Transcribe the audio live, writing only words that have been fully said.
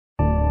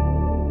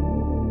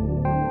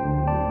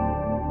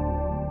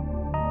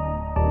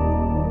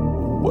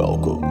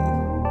Welcome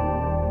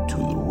to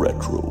the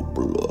Retro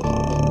Blood.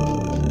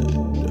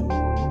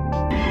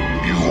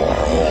 You are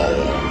all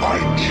my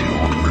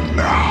children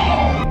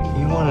now.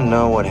 You want to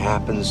know what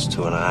happens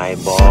to an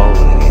eyeball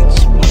when it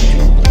gets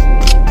splintered?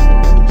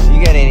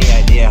 You got any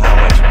idea how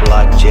much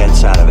blood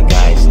jets out of a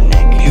guy's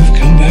neck? You've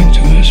come back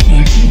to us,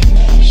 Michael.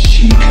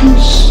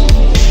 Seekers,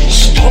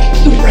 stop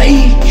the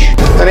rage.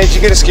 Honey, did you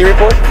get a ski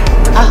report?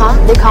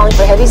 They're calling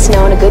for heavy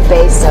snow and a good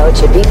base, so it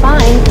should be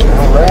fine.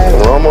 All right,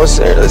 we're almost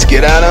there. Let's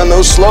get out on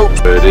those slopes.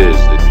 It is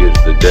that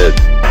gives the dead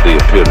the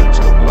appearance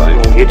of life.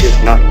 No, it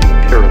is not the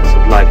appearance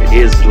of life. It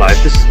is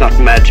life. This is not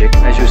magic.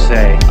 As you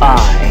say,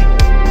 I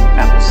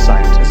am a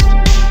scientist.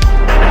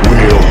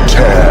 We'll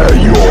tear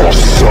your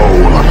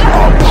soul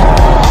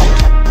apart.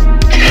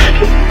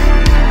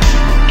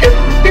 Get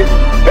me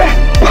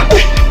back my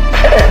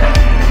head!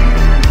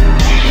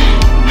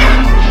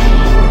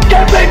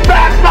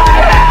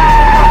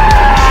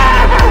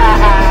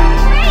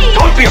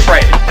 Don't be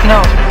afraid.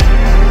 No.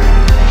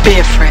 Be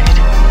afraid.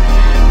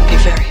 Be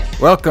very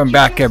afraid. Welcome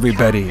back,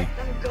 everybody,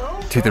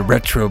 to the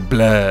Retro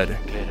Blood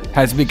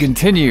as we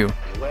continue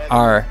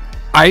our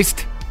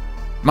iced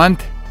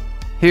month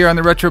here on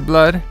the Retro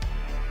Blood.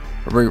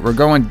 We're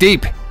going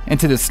deep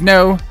into the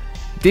snow,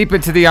 deep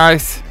into the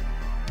ice.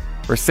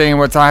 We're seeing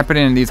what's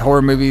happening in these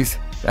horror movies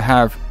that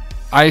have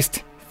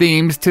iced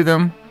themes to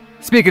them.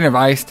 Speaking of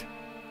iced,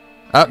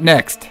 up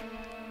next,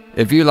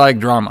 if you like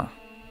drama,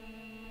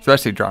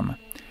 especially drama,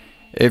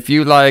 if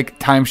you like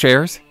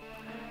timeshares,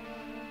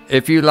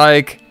 if you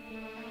like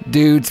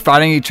dudes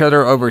fighting each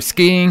other over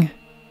skiing,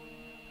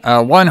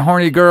 one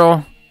horny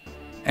girl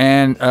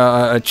and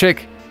a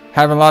chick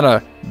having a lot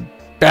of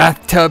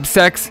bathtub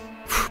sex,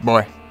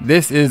 boy,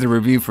 this is a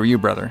review for you,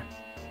 brother,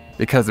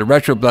 because the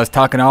Retro Blood's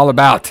talking all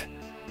about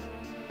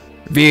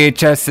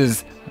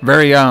VHS's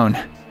very own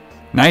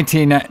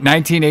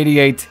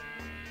 1988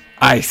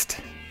 Iced.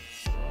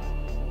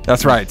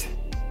 That's right.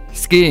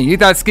 Skiing. You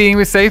thought skiing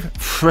was safe?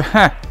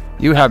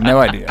 You have no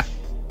idea.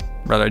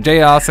 Brother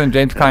Jay Allison,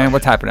 James Klein,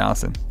 what's happening,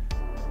 Allison?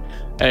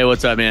 Hey,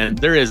 what's up, man?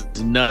 There is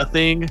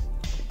nothing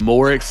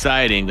more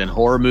exciting than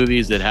horror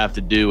movies that have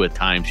to do with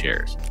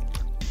timeshares.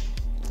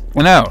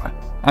 Well, no.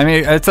 I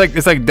mean, it's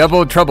like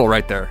double trouble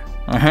right there.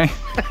 All right?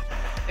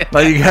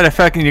 Like, you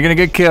gotta you're gonna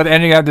get killed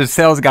and you have the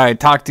sales guy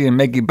talk to you and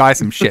make you buy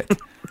some shit.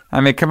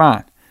 I mean, come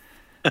on.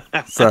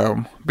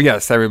 So, but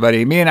yes,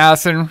 everybody, me and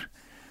Allison,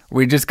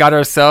 we just got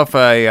ourselves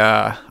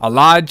a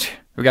lodge.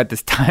 We got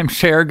this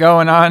timeshare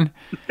going on.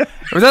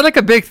 Was that like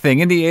a big thing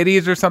in the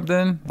 80s or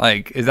something?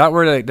 Like, is that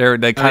where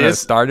they kind of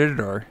started,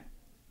 or?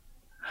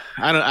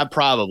 I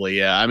probably,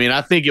 yeah. I mean,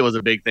 I think it was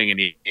a big thing in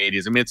the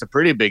 80s. I mean, it's a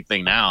pretty big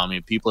thing now. I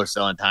mean, people are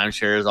selling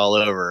timeshares all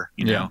over,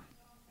 you know.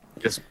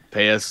 Just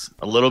pay us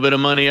a little bit of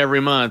money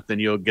every month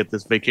and you'll get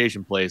this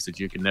vacation place that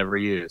you can never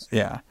use.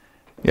 Yeah.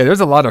 Yeah,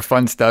 there's a lot of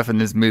fun stuff in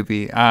this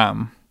movie.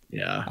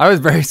 Yeah. I was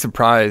very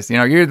surprised. You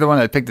know, you're the one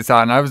that picked this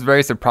out, and I was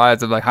very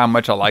surprised of like how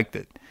much I liked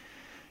it.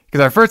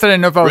 Because at first I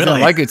didn't know if I was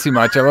gonna like it too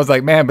much. I was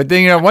like, man, but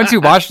then, you know, once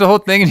you watch the whole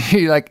thing and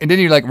then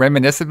you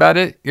reminisce about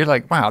it, you're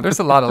like, wow, there's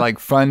a lot of like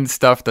fun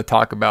stuff to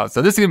talk about.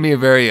 So this is gonna be a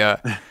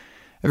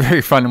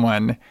very fun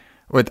one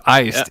with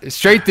Iced.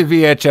 Straight to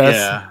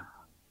VHS.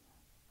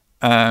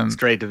 Yeah.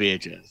 Straight to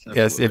VHS.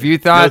 Absolutely. Yes, if you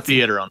thought no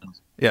theater on this.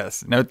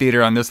 Yes, no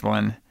theater on this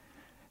one.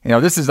 You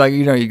know, this is like,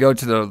 you know, you go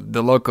to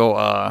the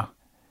local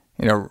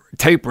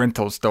tape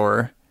rental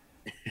store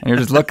and you're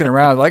just looking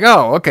around like,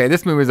 oh, okay,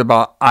 this movie is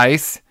about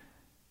ice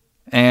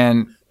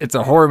and it's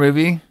a horror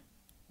movie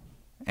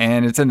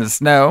and it's in the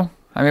snow.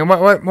 I mean,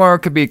 what more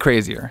could be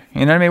crazier?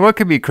 You know what I mean? What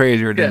could be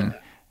crazier than,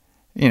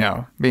 you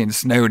know, being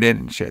snowed in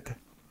and shit?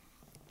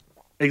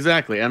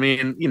 Exactly. I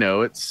mean, you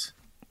know, it's,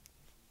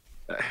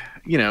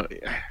 you know,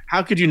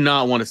 how could you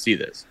not want to see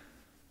this?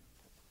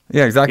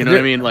 Yeah, exactly. You know what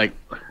I mean? Like,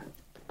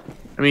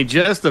 I mean,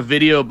 just the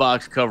video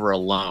box cover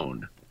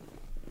alone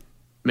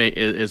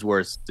is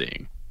worth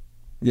seeing.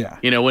 Yeah.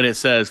 You know, when it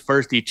says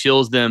first he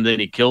chills them, then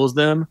he kills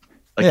them.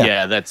 Like,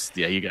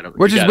 you gotta.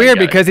 Which is weird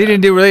because he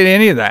didn't do really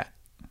any of that.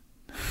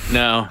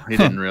 No, he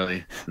didn't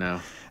really. No.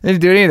 He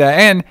didn't do any of that.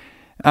 And,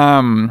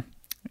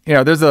 you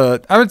know,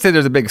 I would say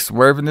there's a big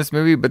swerve in this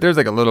movie, but there's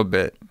like a little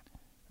bit.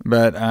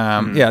 But,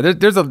 yeah,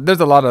 there's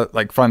a lot of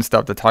like fun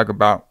stuff to talk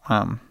about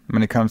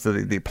when it comes to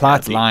the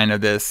plot line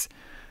of this.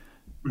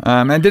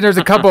 And then there's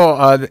a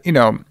couple, you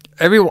know,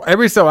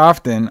 every so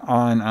often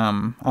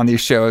on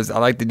these shows, I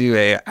like to do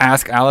a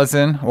Ask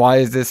Allison, why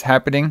is this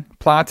happening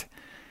plot?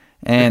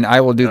 And I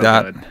will do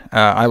that.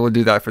 I will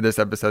do that for this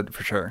episode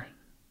for sure.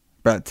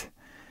 But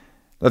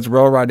let's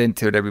roll right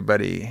into it,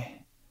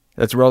 everybody.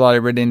 Let's roll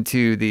right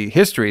into the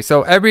history.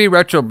 So every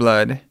Retro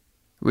Blood,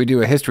 we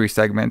do a history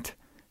segment.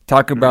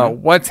 Talk about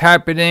what's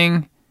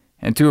happening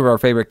in two of our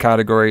favorite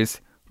categories,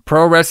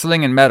 pro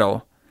wrestling and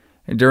metal,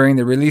 during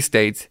the release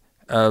dates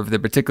of the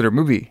particular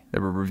movie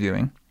that we're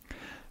reviewing.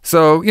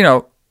 So, you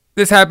know,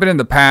 this happened in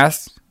the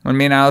past when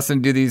me and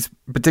Allison do these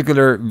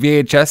particular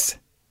VHS,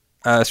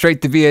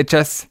 straight to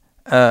VHS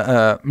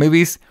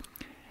movies.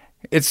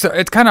 It's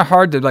kind of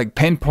hard to like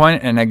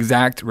pinpoint an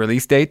exact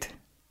release date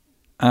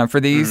for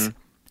these.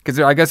 because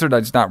I guess they're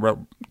just not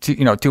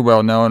too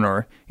well known,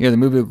 or the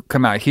movie will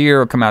come out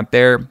here or come out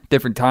there,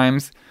 different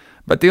times.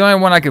 But the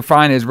only one I could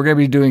find is we're gonna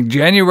be doing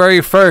January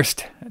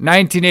 1st,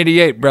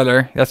 1988,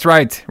 brother. That's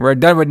right. We're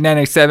done with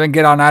 97.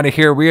 Get on out of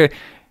here.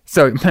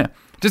 So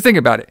just think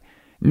about it.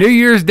 New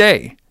Year's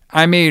Day.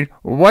 I mean,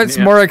 what's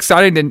more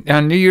exciting than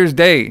on New Year's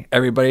Day,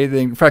 everybody,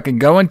 than fucking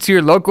going to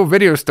your local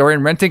video store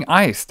and renting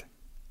Iced?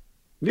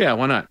 Yeah,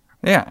 why not?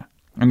 Yeah.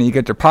 I mean, you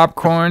get your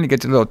popcorn, you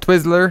get your little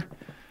Twizzler.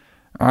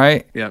 All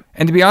right? Yep.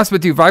 And to be honest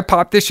with you, if I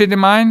popped this shit in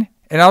mine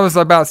and I was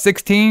about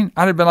 16,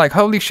 I'd have been like,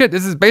 holy shit,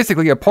 this is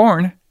basically a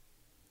porn.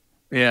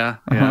 Yeah.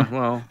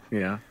 Well,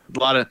 yeah.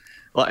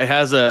 It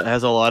has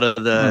a lot of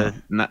the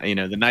the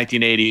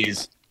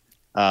 1980s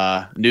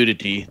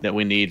nudity that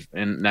we need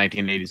in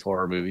 1980s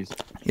horror movies.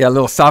 Yeah, a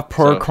little soft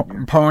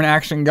porn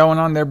action going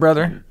on there,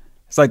 brother.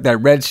 It's like that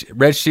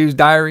Red Shoes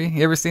Diary.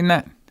 You ever seen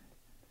that?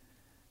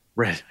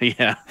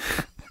 Yeah.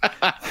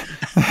 I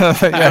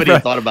haven't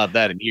even thought about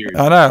that in years.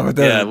 I know.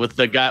 With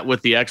the guy,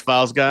 with the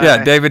X-Files guy.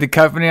 Yeah, David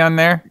Duchovny on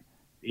there.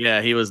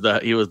 Yeah, he was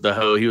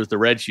the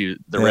Red Shoe,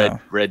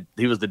 red.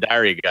 He was the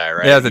diary guy,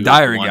 right? Yeah, the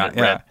diary guy.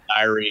 Yeah,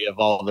 diary of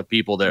all the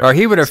people that. Or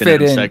he would have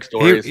fit in. Sex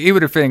stories. He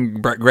would have fit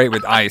in great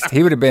with Iced.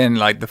 He would have been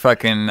like the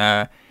fucking.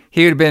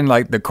 He would have been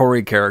like the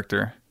Corey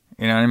character.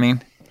 You know what I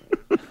mean?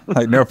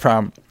 Like no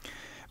problem.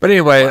 But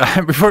anyway,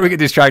 before we get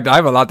distracted, I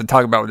have a lot to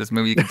talk about with this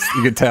movie.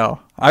 You could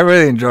tell. I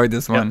really enjoyed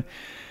this one.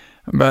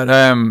 But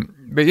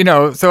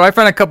so I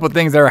found a couple of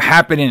things that are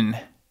happening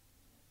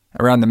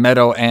around the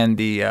metal and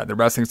the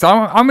wrestling. So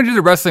I'm gonna do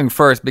the wrestling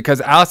first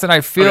because Allison,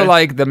 I feel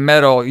like the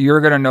metal,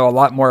 you're gonna know a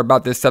lot more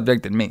about this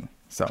subject than me.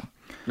 So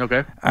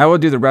I will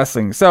do the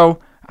wrestling. So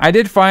I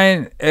did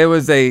find it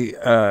was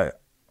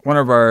one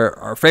of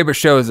our favorite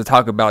shows to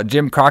talk about,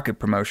 Jim Crockett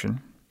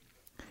Promotion.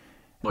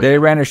 They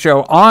ran a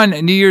show on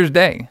New Year's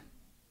Day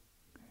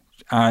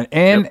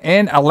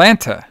in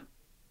Atlanta,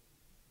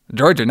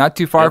 Georgia, not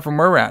too far from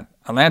where we're at.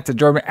 Atlanta,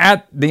 Georgia,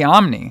 at the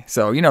Omni.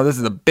 So, this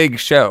is a big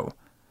show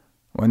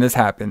when this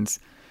happens.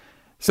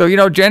 So,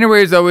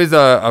 January is always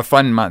a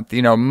fun month.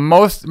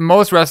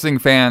 Most wrestling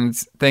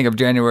fans think of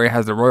January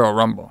as the Royal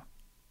Rumble,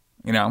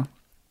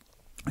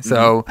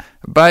 So,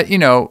 but,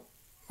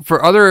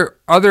 for other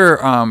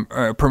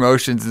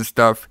promotions and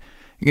stuff,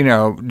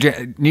 New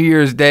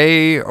Year's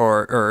Day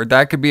or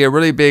that could be a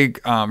really big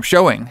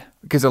showing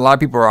because a lot of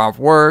people are off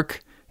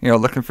work,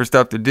 looking for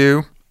stuff to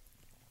do.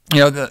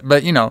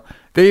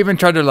 They even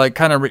tried to like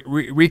kind of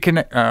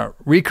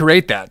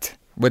recreate that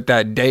with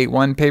that day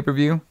one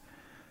pay-per-view.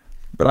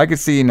 But I could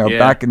see,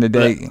 back in the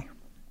day,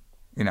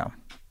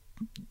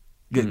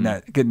 getting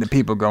the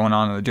people going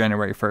on the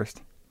January 1st.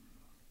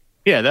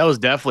 Yeah, that was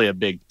definitely a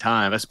big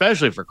time,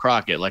 especially for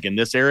Crockett. Like in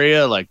this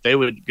area, like they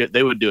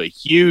would do a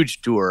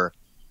huge tour.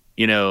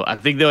 I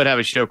think they would have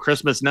a show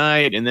Christmas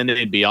night, and then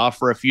they'd be off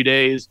for a few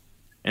days,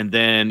 and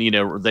then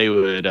they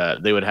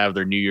would have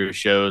their New Year's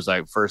shows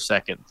like first,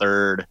 second,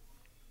 third.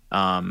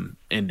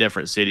 In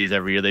different cities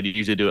every year. They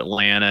usually do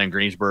Atlanta and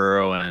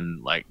Greensboro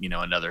and like,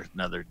 another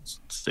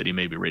city,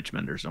 maybe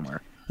Richmond or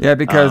somewhere. Yeah,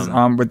 because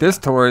with this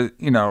tour,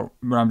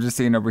 what I'm just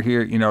seeing over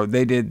here,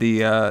 they did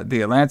the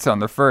Atlanta on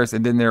the 1st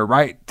and then they're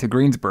right to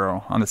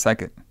Greensboro on the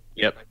 2nd.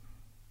 Yep.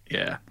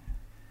 Yeah.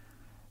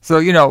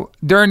 So,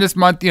 during this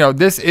month,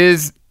 this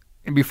is,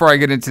 before I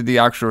get into the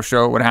actual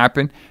show, what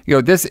happened,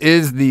 this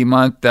is the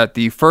month that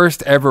the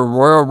first ever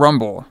Royal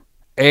Rumble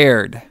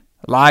aired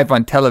live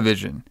on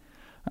television.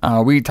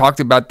 We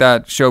talked about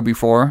that show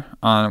before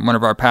on one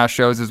of our past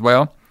shows as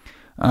well.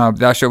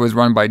 That show was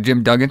run by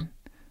Jim Duggan.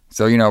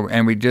 So,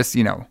 and we just,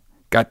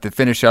 got to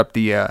finish up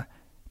the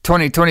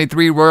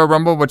 2023 Royal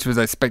Rumble, which was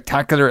a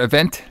spectacular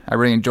event. I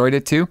really enjoyed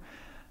it too.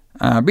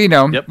 But,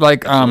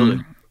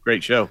 absolutely.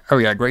 Great show. Oh,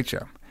 yeah, great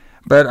show.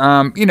 But,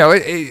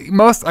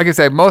 most, like I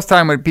said, most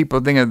time when people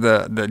think of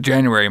the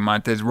January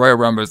month, is Royal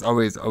Rumble is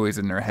always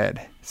in their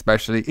head,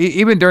 especially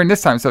even during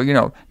this time. So,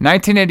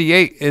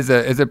 1988 is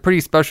a pretty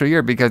special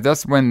year because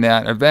that's when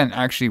that event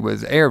actually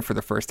was aired for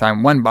the first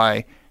time, won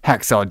by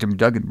Hacksaw Jim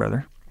Duggan,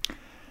 brother.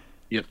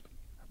 Yep.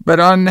 But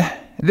on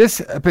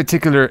this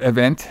particular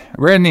event,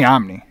 we're in the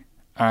Omni,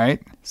 all right?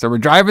 So we're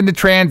driving the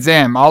Trans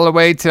Am all the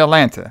way to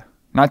Atlanta,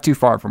 not too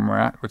far from where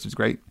we're at, which is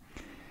great.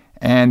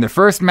 And the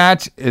first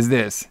match is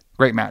this.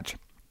 Great match.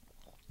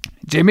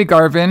 Jimmy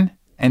Garvin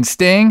and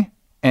Sting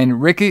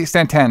and Ricky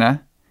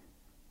Santana,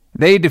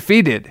 they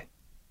defeated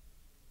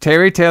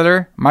Terry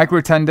Taylor, Mike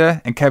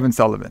Rotunda, and Kevin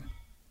Sullivan.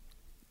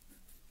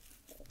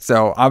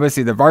 So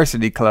obviously the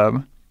Varsity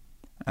Club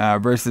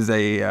versus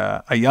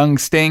a young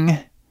Sting,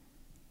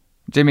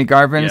 Jimmy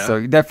Garvin. Yeah.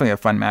 So definitely a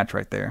fun match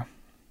right there.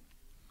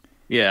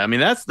 Yeah, I mean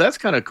that's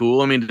kind of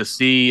cool. I mean to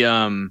see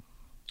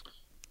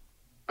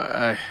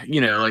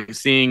like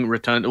seeing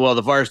Rotunda, well,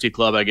 the Varsity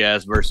Club, I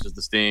guess, versus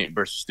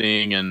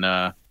Sting,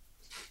 and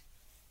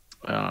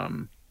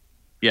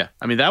yeah,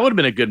 I mean that would have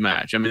been a good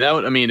match. I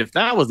mean if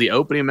that was the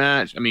opening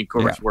match, I mean, of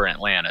course we're in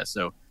Atlanta,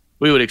 so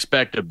we would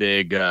expect a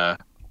big turnout.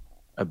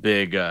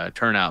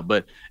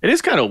 But it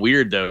is kind of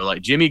weird though,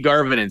 like Jimmy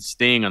Garvin and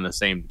Sting on the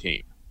same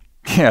team.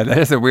 Yeah, that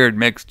is a weird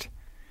mixed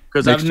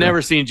Because I've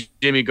never seen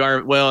Jimmy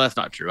Garvin. Well, that's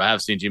not true. I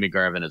have seen Jimmy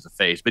Garvin as a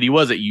face, but he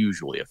wasn't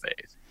usually a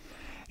face.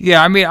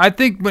 Yeah, I mean, I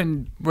think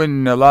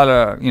when a lot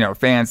of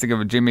fans think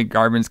of Jimmy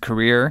Garvin's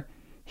career,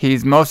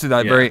 he's mostly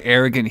that very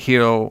arrogant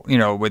heel,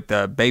 with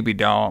the baby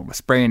doll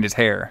spraying his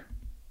hair.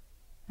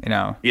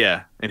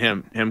 Yeah,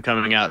 and him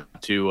coming out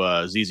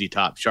to ZZ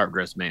Top, Sharp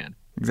Dressed Man.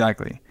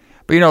 Exactly.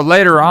 But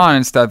later on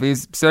and stuff,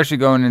 he's especially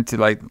going into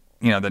the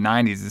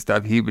 90s and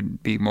stuff, he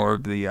would be more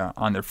of the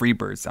on the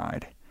Freebird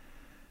side.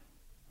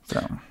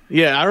 So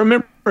yeah, I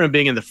remember him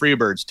being in the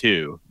Freebirds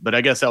too, but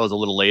I guess that was a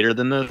little later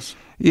than this.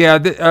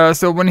 Yeah,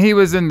 so when he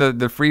was in the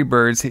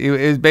Freebirds, it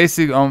was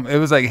basically it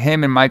was like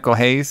him and Michael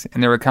Hayes,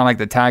 and they were kind of like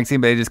the tag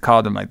team, but they just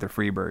called them like the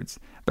Freebirds.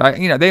 But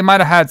they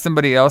might have had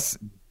somebody else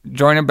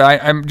join him,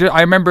 but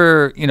I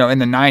remember in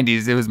the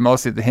 90s it was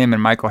mostly him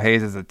and Michael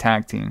Hayes as a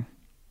tag team.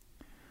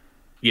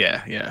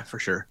 Yeah, for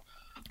sure.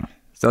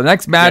 So the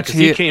next match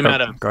he came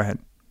out of. Go ahead.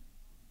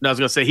 No, I was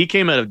gonna say he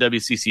came out of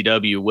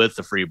WCCW with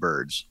the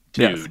Freebirds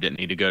too, yes. Didn't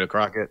he, to go to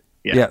Crockett?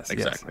 Yeah, yes,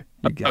 exactly.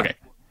 Yes. Okay,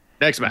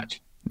 next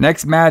match.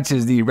 Next match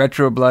is the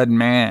Retro Blood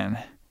Man,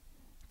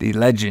 the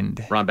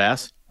legend. Ron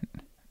Bass?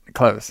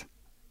 Close.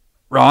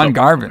 Ron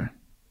Garvin.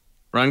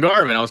 Ron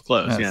Garvin, I was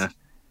close, yes. Yeah.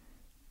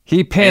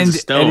 He pinned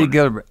Eddie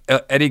Gilbert. Yeah,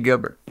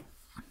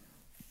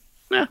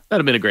 that'd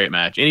have been a great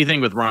match.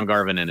 Anything with Ron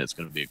Garvin in it's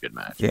going to be a good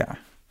match. Yeah.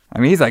 I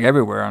mean, he's like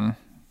everywhere on...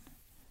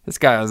 This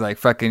guy was like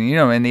fucking,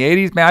 in the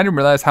 80s, man, I didn't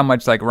realize how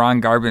much like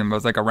Ron Garvin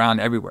was like around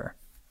everywhere.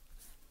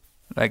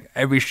 Like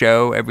every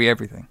show,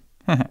 everything.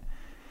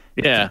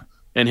 Yeah.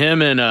 And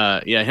him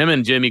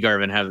and Jimmy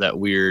Garvin have that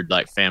weird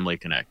like family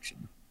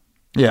connection.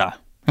 Yeah.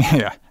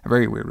 Yeah. A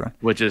very weird one.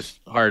 Which is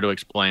hard to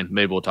explain.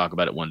 Maybe we'll talk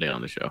about it one day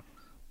on the show.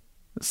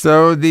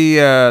 So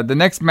the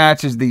next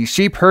match is the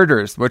Sheep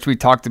Herders, which we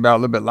talked about a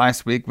little bit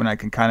last week when I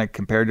can kind of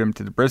compare them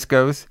to the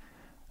Briscoes.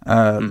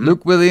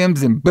 Luke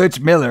Williams and Butch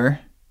Miller,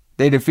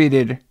 they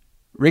defeated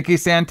Ricky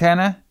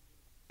Santana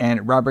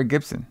and Robert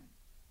Gibson.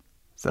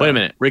 So, wait a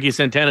minute. Ricky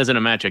Santana's in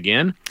a match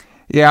again?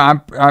 Yeah,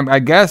 I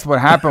guess what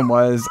happened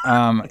was,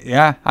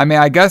 yeah. I mean,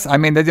 that's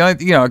the only,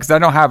 because I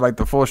don't have like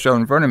the full show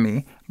in front of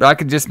me, but I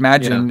could just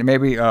imagine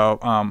maybe,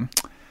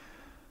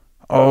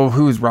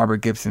 who's Robert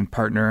Gibson's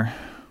partner?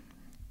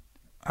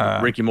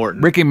 Ricky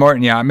Morton. Ricky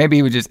Morton, yeah. Maybe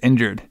he was just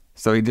injured,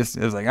 so he just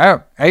was like,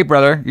 "Oh, hey,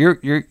 brother,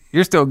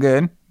 you're still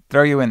good.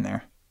 Throw you in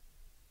there."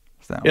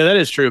 So yeah, that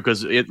is true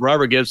because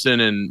Robert Gibson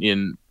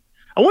and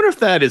I wonder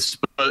if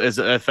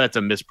if that's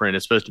a misprint.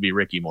 It's supposed to be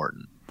Ricky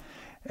Morton.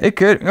 It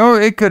could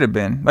have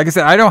been. Like I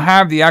said, I don't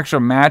have the actual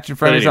match in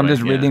front of me, so I'm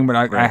just reading what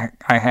I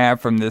have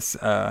from this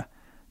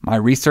my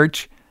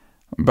research.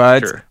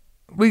 But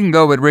we can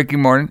go with Ricky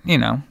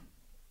Morton.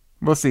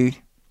 We'll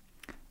see.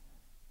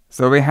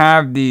 So we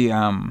have the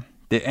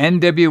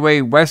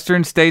NWA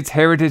Western States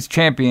Heritage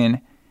Champion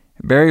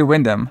Barry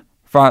Windham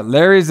fought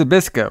Larry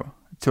Zbyszko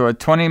to a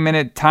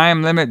 20-minute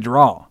time limit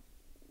draw.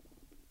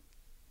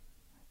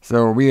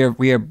 So we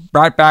have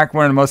brought back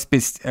one of the most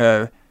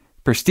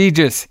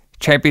prestigious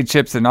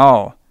championships in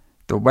all,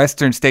 the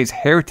Western States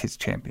Heritage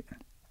Champion.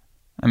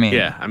 I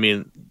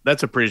mean,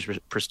 that's a pretty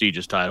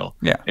prestigious title.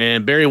 Yeah.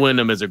 And Barry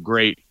Windham is a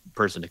great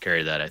person to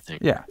carry that, I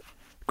think. Yeah.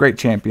 Great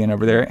champion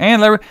over there.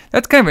 And Larry,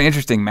 that's kind of an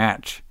interesting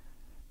match.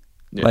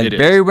 Yeah, like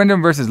Barry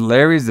Windham versus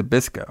Larry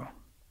Zbyszko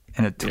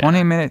in a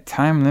 20-minute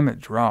time limit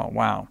draw.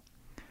 Wow.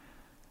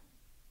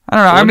 I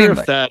don't know. I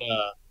wonder if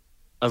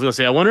I was going to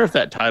say, I wonder if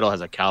that title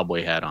has a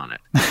cowboy hat on it.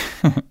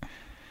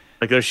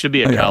 Like there should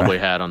be a cowboy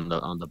hat on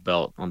the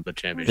belt on the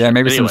championship. Yeah,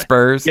 maybe some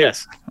spurs.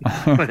 Yes,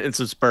 and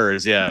some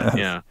spurs. Yeah,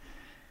 yeah.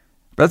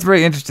 That's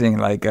very interesting.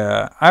 Like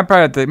I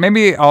probably have to,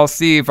 maybe I'll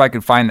see if I can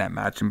find that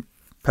match and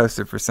post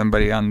it for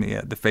somebody on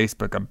the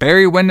Facebook.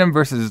 Barry Windham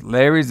versus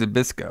Larry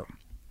Zbyszko.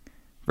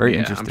 Very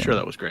interesting. I'm sure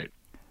that was great.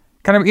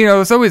 Kind of,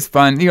 it's always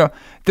fun.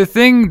 The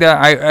thing that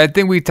I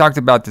think we talked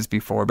about this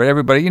before, but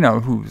everybody,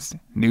 who's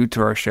new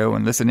to our show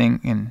and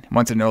listening and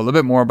wants to know a little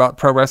bit more about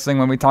pro wrestling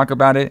when we talk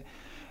about it,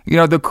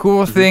 the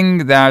cool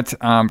thing that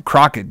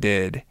Crockett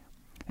did,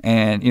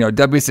 and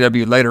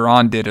WCW later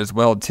on did as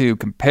well too,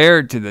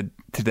 compared to the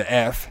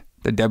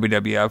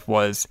WWF,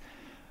 was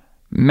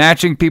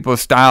matching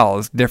people's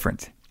styles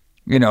different.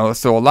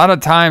 So a lot of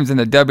times in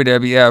the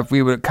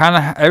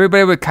WWF,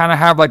 everybody would kind of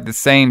have like the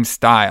same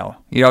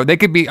style. They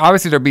could be,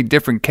 obviously there'd be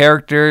different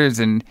characters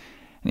and,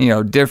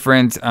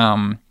 different,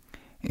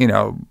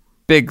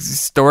 big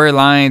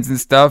storylines and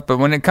stuff. But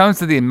when it comes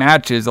to the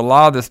matches, a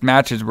lot of the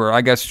matches were,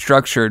 I guess,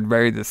 structured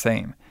very the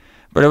same.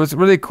 But it was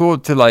really cool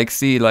to like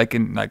see like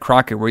in like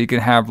Crockett where you can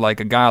have like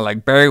a guy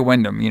like Barry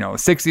Windham, a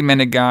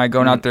 60-minute guy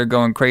going out there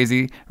going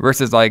crazy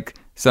versus like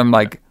some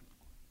like,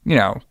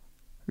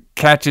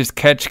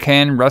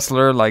 catch-can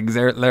wrestler like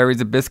Larry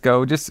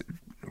Zbyszko. Just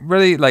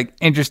really like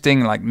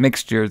interesting like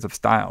mixtures of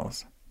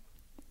styles.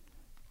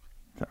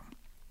 So.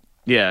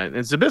 Yeah, and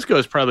Zbyszko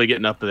is probably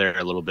getting up there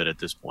a little bit at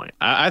this point.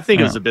 I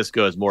think of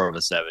Zbyszko as more of a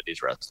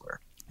 70s wrestler.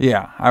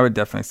 Yeah, I would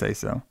definitely say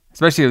so.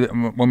 Especially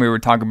when we were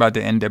talking about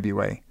the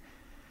NWA.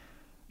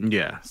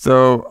 Yeah.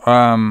 So,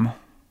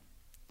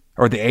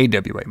 or the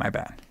AWA, my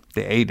bad.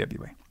 The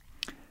AWA.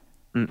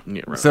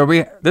 Yeah, right. So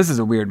this is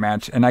a weird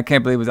match, and I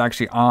can't believe it was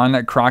actually on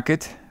at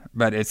Crockett,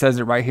 but it says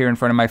it right here in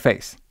front of my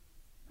face.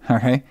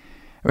 Okay,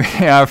 we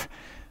have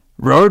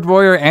Road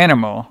Warrior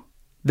Animal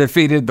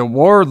defeated the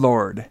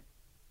Warlord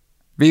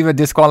via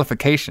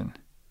disqualification.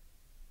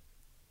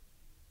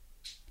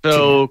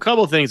 So a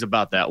couple things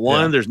about that.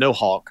 One, there's no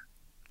Hawk.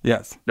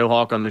 Yes, no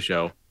Hawk on the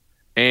show.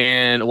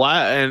 And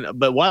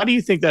why do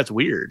you think that's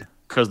weird?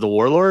 Because the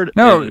Warlord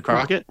and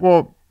Crockett?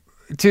 Well,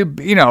 two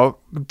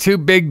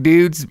big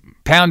dudes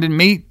pounding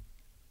meat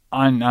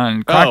on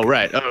Crockett. Oh,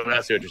 right. Oh,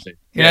 that's what you're saying.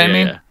 You know what I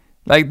mean? Yeah.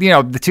 Like,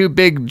 the two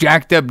big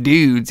jacked up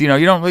dudes, you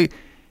don't really,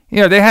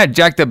 they had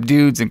jacked up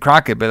dudes in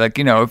Crockett, but like,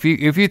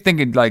 if you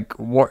thinking like,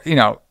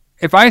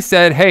 if I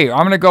said, hey, I'm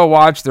going to go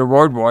watch the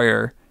Road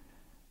Warrior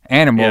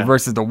Animal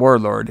versus the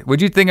Warlord,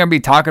 would you think I'd be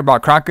talking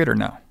about Crockett or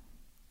no?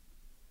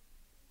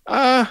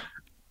 I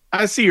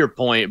see your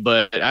point,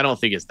 but I don't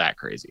think it's that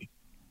crazy.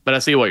 But I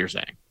see what you're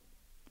saying.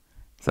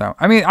 So,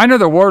 I mean, I know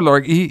the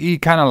Warlord, he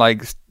kind of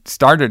like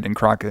started in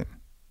Crockett.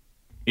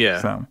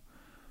 Yeah.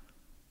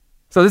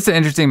 So this is an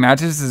interesting match.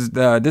 This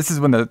is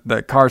when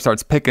the card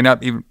starts picking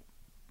up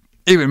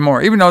even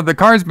more, even though the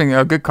card's been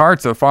a good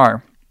card so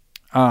far.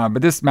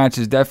 But this match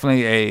is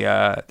definitely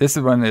this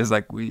is one is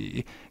like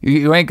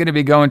you ain't going to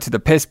be going to the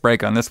piss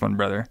break on this one,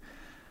 brother.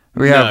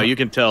 You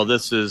can tell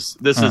this is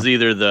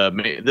either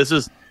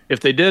if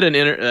they did an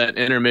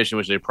intermission,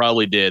 which they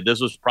probably did,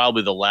 this was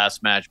probably the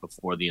last match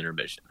before the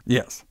intermission.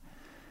 Yes.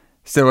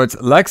 So it's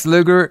Lex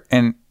Luger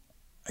and,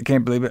 I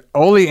can't believe it,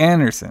 Ole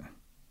Anderson.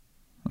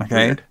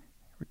 Okay? Weird.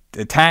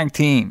 The tag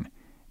team.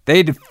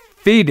 They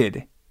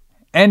defeated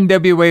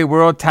NWA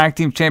World Tag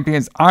Team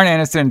Champions Arn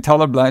Anderson and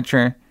Tully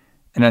Blanchard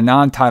in a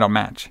non-title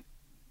match.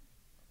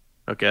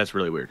 Okay, that's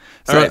really weird.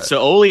 All right, so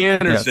Ole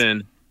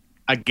Anderson,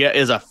 I guess,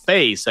 is a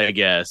face, I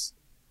guess.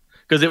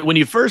 Because when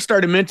you first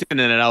started mentioning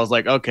it, I was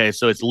like, okay,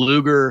 so it's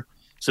Luger.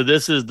 So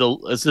this is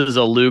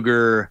a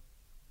Luger.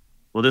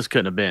 Well, this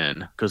couldn't have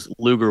been because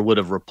Luger would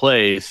have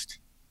replaced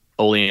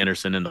Ole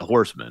Anderson and the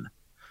Horsemen.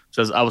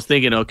 So I was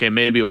thinking, okay,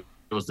 maybe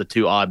it was the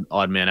two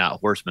odd men out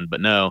Horsemen, but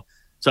no.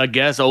 So I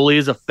guess Ole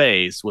is a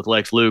face with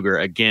Lex Luger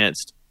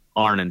against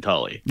Arn and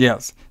Tully.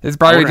 Yes, it's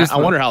probably I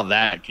wonder how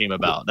that came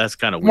about. That's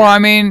kind of weird. Well, I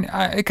mean,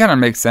 it kind of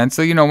makes sense.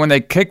 So when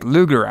they kicked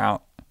Luger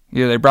out,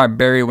 they brought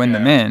Barry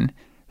Windham in.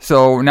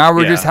 So now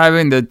we're just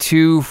having the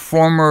two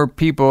former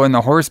people in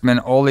the Horsemen,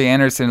 Ole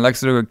Anderson and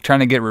Lex Luger, trying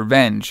to get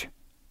revenge.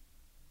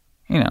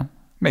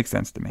 Makes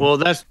sense to me. Well,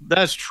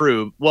 that's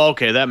true. Well,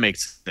 okay, that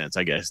makes sense,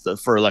 I guess,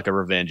 for like a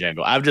revenge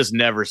angle. I've just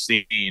never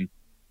seen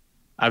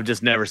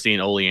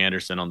Ole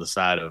Anderson on the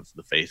side of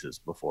the faces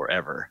before,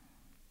 ever.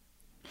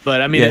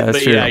 But I mean,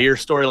 your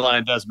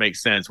storyline does make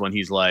sense when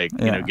he's like,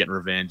 getting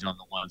revenge on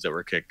the ones that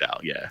were kicked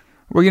out. Yeah.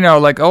 Well,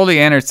 like Ole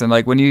Anderson,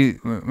 like when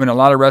a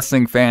lot of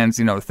wrestling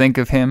fans, think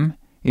of him,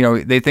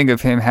 they think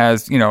of him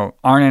as,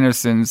 Arn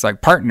Anderson's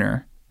like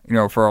partner,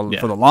 for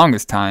the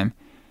longest time.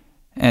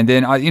 And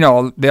then,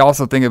 they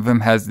also think of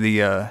him as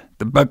the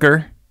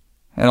booker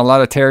in a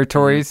lot of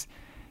territories.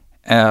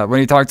 When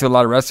you talk to a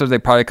lot of wrestlers, they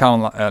probably call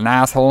him an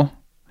asshole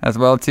as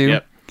well, too.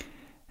 Yep.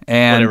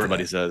 And what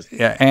everybody says.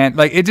 Yeah. And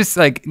like, it just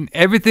like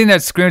everything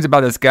that screams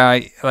about this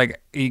guy,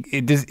 like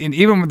it just, and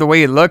even with the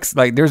way he looks,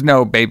 like there's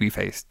no baby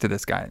face to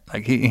this guy.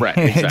 Like right.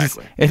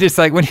 Exactly. It's just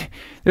like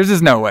there's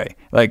just no way,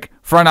 like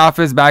front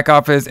office, back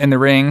office, in the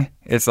ring.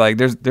 It's like,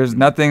 there's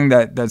nothing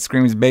that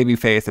screams baby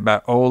face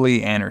about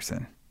Ole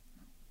Anderson.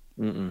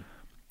 Mm-mm.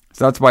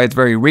 So that's why it's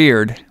very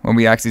weird when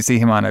we actually see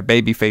him on a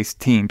babyface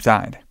team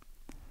side.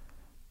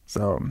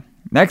 So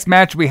next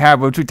match we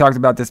have, which we talked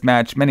about this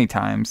match many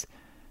times,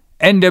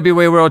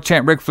 NWA World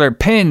Champ Ric Flair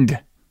pinned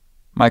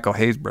Michael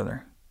Hayes'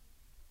 brother.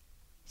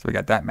 So we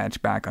got that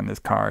match back on this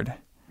card.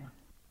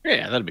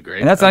 Yeah, that'd be great.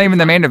 And that's not even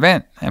the main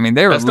event. I mean,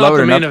 they were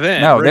loading up.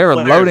 No, they were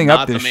loading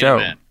up this show.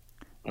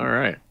 All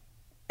right.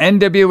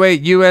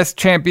 NWA US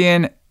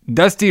Champion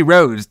Dusty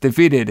Rhodes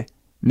defeated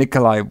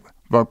Nikolai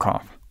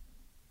Volkov.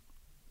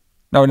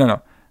 No.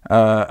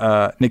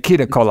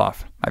 Nikita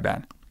Koloff. My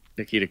bad.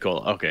 Nikita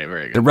Koloff. Okay,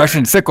 very good. The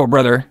Russian Sickle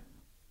brother.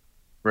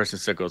 Russian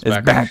Sickle is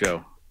back on the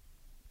show.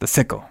 The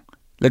Sickle.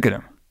 Look at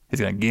him. He's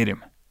going to get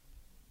him.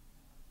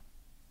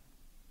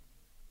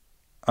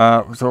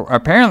 So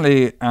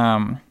apparently,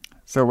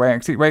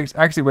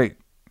 wait.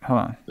 Hold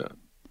on.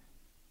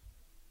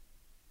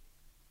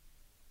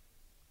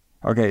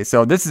 Okay,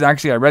 so this is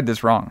actually, I read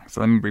this wrong.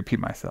 So let me repeat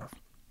myself.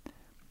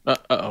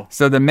 Uh-oh.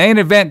 So the main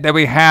event that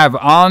we have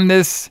on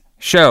this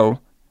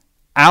show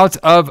out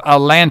of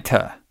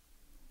Atlanta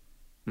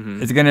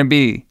is going to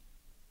be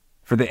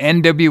for the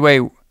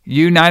NWA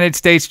United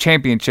States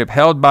Championship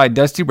held by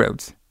Dusty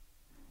Rhodes.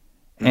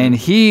 And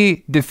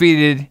he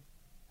defeated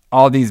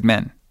all these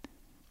men.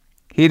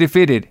 He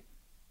defeated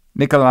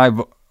Nikolai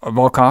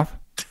Volkov.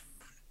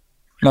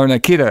 No,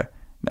 Nikita.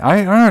 I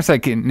don't know if it's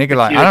like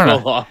Nikolai. I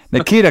don't know.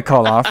 Nikita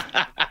Koloff.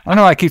 I don't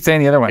know why I keep saying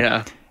the other one.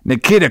 Yeah.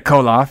 Nikita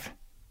Koloff.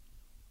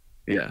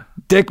 Yeah.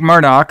 Dick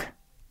Murdoch.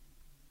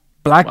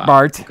 Black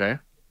Bart. Okay.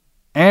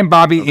 And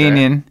Bobby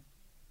Eaton.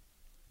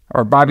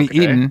 Or Bobby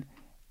Eaton.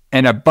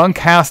 And a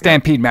bunkhouse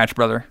stampede match,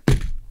 brother.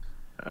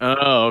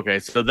 Oh, okay.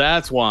 So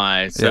that's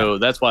why.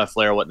 That's why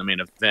Flair wasn't the main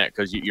event,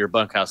 because your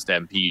Bunkhouse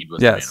Stampede was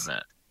the main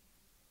event.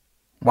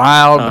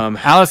 Wow.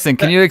 Allison,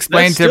 can you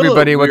explain to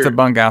everybody what's a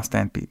Bunkhouse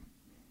Stampede?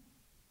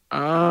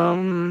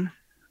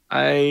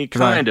 I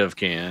kind of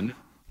can.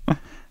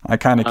 I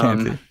kind of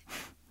can too.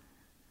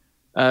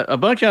 A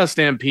Bunkhouse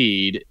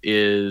Stampede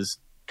is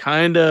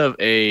kind of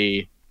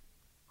a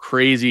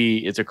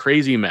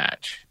crazy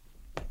match.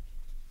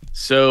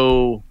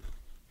 So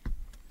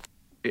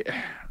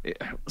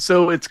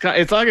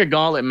it's like a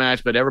gauntlet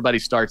match, but everybody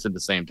starts at the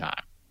same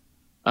time.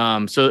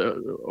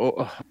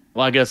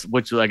 I guess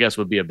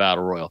would be a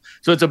battle royal.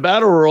 So it's a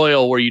battle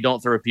royal where you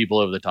don't throw people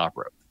over the top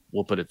rope.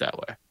 We'll put it that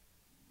way.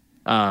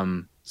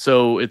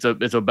 So it's a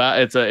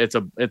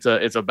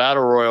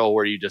battle royal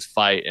where you just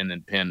fight and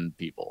then pin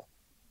people.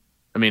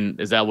 I mean,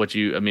 is that what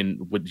you? I mean,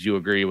 would you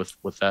agree with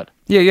that?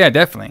 Yeah,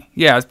 definitely.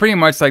 Yeah, it's pretty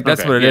much like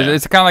that's what it is.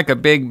 It's kind of like a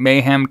big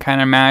mayhem kind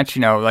of match,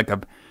 like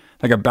a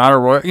battle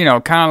royal,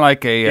 kind of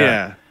like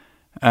a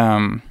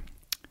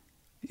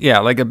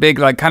like a big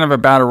kind of a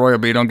battle royal,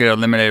 but you don't get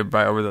eliminated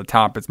by over the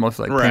top. It's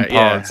mostly like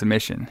pinfall and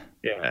submission.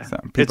 Yeah, so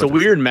it's a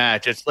weird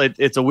match.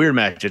 It's a weird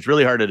match. It's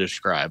really hard to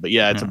describe, but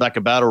it's like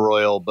a battle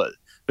royal, but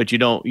you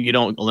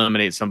don't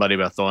eliminate somebody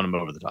by throwing them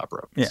over the top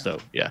rope. Yeah. So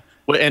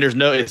and it's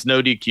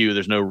no DQ.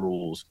 There's no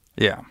rules.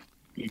 Yeah.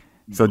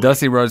 So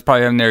Dusty Rhodes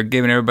probably in there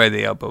giving everybody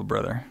the elbow,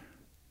 brother,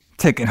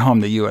 taking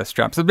home the U.S.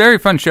 strap. It's a very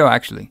fun show,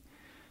 actually.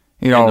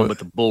 With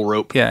the bull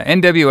rope. Yeah,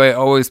 NWA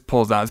always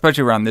pulls out,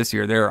 especially around this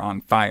year. They're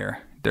on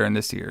fire during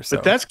this year.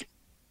 So.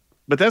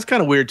 But that's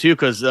kind of weird too,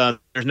 because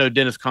there's no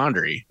Dennis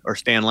Condrey or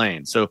Stan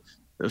Lane. So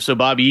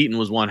Bobby Eaton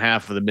was one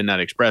half of the Midnight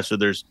Express.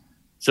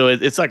 So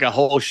it's like a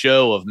whole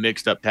show of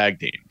mixed up tag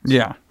teams.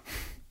 Yeah.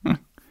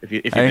 If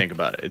you think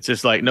about it, it's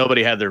just like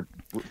nobody had their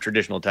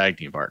traditional tag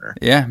team partner.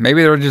 Yeah,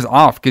 maybe they were just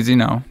off because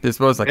this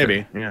was like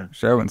a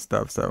show and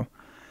stuff. So,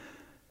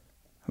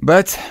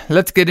 but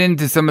let's get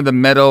into some of the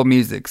metal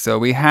music. So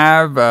we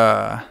have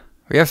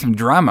some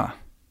drama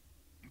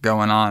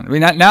going on. I mean,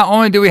 not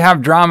only do we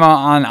have drama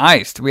on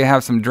Iced, we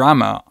have some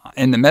drama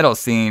in the metal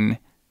scene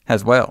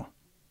as well,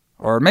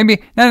 or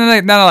maybe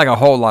not like a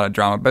whole lot of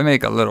drama, but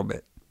maybe a little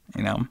bit.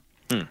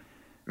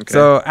 Okay.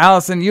 So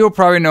Allison, you'll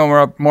probably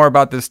know more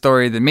about this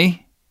story than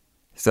me.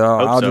 So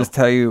I'll just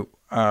tell you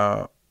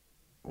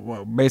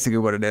basically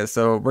what it is.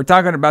 So we're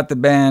talking about the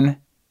band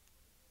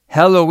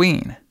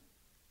Helloween.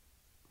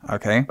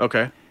 Okay.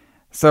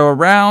 So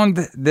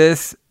around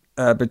this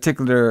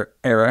particular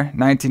era,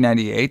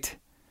 1998,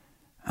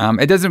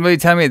 it doesn't really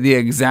tell me the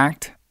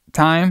exact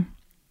time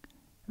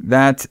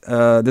that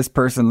this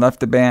person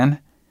left the band,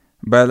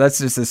 but let's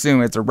just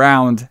assume it's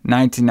around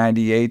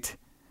 1998,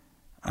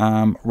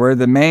 where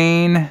the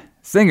main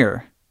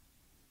singer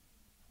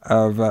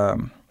of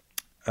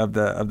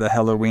the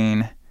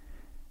Helloween,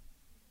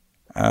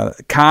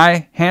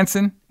 Kai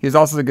Hansen. He's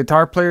also the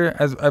guitar player,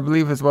 as I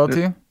believe, as well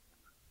too.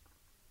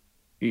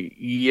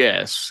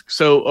 Yes.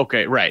 So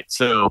right.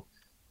 So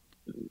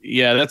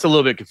that's a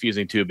little bit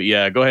confusing too. But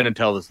go ahead and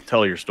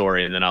tell your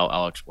story, and then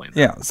I'll explain that.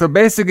 Yeah. So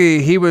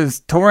basically, he was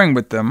touring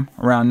with them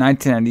around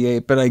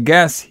 1998, but I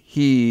guess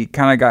he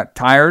kind of got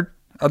tired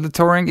of the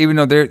touring, even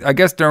though I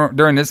guess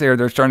during this era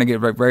they're starting to get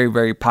very,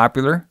 very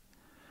popular.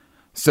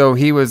 So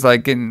he was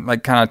getting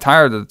kind of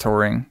tired of the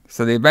touring.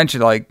 So they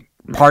eventually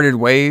parted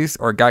ways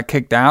or got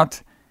kicked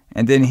out.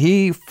 And then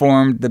he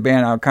formed the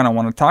band I kind of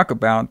want to talk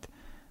about,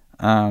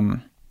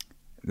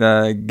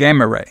 the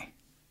Gamma Ray.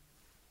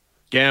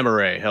 Gamma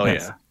Ray, hell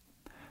yes. Yeah.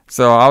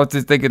 So I was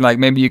just thinking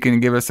maybe you can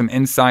give us some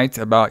insights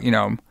about,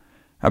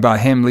 about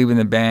him leaving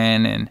the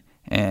band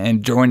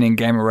and joining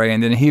Gamma Ray.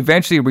 And then he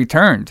eventually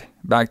returned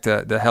back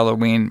to the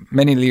Helloween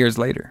many years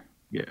later.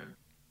 Yeah.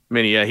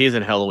 He's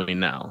in Helloween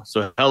now.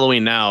 So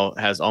Helloween now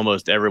has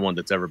almost everyone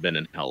that's ever been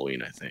in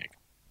Helloween, I think.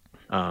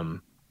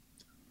 So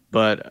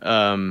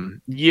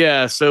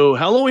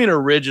Helloween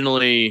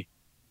originally,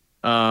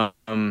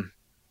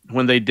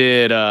 when they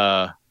did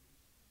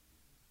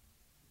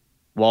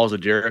Walls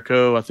of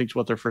Jericho, I think is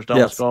what their first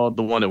album was called,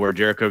 the one where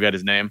Jericho got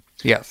his name.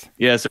 Yes.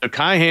 Yeah, so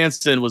Kai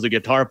Hansen was the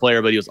guitar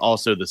player, but he was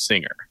also the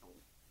singer.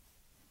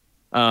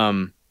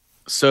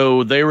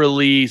 So they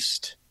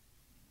released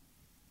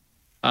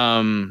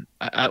one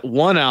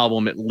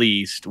album at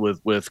least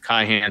with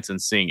Kai Hansen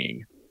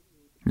singing.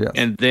 Yes.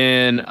 And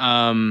then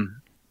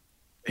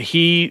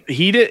he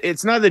did.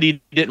 It's not that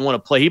he didn't want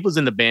to play. He was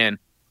in the band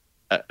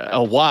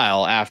a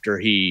while after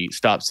he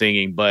stopped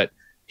singing, but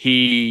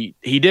he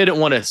didn't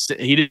want to.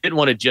 He didn't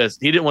want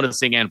to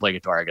sing and play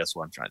guitar, I guess is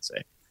what I'm trying to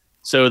say.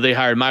 So they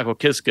hired Michael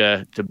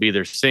Kiske to be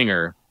their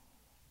singer.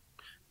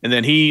 And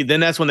then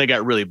that's when they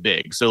got really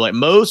big. So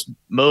most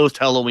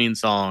Helloween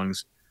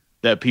songs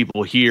that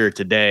people hear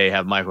today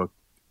have Michael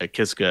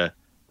Kiske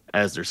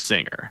as their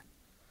singer.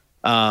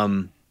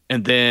 And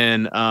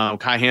then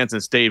Kai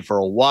Hansen stayed for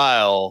a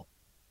while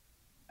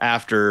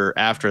after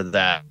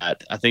that.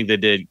 I think they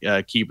did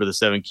Keeper of the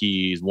Seven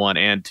Keys 1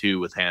 and 2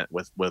 with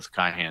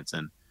Kai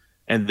Hansen.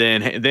 And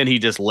then he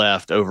just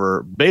left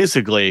over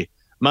basically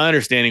my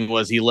understanding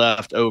was he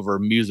left over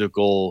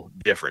musical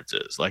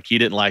differences. Like he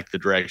didn't like the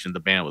direction the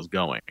band was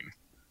going.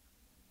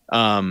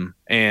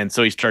 And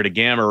so he started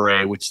Gamma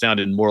Ray, which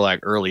sounded more like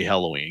early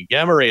Halloween.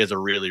 Gamma Ray is a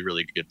really,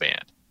 really good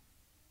band.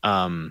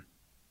 And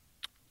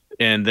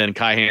then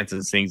Kai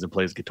Hansen sings and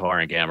plays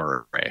guitar in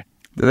Gamma Ray.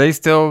 Do they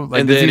still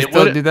does he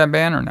still do that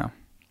band or no?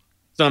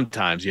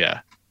 Sometimes,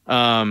 yeah.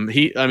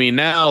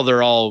 Now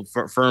they're all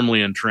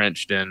firmly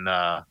entrenched in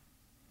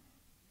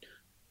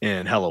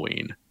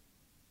Halloween,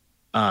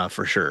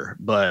 for sure.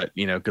 But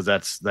because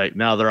that's like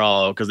now they're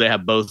all because they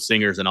have both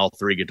singers and all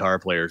 3 guitar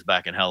players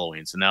back in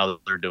Halloween. So now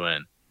they're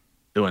doing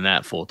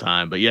that full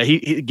time. But yeah,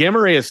 Gamma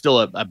Ray is still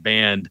a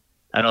band.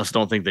 I just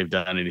don't think they've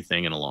done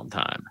anything in a long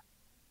time.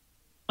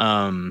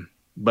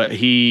 But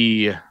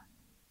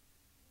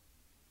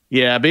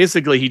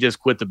basically he just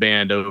quit the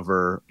band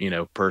over,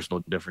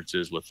 personal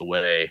differences with the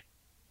way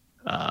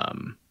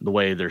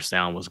their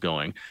sound was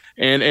going.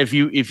 And if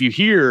you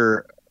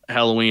hear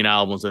Halloween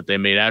albums that they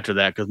made after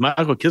that, because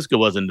Michael Kiske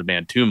wasn't in the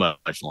band too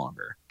much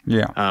longer.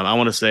 Yeah. I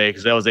want to say,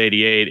 because that was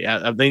 88.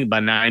 I think by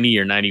 90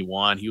 or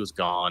 91, he was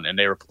gone, and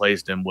they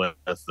replaced him with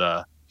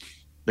the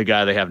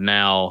guy they have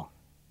now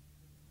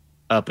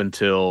up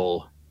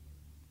until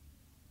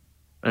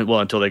they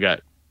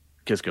got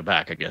Kiske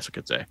back, I guess I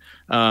could say.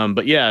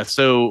 But yeah,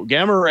 so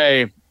Gamma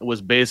Ray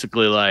was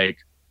basically like,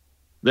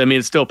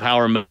 it's still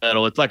power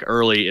metal. It's like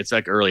early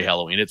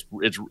Halloween. It's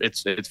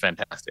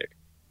fantastic.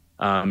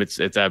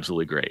 It's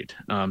absolutely great.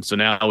 So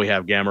now we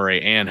have Gamma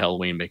Ray and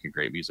Halloween making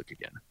great music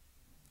again.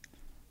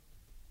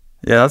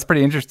 Yeah, that's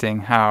pretty interesting.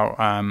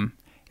 How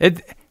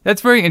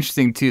that's very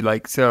interesting too.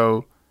 Like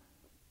so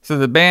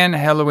the band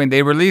Halloween,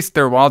 they released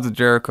their Walls of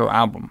Jericho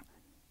album,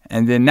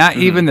 and then not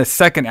even the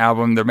second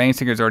album, their main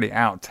singer's already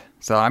out.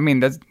 So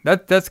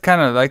that's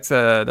kind of like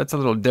that's a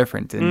little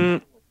different.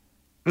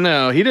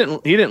 No, he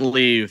didn't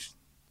leave.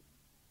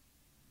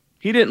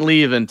 He didn't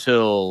leave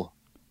until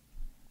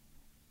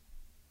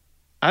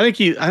I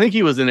think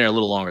he was in there a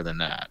little longer than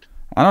that.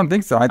 I don't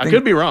think so. I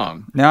could be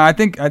wrong. No, I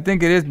think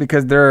it is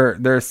because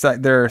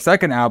their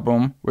second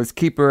album was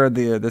Keeper of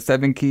the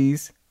Seven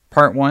Keys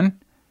Part 1.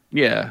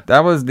 Yeah,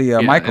 that was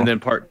the Michael. And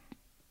then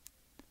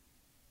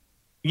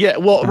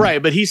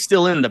right, but he's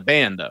still in the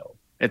band though.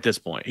 At this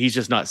point, he's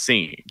just not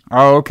singing.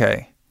 Oh,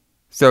 okay.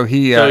 So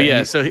he's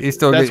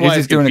still he's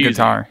just doing the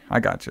guitar. I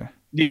gotcha.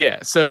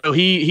 Yeah, so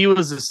he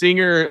was a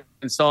singer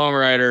and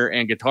songwriter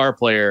and guitar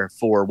player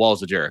for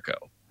Walls of Jericho.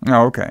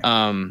 Oh, okay.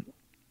 And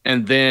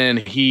then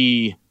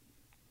he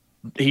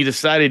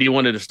decided he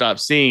wanted to stop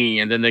singing,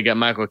 and then they got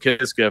Michael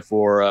Kiske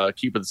for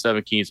Keeper of the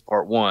Seven Keys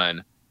Part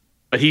 1.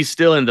 But he's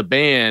still in the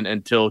band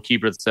until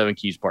Keeper of the Seven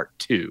Keys Part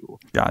 2.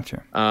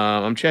 Gotcha.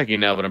 I'm checking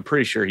now, but I'm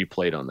pretty sure he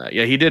played on that.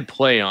 Yeah, he did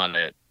play on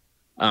it.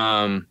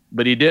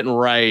 But he didn't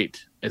write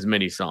as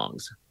many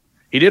songs.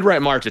 He did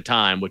write March of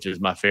Time, which is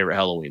my favorite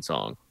Halloween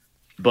song.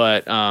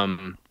 But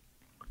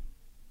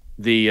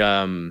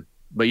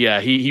but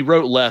yeah, he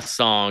wrote less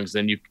songs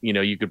than he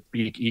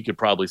could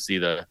probably see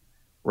the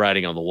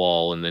writing on the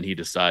wall, and then he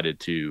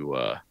decided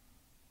to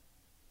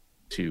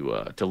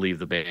leave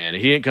the band.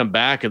 He didn't come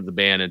back in the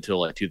band until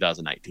like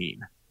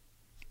 2019.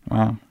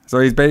 Wow. So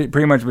he's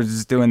pretty much was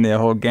just doing the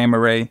whole Gamma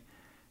Ray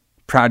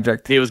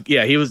project. He was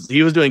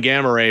doing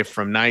Gamma Ray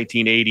from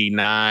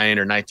 1989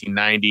 or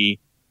 1990.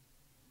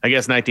 I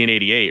guess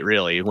 1988,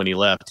 really, when he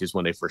left is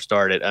when they first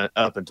started,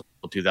 up until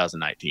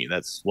 2019.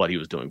 That's what he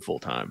was doing full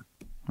time.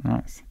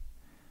 Nice.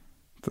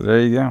 So there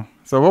you go.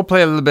 So we'll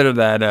play a little bit of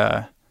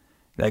that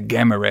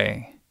Gamma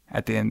Ray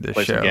at the end of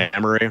the show.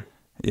 Gamma Ray?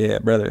 Yeah,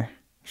 brother.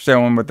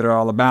 Show them what they're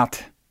all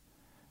about.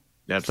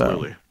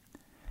 Absolutely. So,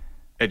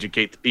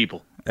 educate the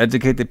people.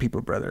 Educate the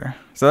people, brother.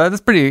 So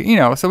that's pretty,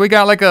 so we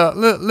got like a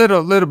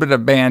little bit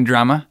of band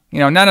drama.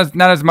 Not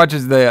as much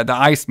as the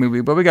Ice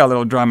movie, but we got a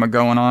little drama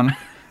going on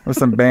with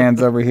some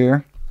bands over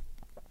here.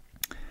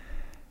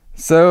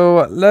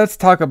 So let's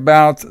talk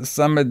about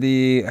some of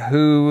the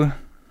Who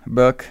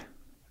book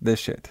this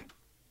shit.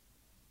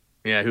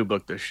 Yeah, Who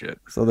booked this shit?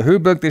 So the Who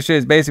booked this shit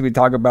is basically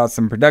talk about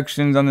some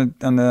productions on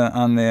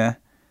the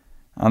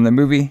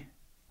movie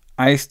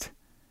Iced.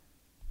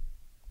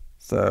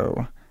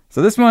 So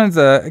this one's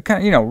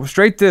kind of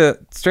straight to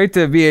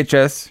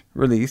VHS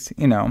release.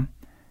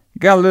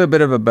 Got a little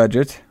bit of a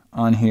budget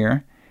on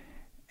here,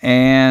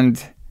 and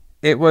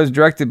it was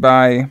directed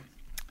by,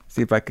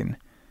 see if I can,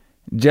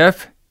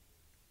 Jeff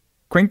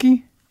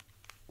Quinky.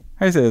 How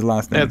do you say his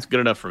last name? That's good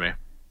enough for me.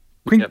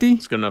 Quinty? Yep,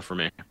 it's good enough for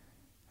me. I'm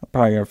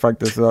probably gonna fuck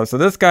this up. So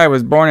this guy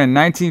was born in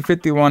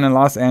 1951 in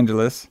Los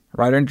Angeles,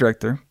 writer and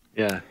director.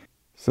 Yeah.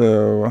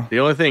 So the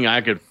only thing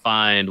I could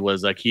find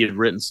was like he had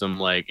written some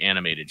like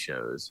animated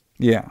shows.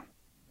 Yeah,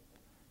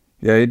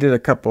 he did a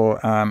couple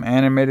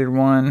animated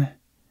one.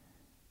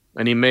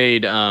 And he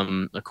made,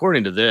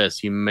 according to this,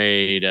 he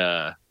made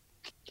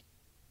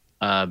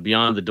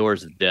Beyond the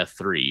Doors of Death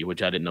 3,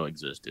 which I didn't know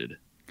existed.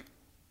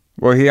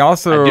 Well, he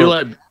also... I do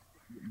like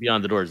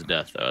Beyond the Doors of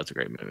Death, though. That's a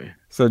great movie.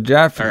 So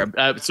Jeff...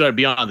 sorry,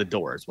 Beyond the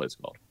Doors, what it's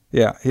called.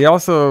 Yeah, he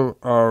also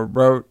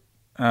wrote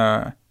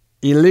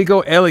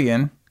Illegal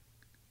Alien,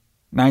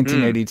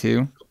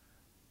 1982.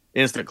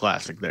 Instant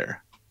classic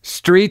there.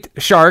 Street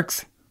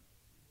Sharks,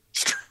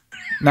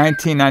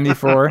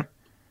 1994.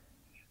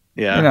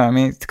 Yeah. You know, I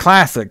mean, it's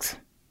classics.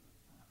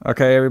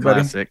 Okay,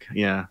 everybody? Classic,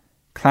 yeah.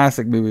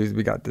 Classic movies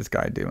we got this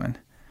guy doing.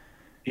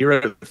 He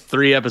wrote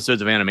 3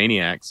 episodes of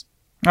Animaniacs.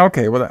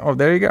 Okay, well,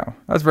 there you go.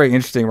 That's very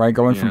interesting, right?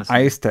 Going from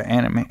ice to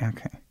anime.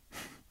 Okay.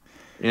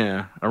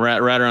 Yeah, right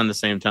around the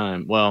same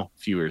time. Well, a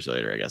few years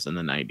later, I guess, in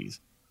the 90s.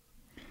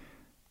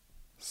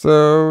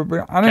 So,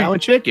 I don't... Cow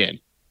and Chicken.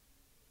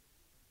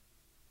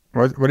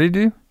 What did he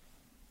do?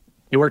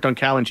 He worked on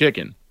Cow and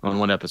Chicken on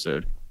one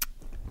episode.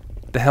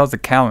 The hell's a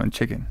Cow and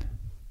Chicken?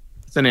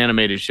 It's an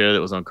animated show that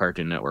was on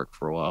Cartoon Network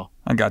for a while.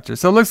 I got you.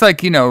 So it looks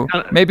like,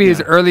 maybe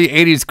his early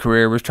 80s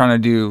career was trying to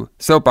do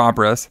soap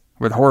operas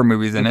with horror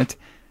movies in it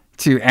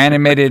to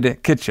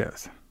animated kid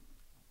shows.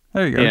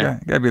 There you go.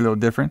 Yeah. Got to be a little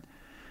different.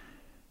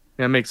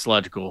 Yeah, it makes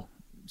logical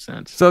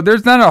sense. So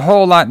there's not a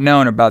whole lot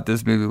known about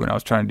this movie when I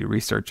was trying to do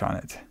research on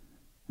it.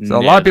 So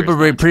a lot of people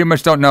pretty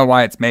much don't know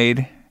why it's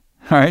made.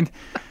 All right.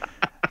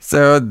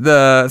 So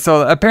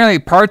apparently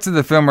parts of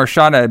the film were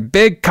shot at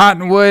Big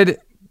Cottonwood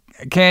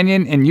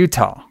Canyon in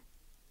Utah.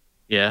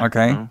 Yeah.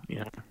 Okay. Oh,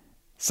 yeah.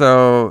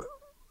 So,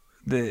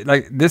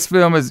 this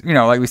film is,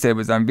 like we said,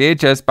 was on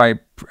VHS by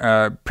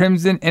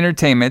Crimson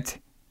Entertainment,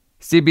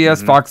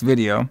 CBS Fox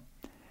Video.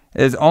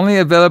 It is only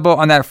available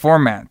on that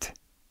format,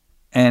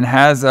 and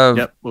as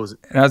of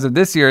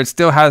this year, it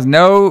still has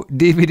no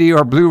DVD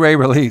or Blu-ray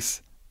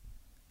release.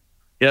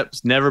 Yep,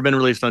 it's never been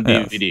released on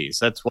DVDs.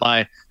 That's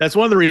one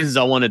of the reasons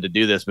I wanted to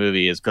do this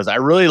movie, is because I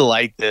really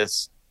like the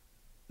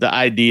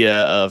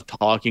idea of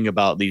talking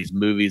about these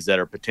movies that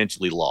are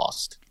potentially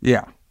lost.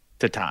 Yeah.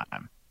 To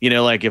time.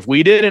 Like if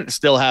we didn't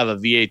still have a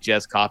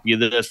VHS copy of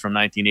this from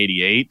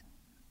 1988,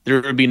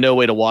 there would be no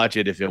way to watch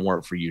it if it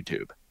weren't for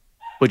YouTube,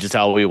 which is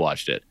how we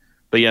watched it.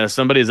 But yeah,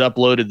 somebody's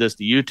uploaded this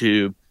to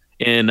YouTube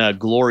in a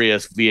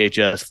glorious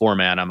VHS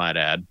format, I might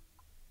add.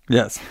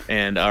 Yes.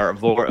 And our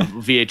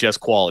VHS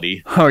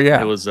quality. Oh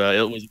yeah. It was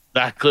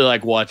exactly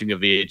like watching a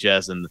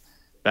VHS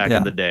back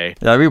in the day.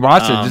 Yeah, we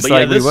watched it just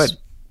like we would.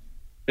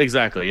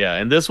 Exactly, yeah.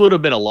 And this would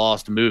have been a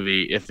lost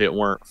movie if it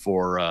weren't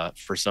for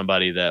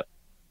somebody that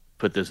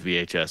put this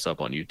VHS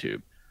up on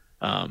YouTube.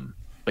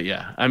 But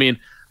yeah, I mean,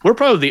 we're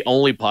probably the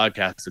only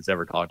podcast that's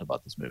ever talked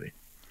about this movie.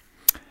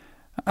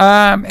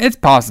 It's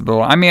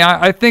possible. I mean,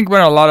 I think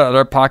when a lot of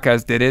other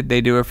podcasts did it,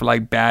 they do it for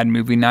like Bad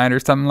Movie Night or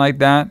something like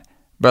that.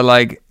 But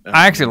like,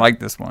 I actually like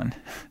this one.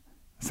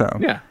 So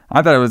yeah,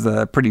 I thought it was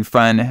a pretty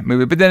fun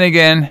movie. But then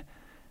again,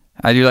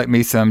 I do like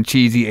me some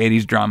cheesy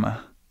 80s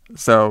drama.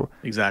 So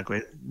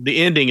exactly,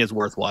 the ending is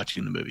worth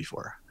watching the movie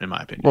for, in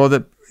my opinion.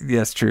 Well,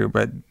 yes, true,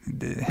 but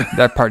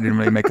that part didn't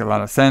really make a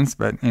lot of sense.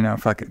 But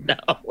fuck it. No,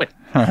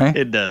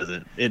 it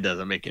doesn't. It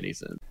doesn't make any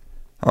sense.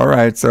 All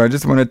right, so I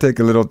just want to take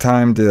a little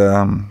time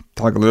to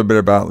talk a little bit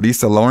about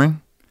Lisa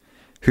Loring,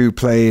 who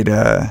played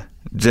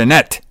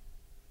Jeanette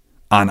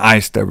on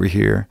Iced over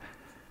here.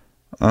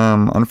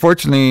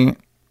 Unfortunately,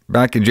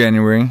 back in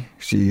January,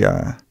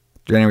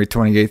 January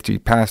 28th, she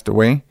passed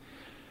away.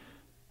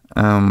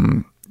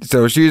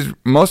 So she's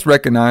most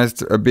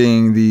recognized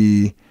being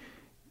the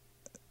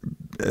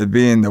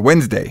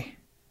Wednesday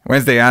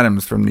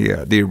Addams from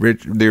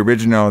the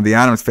original The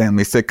Addams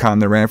Family sitcom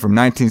that ran from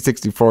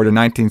 1964 to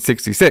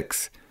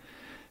 1966.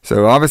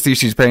 So obviously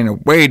she's playing a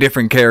way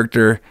different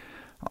character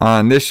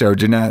on this show,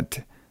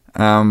 Jeanette.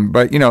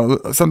 But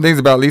some things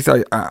about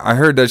Lisa, I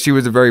heard that she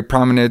was a very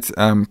prominent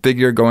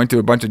figure going to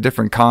a bunch of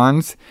different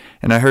cons,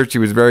 and I heard she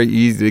was very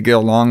easy to get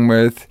along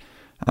with.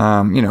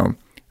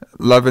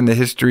 Loving the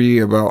history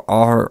about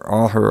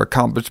all her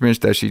accomplishments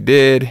that she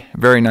did.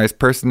 Very nice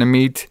person to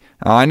meet.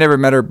 I never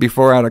met her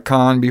before at a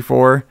con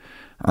before,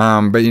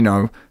 but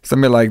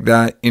somebody like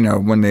that,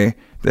 when they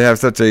have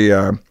such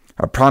a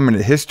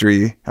prominent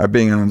history of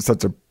being on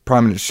such a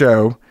prominent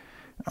show,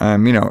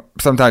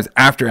 sometimes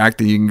after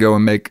acting you can go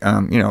and make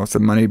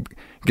some money,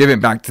 giving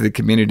back to the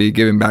community,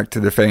 giving back to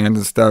the fans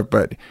and stuff.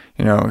 But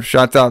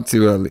shouts out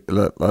to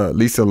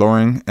Lisa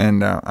Loring,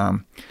 and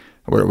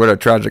what a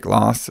tragic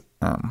loss.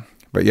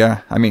 But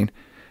yeah, I mean,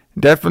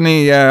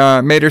 definitely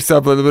made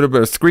herself a little bit of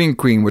a screen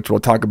queen, which we'll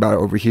talk about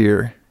over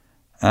here.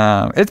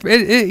 Being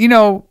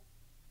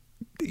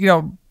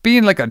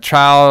like a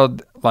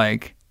child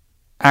like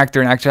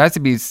actor and actress has to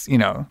be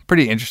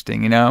pretty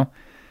interesting.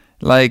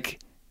 Like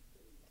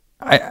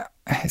I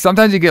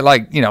sometimes you get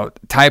like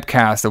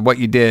typecast of what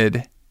you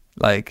did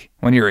like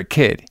when you were a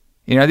kid.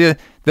 The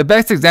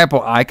best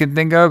example I can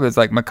think of is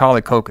like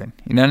Macaulay Culkin.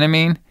 You know what I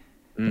mean?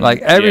 Like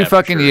every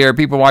fucking year,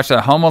 people watch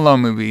that Home Alone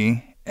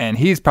movie. And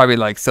he's probably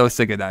like so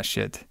sick of that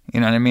shit.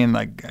 You know what I mean?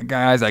 Like,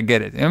 guys, I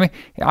get it.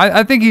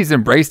 I think he's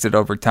embraced it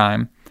over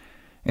time.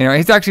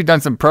 He's actually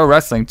done some pro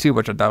wrestling too,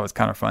 which I thought was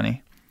kind of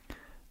funny.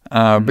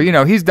 But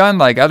he's done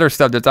like other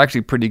stuff that's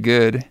actually pretty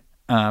good.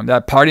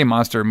 That Party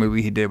Monster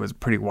movie he did was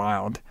pretty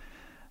wild.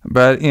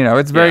 But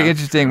it's very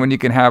interesting when you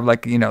can have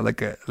like we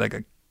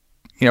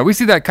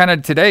see that kind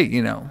of today.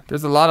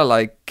 There's a lot of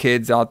like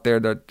kids out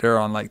there that they're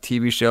on like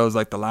TV shows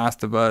like The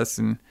Last of Us,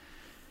 and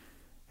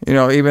you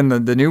know, even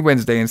the new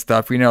Wednesday and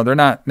stuff, you know, they're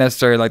not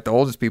necessarily like the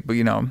oldest people,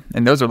 you know,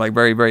 and those are like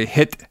very, very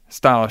hit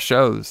style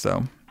shows.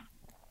 So,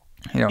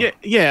 you know.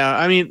 Yeah.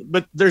 I mean,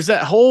 but there's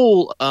that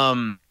whole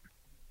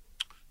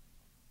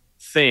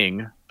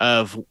thing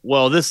of,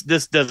 well, this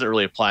doesn't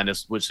really apply in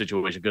this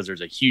situation because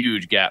there's a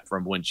huge gap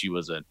from when she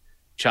was a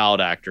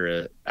child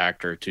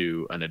actor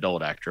to an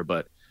adult actor.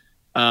 But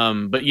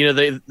you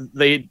know,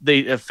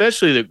 they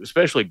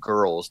especially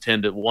girls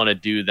tend to want to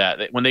do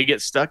that when they get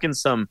stuck in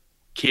some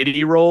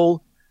kiddie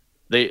role.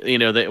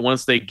 They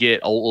once they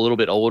get a little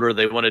bit older,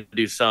 they want to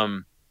do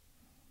some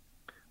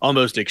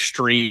almost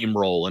extreme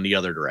role in the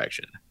other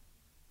direction.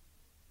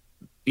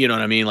 You know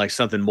what I mean? Like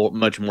something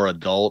much more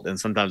adult, and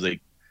sometimes they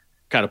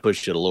kind of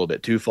pushed it a little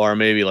bit too far.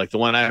 Maybe like the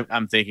one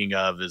I'm thinking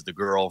of is the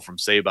girl from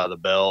Saved by the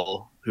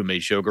Bell who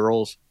made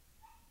Showgirls.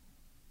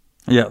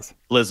 Yes,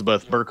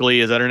 Elizabeth Berkley,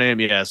 is that her name?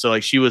 Yeah. So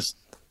like she was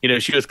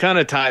kind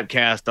of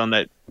typecast on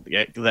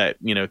that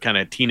you know, kind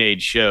of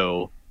teenage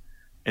show.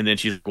 And then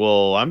she's like,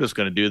 well, I'm just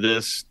going to do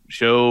this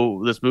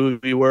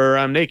movie where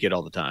I'm naked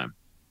all the time,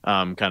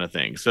 kind of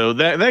thing. So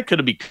that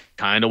could be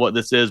kind of what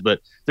this is,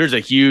 but there's a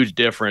huge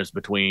difference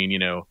between, you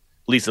know,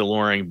 Lisa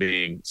Loring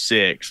being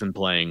 6 and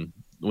playing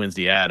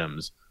Wednesday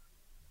Addams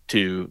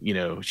to, you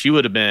know, she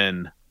would have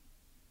been,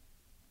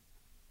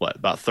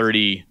 about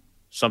 30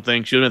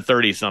 something? She would have been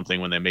 30 something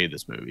when they made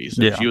this movie.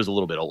 So she was a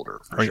little bit older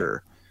for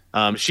sure.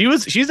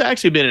 She's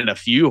actually been in a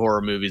few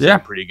horror movies that are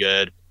pretty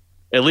good.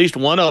 At least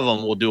one of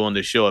them we'll do on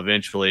this show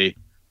eventually.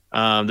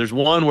 There's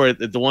one where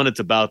the one that's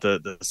about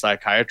the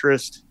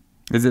psychiatrist.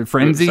 Is it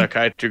Frenzy?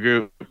 Psychiatry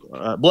group.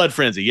 Blood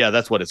Frenzy. Yeah,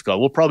 that's what it's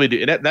called. We'll probably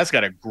do that. That's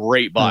got a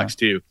great box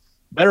too.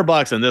 Better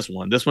box than this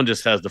one. This one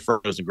just has the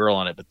frozen girl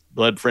on it, but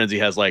Blood Frenzy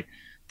has like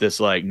this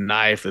like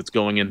knife that's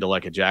going into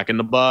like a Jack in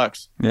the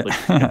Box. Yeah.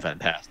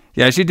 Fantastic.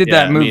 Yeah, she did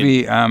that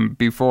movie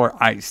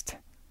before Iced.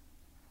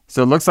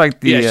 So it looks like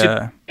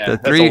the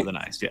three older than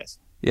Iced, yes.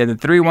 Yeah, the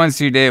 3 ones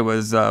she did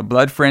was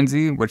Blood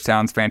Frenzy, which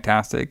sounds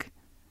fantastic.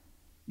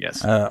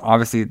 Yes.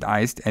 Obviously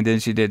Iced, and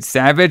then she did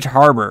Savage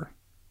Harbor.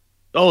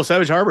 Oh,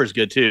 Savage Harbor is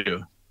good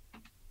too.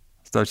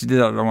 So she did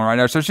that one right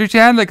now. So she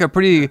had like a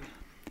pretty,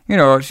 you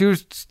know, she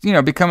was, you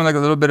know, becoming like a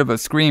little bit of a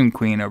scream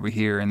queen over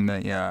here in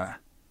the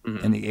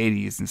in the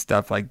 80s and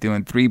stuff, like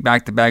doing 3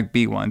 back-to-back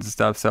B ones and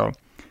stuff. So,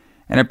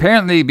 and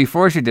apparently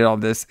before she did all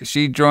this,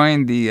 she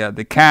joined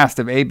the cast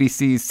of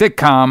ABC's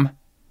sitcom,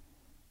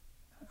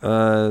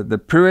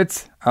 The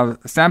Pruitts of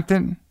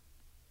Sampton.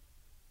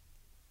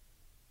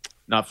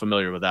 Not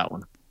familiar with that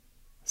one.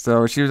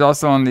 So she was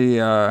also on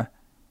the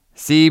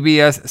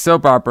CBS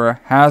soap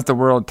opera Has the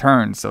World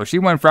Turned. So she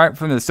went right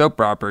from the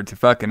soap opera to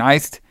fucking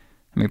Iced.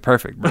 I mean,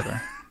 perfect,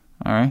 brother.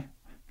 All right.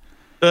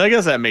 I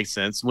guess that makes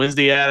sense.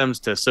 Wednesday Addams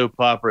to soap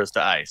operas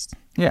to Iced.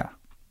 Yeah.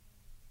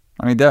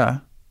 I mean, duh.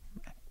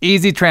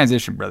 Easy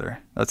transition, brother.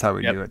 That's how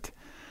we do it.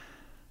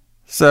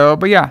 So,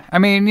 but yeah, I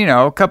mean, you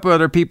know, a couple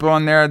other people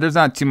on there. There's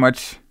not too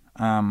much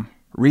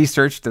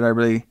research that I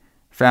really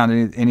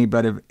found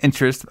anybody of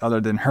interest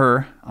other than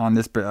her on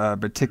this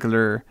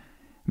particular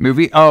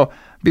movie. Oh,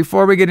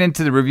 before we get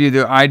into the review,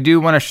 though, I do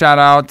want to shout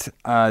out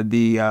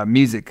the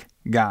music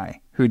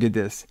guy who did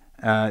this,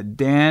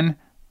 Dan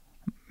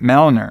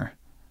Melner.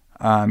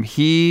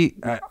 He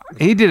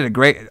did a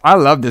great. I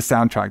love the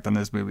soundtrack on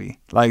this movie,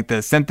 like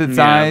the synthesized.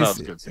 Yeah, that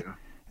was good too.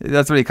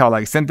 That's what he called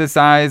like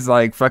synthesized,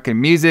 like fucking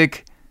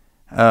music.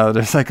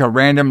 There's like a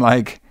random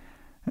like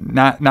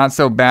not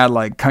so bad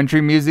like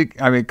country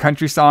music. I mean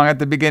country song at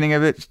the beginning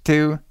of it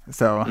too.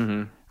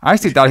 So I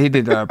actually thought he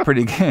did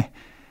pretty good.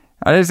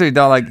 I actually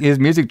thought like his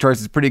music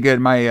choice is pretty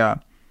good.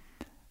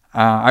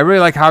 I really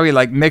like how he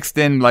like mixed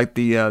in like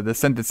the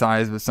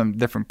synthesized with some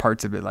different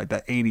parts of it, like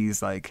that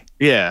 80s like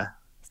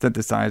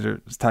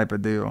synthesizer type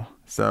of deal.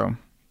 So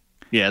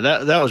yeah,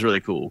 that was really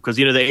cool because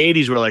you know the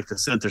 80s were like the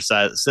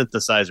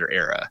synthesizer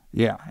era.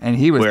 Yeah, and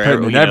he was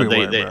putting it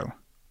everywhere, bro.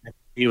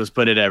 He was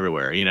putting it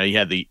everywhere. You know, you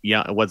had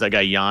what's that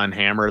guy Jan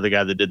Hammer, the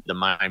guy that did the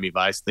Miami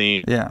Vice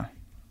theme. Yeah,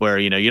 where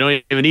you know you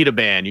don't even need a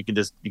band. You can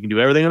do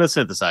everything on a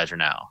synthesizer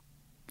now.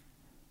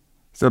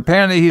 So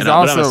apparently he's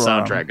also I'm a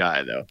soundtrack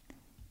guy though.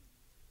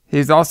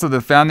 He's also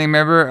the founding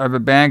member of a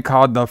band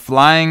called The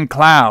Flying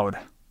Cloud.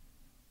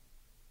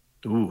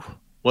 Ooh.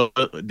 Well,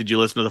 did you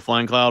listen to The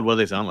Flying Cloud? What do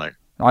they sound like?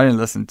 I didn't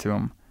listen to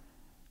them.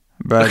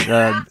 But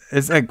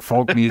it's like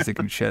folk music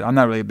and shit. I'm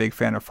not really a big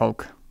fan of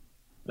folk.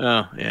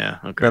 Oh, yeah.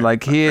 Okay. But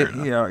like he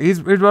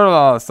wrote a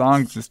lot of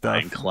songs and stuff.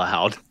 Flying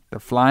Cloud. The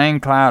Flying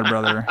Cloud,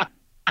 brother.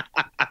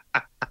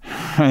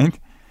 Right?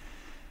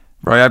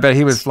 Bro, I bet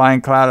he was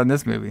Flying Cloud in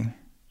this movie.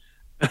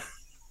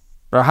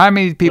 Bro, how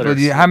many people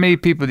do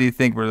you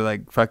think were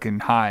like fucking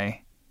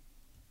high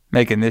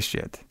making this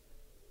shit?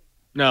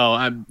 No,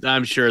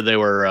 I'm sure they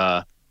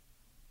were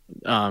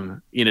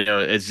you know,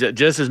 it's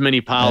just as many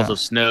piles of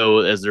snow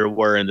as there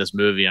were in this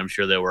movie. I'm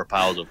sure there were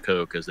piles of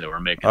coke as they were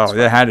making. Oh,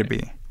 there had to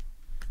be.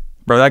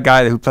 Bro, that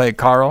guy who played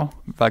Carl,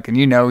 fucking,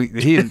 you know,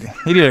 he did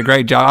a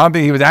great job. I don't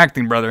think he was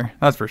acting, brother.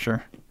 That's for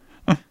sure.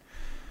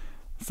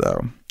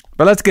 So,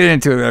 but let's get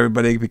into it,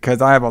 everybody,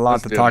 because I have a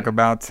lot to talk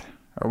about,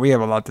 or we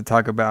have a lot to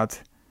talk about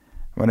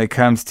when it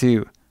comes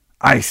to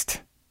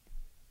Iced.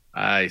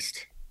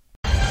 Iced.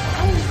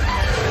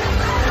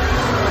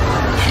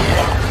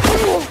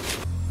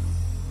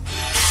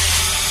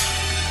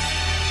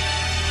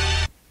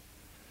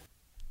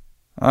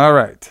 All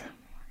right.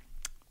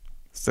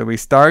 So we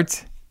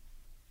start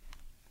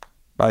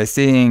by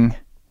seeing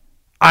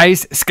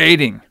ice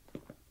skating.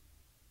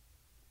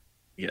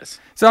 Yes.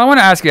 So I want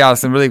to ask you,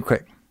 Allison, really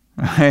quick.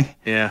 Right?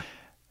 Yeah.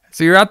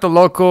 So you're at the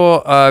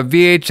local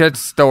VHS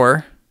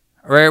store,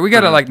 right? We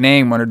got to like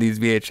name one of these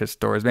VHS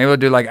stores. Maybe we'll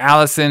do like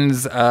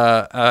Allison's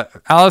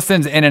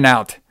In and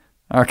Out.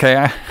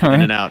 Okay.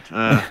 In and Out.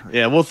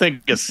 Yeah, we'll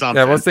think of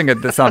something. Yeah, we'll think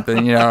of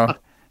something,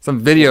 some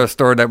video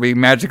store that we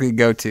magically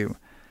go to.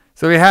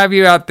 So we have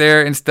you out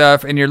there and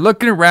stuff, and you're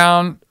looking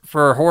around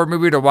for a horror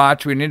movie to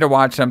watch. We need to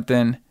watch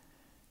something.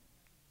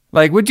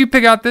 Like, would you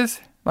pick out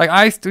this? Like,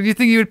 Ice, do you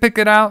think you would pick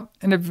it out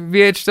in a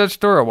VHS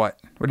store or what?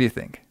 What do you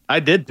think? I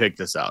did pick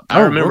this out.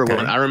 I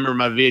remember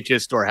my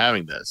VHS store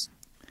having this.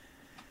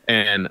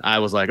 And I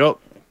was like, oh,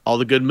 all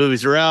the good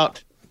movies are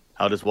out.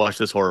 I'll just watch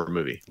this horror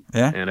movie.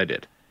 Yeah. And I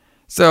did.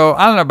 So,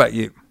 I don't know about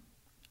you,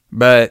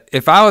 but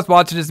if I was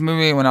watching this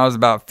movie when I was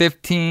about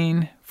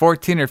 14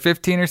 or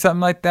 15 or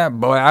something like that,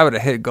 boy, I would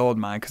have hit gold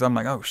mine because I'm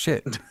like, oh,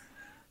 shit.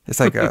 It's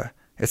like,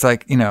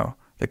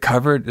 the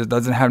cover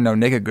doesn't have no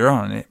naked girl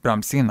on it, but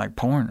I'm seeing like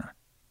porn.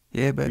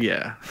 Yeah, but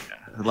yeah.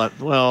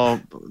 Well,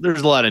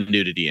 there's a lot of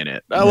nudity in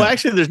it. Oh, well,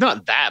 actually, there's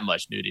not that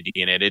much nudity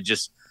in it. It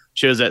just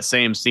shows that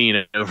same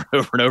scene over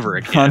and over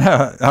again.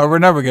 Over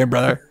and over again,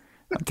 brother.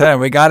 I'm telling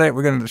you, we got it.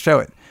 We're going to show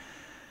it.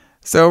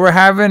 So we're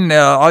having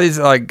all these,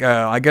 like,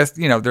 I guess,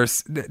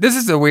 this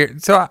is a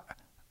weird, so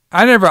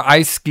I never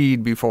ice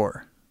skied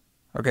before.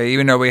 Okay,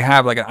 even though we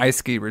have like an ice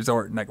ski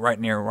resort like right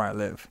near where I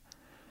live.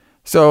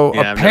 So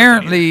yeah,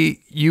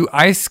 apparently you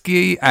ice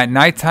ski at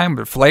nighttime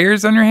with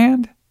flares on your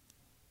hand?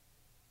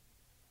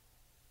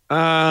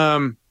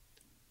 I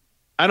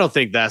don't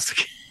think that's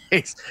the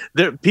case.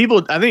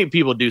 I think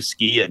people do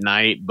ski at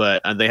night,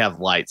 but they have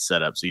lights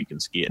set up so you can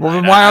ski at night.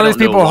 Well, why are these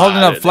people holding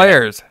up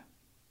flares?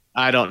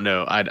 I don't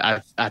know.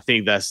 I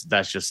think that's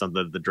just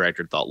something the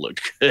director thought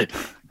looked good.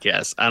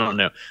 Yes, I don't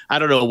know. I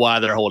don't know why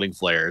they're holding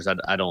flares.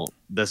 I don't.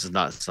 This is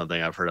not something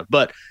I've heard of.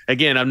 But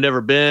again, I've never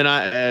been.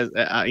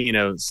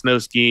 Snow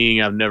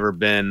skiing. I've never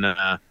been.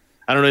 I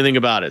don't know anything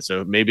about it.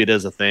 So maybe it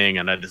is a thing,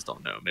 and I just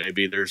don't know.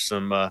 Maybe there's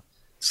some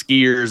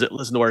skiers that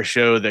listen to our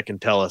show that can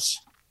tell us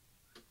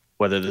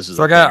whether this is.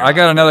 So I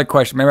got another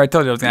question. Maybe I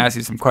told you I was going to ask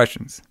you some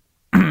questions,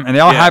 and they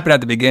all happened at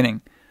the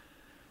beginning.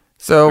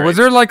 So was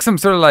there like some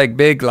sort of like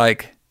big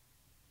like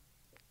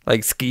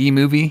ski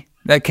movie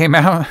that came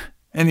out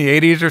in the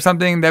 80s or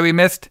something that we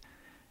missed?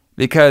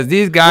 Because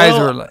these guys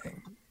were like,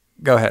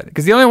 go ahead.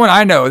 Because the only one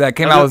I know that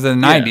came out was in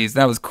the 90s, and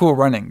that was Cool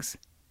Runnings.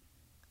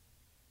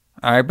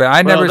 All right, but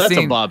I'd never seen.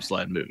 That's a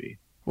bobsled movie.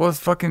 Well, it's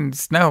fucking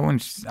snow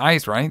and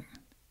ice, right?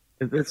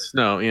 It's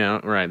snow,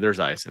 right. There's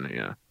ice in it,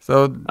 yeah.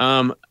 So,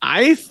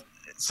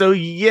 so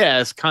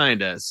yes,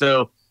 kind of.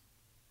 So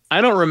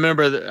I don't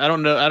remember. I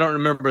don't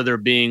remember there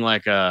being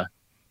like a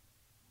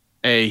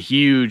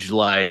huge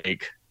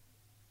like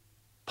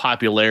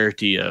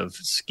popularity of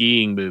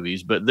skiing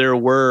movies, but there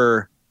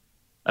were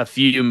a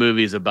few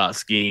movies about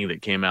skiing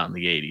that came out in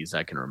the 80s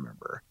I can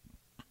remember.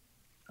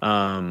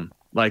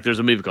 Like there's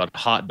a movie called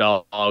Hot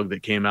Dog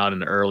that came out in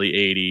the early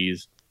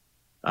 80s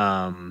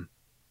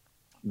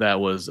that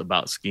was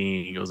about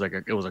skiing. It was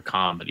a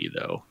comedy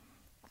though.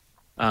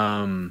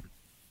 Because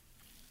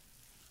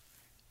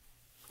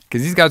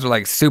these guys were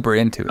like super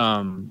into it.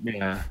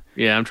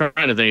 Yeah, I'm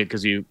trying to think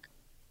because you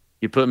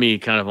put me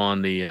kind of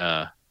on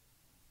the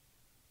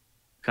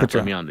put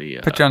you on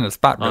the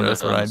spot, brother.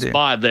 That's what I do.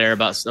 Spot there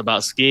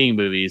about skiing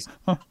movies.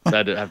 So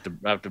I have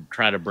to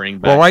try to bring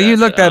back. Well, while you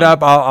look that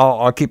up,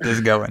 I'll keep this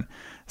going.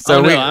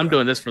 So I'm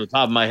doing this from the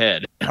top of my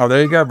head. Oh,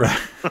 there you go, bro.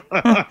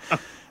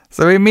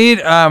 So we meet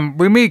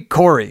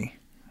Corey.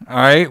 All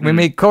right, we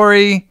meet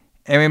Corey,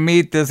 and we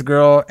meet this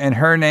girl, and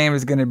her name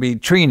is going to be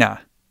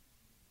Trina,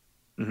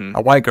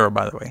 a white girl,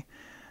 by the way.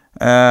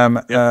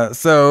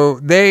 So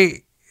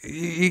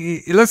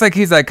it looks like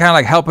he's like kind of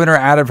like helping her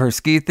out of her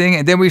ski thing,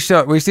 and then we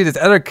see this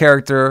other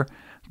character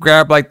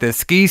grab like the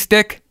ski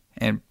stick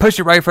and push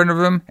it right in front of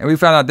him, and we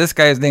found out this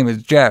guy's name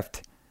is Jeff,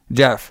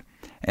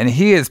 and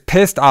he is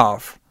pissed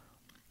off,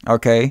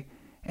 okay,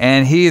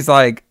 and he's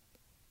like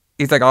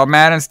all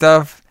mad and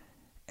stuff,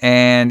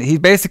 and he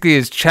basically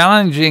is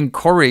challenging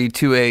Corey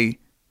to a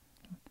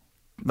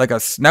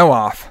snow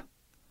off,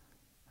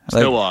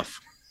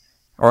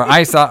 or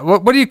ice off.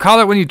 What do you call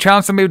it when you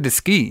challenge somebody to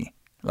ski?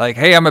 Like,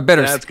 hey, I'm a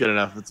better. That's good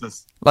enough. It's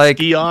just like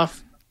ski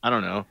off. I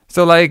don't know.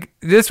 So like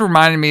this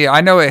reminded me. I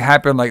know it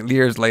happened like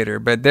years later,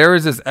 but there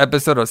was this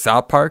episode of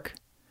South Park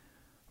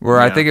where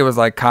I think it was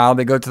like Kyle.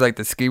 They go to like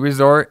the ski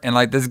resort, and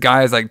like this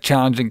guy is like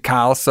challenging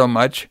Kyle so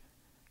much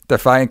to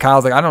fight. And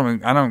Kyle's like, I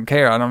don't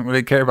care. I don't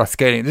really care about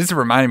skating. This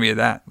reminded me of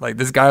that. Like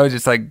this guy was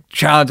just like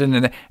challenging,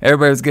 and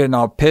everybody was getting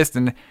all pissed,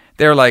 and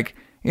they were like,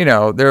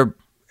 they're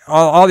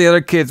all the other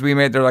kids we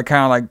made. They're like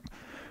kind of like,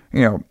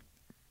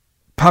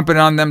 pumping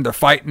on them to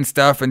fight and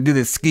stuff and do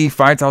the ski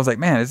fights. I was like,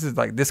 man, this is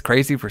like this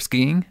crazy for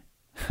skiing.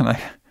 Like,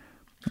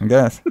 I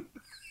guess.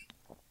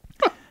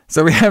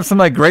 So we have some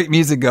like great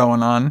music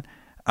going on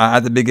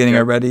at the beginning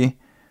already.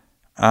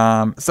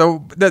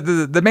 So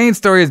the main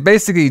story is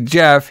basically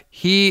Jeff.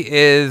 He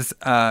is,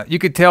 you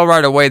could tell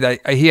right away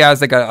that he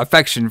has like an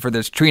affection for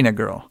this Trina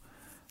girl.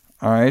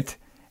 All right.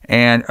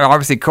 And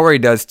obviously Corey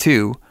does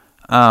too.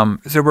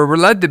 So we're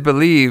led to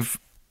believe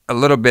a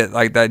little bit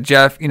like that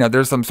Jeff,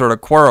 there's some sort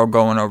of quarrel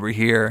going over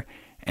here.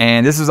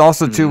 And this is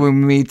also too when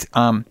we meet,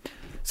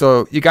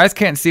 so you guys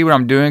can't see what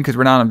I'm doing because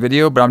we're not on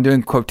video, but I'm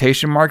doing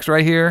quotation marks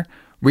right here.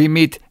 We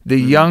meet the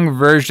young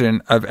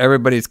version of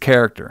everybody's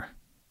character.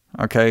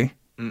 Okay.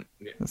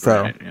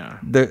 So right, yeah.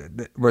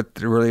 What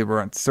really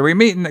runs. So we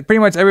meet pretty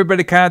much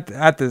everybody kind of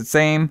at the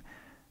same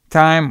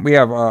time. We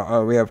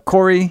have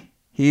Corey.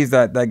 He's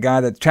that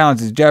guy that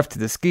challenges Jeff to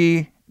the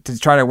ski to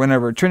try to win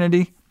over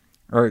Trina.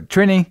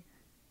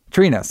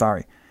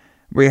 Sorry.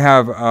 We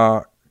have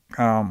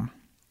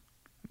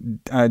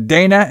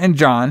Dana and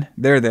John.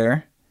 They're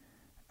there.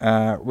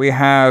 We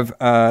have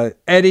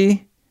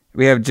Eddie.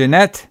 We have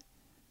Jeanette.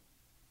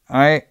 All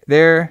right,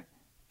 there.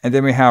 And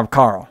then we have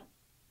Carl.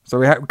 So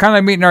we're kind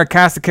of meeting our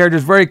cast of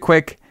characters very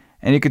quick,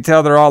 and you can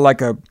tell they're all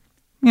like a,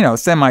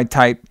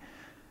 semi-type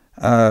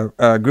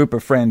group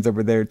of friends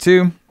over there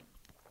too.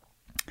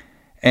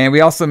 And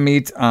we also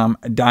meet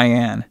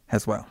Diane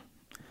as well.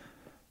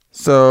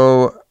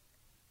 So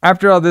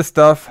after all this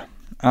stuff,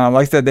 like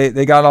I said,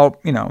 they got all,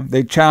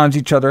 they challenge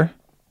each other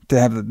to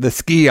have the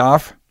ski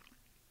off.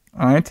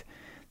 All right.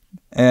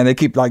 And they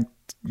keep like,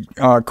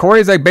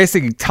 Corey's like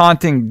basically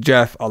taunting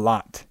Jeff a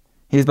lot.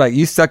 He's like,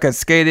 you suck at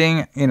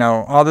skating,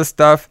 all this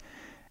stuff.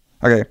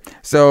 Okay,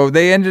 so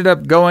they ended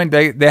up going,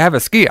 they have a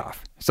ski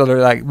off. So they're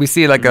like, we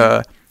see like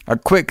a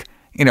quick,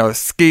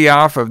 ski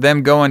off of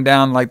them going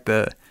down like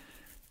the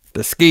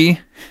ski.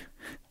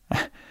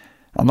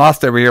 I'm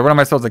lost over here. What am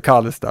I supposed to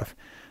call this stuff?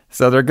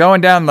 So they're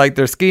going down like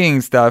their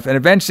skiing stuff. And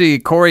eventually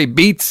Corey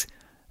beats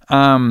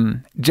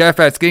Jeff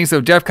at skiing.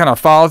 So Jeff kind of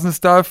falls and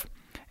stuff.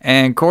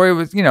 And Corey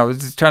was, was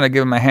just trying to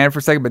give him a hand for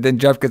a second. But then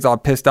Jeff gets all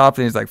pissed off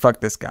and he's like,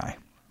 fuck this guy.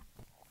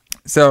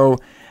 So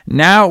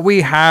now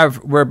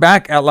we're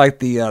back at like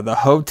the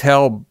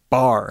hotel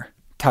bar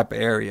type of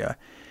area.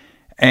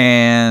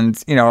 And,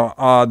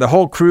 the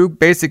whole crew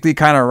basically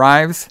kind of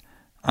arrives.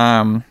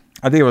 I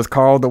think it was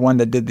Carl, the one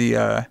that did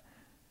the,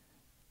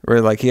 where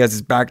like he has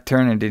his back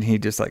turned and then he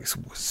just like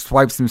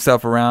swipes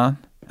himself around.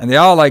 And they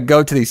all like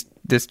go to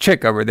this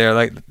chick over there.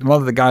 Like one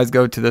of the guys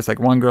go to this like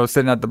one girl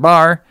sitting at the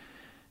bar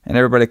and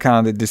everybody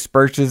kind of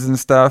disperses and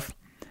stuff.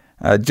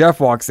 Jeff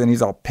walks in,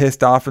 he's all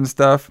pissed off and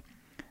stuff.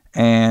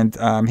 And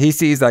he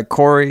sees like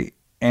Corey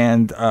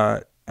and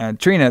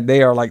Trina,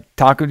 they are like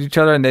talking to each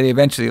other and they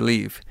eventually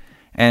leave.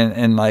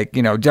 And like,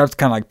 Jeff's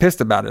kind of like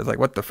pissed about it. It's like,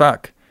 what the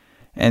fuck?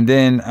 And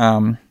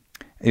then,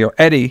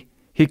 Eddie,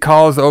 he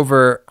calls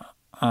over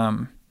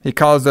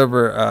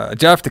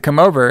Jeff to come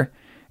over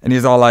and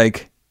he's all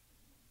like,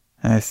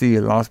 I see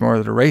you lost more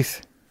than the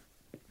race,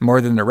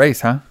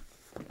 huh?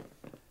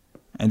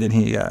 And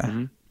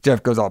then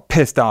Jeff goes all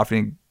pissed off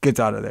and he gets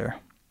out of there.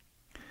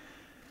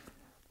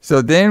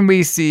 So then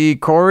we see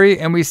Corey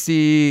and we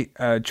see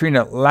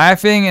Trina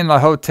laughing in the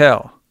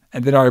hotel.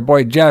 And then our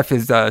boy Jeff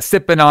is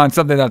sipping on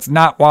something that's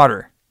not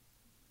water.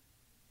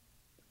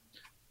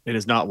 It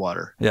is not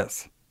water.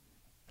 Yes.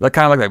 That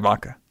kind of looks like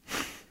vodka.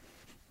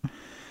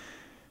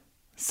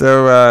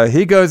 So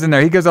he goes in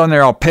there. He goes on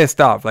there all pissed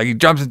off. Like he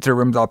jumps into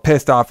rooms all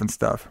pissed off and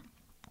stuff.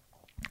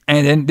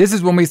 And then this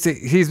is when we see,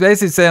 he's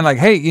basically saying like,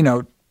 hey,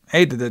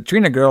 hey to the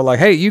Trina girl, like,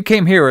 hey, you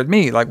came here with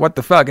me. Like, what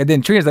the fuck? And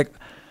then Trina's like,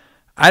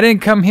 I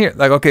didn't come here.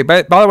 Like, okay,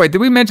 by the way, did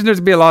we mention there's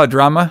going to be a lot of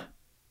drama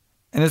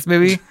in this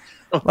movie?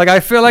 Like, I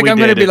feel like I'm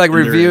going to be like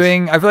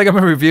reviewing. I feel like I'm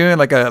reviewing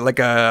like a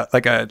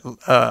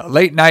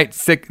late night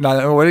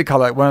what do you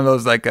call it? One of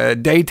those like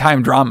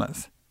daytime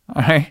dramas.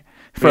 All right,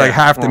 for like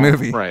half the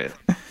movie. Right.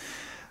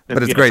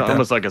 But it's great. It's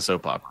almost like a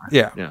soap opera.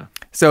 Yeah.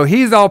 So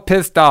he's all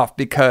pissed off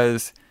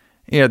because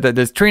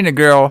this Trina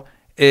girl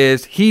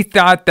he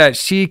thought that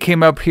she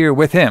came up here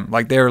with him,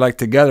 like they were like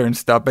together and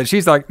stuff. But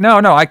she's like, no,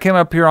 I came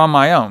up here on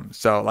my own.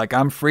 So like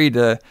I'm free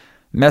to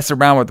mess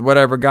around with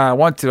whatever guy I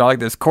want to. I like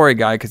this Corey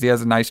guy because he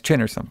has a nice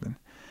chin or something.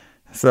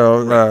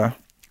 So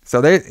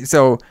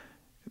so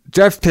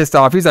Jeff's pissed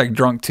off. He's like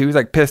drunk too. He's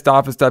like pissed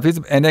off and stuff.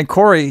 And then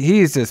Corey,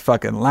 he's just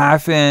fucking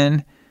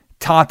laughing,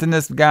 taunting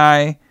this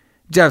guy.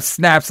 Jeff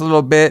snaps a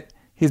little bit.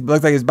 He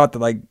looks like he's about to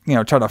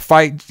try to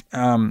fight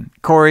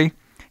Corey.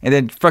 And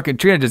then fucking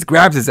Trina just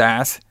grabs his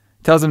ass,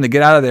 tells him to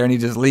get out of there, and he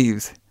just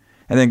leaves.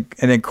 And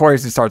then Corey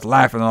just starts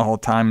laughing the whole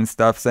time and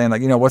stuff, saying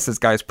like, what's this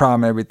guy's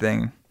problem and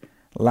everything,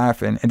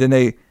 laughing. And then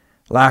they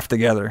laugh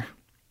together,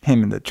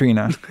 him and the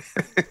Trina.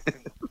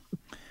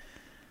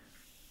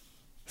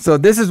 So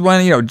this is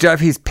when, Jeff,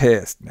 he's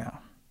pissed now.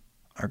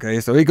 Okay,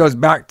 so he goes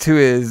back to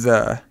his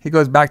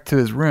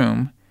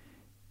room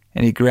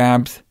and he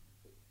grabs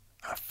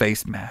a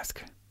face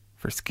mask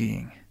for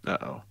skiing.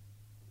 Uh-oh.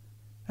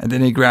 And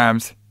then he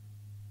grabs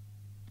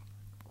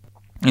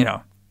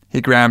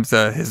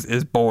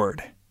his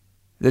board.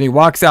 Then he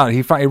walks out.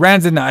 He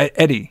runs into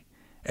Eddie.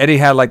 Eddie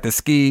had like the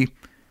ski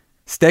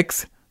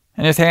sticks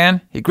in his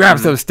hand. He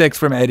grabs those sticks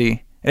from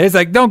Eddie. And he's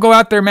like, don't go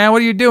out there, man.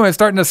 What are you doing? It's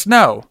starting to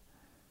snow.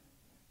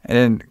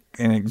 And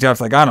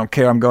Jeff's like, I don't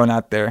care. I'm going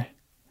out there.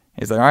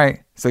 He's like, all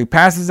right. So he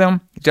passes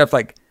him. Jeff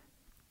like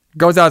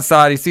goes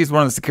outside. He sees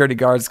one of the security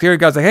guards. The security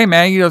guard's like, hey,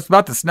 man, it's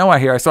about to snow out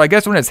here. So I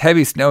guess when it's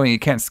heavy snowing, you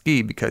can't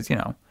ski because,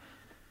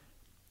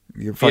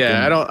 you're fucking...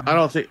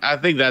 Yeah, I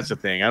think that's the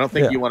thing. I don't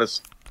think you want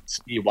to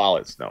ski while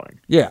it's snowing.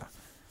 Yeah.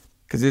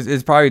 Because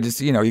it's probably just,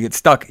 you get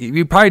stuck.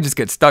 You probably just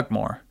get stuck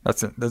more.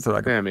 That's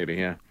what I... Yeah, maybe,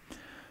 yeah.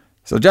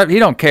 So Jeff, he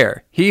don't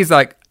care. He's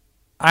like,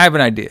 I have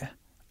an idea.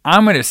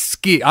 I'm going to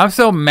ski. I'm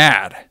so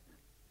mad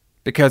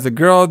because the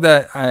girl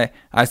that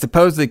I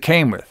supposedly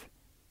came with,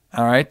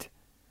 all right,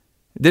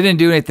 didn't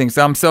do anything.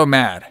 So I'm so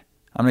mad.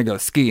 I'm going to go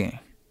skiing.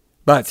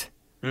 But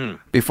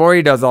before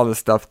he does all this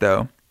stuff,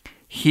 though,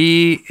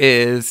 he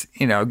is,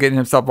 getting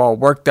himself all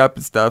worked up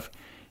and stuff.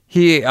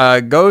 He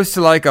goes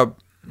to like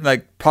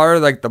part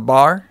of like the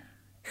bar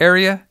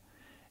area,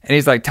 and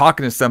he's like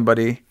talking to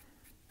somebody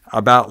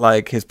about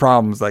like his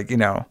problems, like,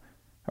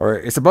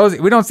 or suppose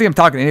we don't see him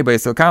talking to anybody,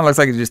 so it kind of looks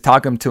like he's just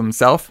talking to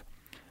himself,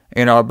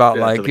 about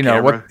like,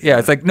 what,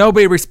 it's like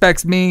nobody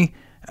respects me,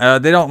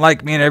 they don't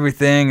like me and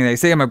everything, and they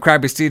say I'm a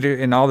crappy skater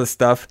and all this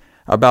stuff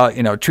about,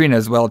 Trina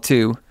as well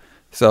too.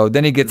 So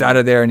then he gets out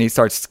of there and he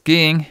starts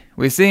skiing.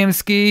 We see him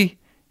ski,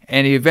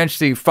 and he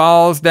eventually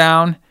falls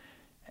down,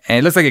 and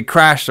it looks like he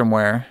crashed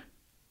somewhere.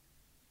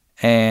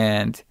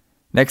 And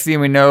next thing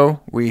we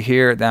know, we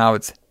hear now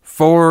it's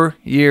 4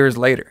 years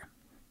later.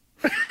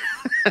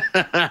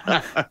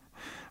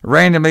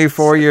 Randomly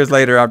 4 years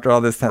later after all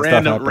this stuff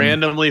happened.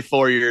 Randomly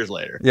 4 years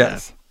later.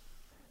 Yes.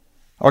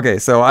 Okay,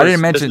 so I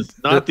didn't mention... This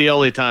is not the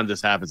only time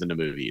this happens in the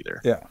movie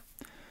either. Yeah.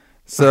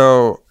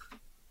 So,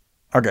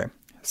 okay.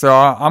 So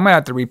I'm going to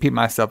have to repeat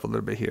myself a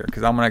little bit here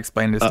because I'm going to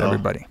explain this to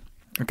everybody.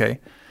 Okay.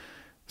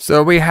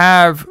 So we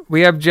have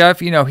Jeff,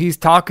 he's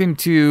talking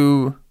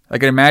to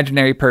like an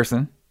imaginary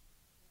person.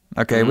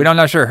 Okay. We don't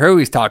know sure who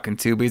he's talking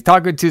to, but he's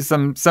talking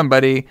to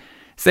somebody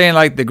saying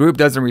like the group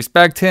doesn't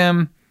respect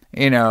him.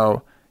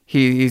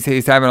 He's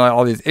having like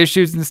all these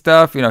issues and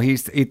stuff. He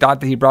thought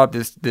that he brought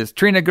this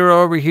Trina girl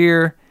over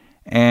here,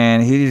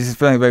 and he's just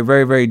feeling very,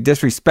 very, very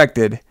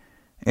disrespected,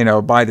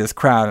 by this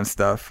crowd and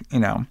stuff.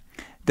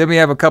 Then we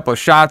have a couple of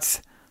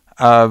shots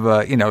of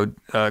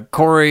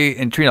Corey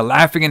and Trina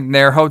laughing in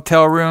their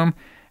hotel room,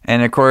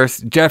 and of course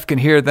Jeff can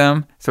hear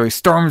them, so he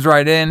storms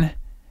right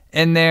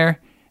in there,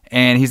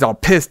 and he's all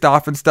pissed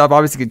off and stuff.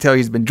 Obviously, you can tell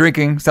he's been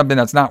drinking something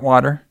that's not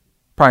water,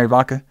 probably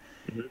vodka,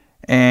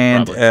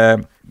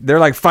 and they're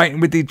like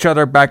fighting with each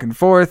other back and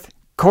forth.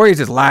 Corey's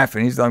just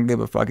laughing. He doesn't give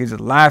a fuck. He's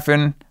just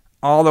laughing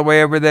all the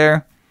way over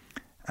there.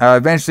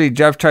 Eventually,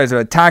 Jeff tries to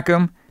attack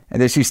him,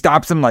 and then she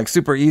stops him like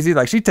super easy.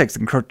 Like she takes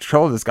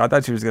control of this guy. I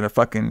thought she was gonna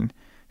fucking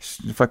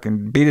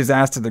beat his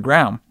ass to the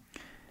ground.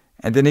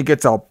 And then he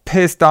gets all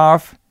pissed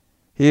off.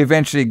 He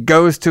eventually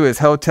goes to his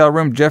hotel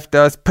room. Jeff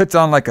does, puts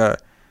on like a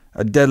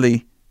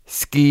deadly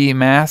ski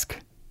mask.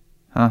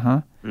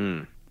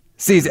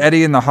 Sees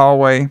Eddie in the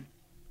hallway,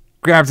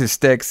 grabs his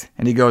sticks,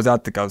 and he goes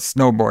out to go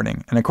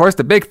snowboarding. And of course,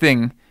 the big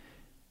thing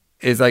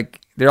is like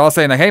they're all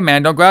saying like, "Hey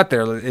man, don't go out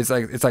there. It's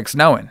like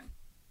snowing.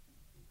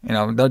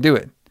 Don't do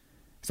it."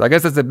 So I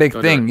guess that's a big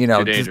thing.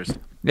 Too dangerous.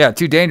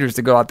 Too dangerous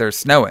to go out there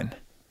snowing.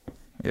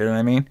 You know what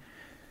I mean?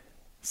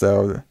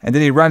 So, and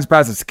then he runs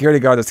past the security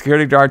guard. The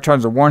security guard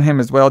tries to warn him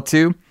as well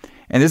too.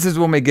 And this is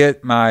when we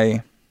get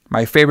my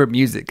favorite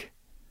music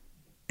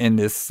in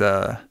this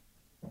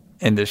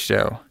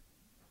show,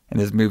 in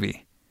this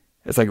movie.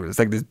 It's like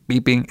this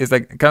beeping. It's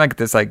like kind of like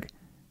this like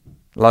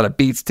a lot of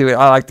beats to it.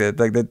 I liked it.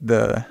 Like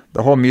the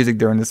whole music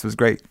during this was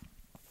great.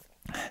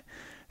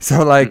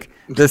 So like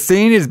the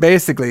scene is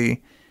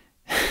basically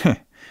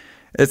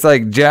it's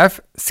like Jeff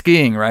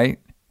skiing, right?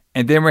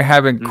 And then we're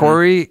having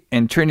Corey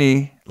and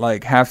Trini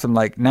like have some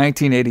like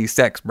 1980s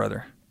sex,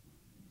 brother.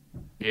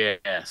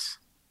 Yes.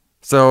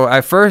 So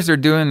at first they're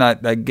doing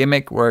that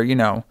gimmick where,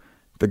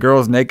 the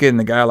girl's naked and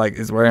the guy like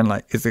is wearing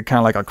like, is it kind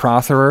of like a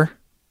crossover?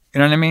 You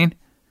know what I mean?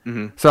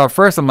 Mm-hmm. So at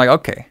first I'm like,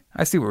 okay,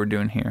 I see what we're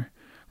doing here.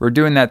 We're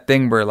doing that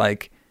thing where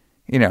like,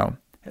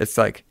 it's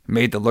like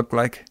made to look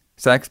like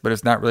sex, but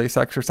it's not really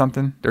sex or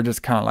something. They're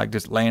just kind of like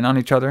just laying on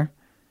each other.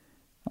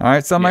 All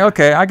right. So I'm like,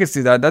 okay, I can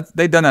see that.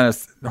 They've done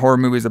that in horror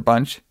movies a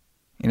bunch.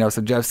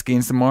 So Jeff's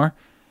skiing some more.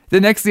 The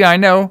next thing I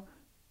know,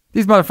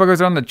 these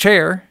motherfuckers are on the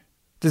chair,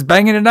 just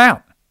banging it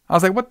out. I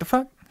was like, what the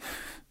fuck?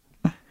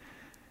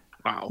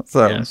 Wow.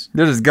 So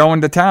they're just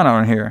going to town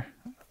on here.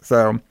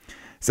 So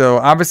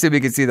obviously we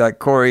can see that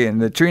Corey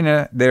and the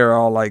Trina, they're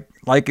all like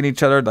liking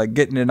each other, like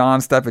getting it on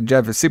stuff, and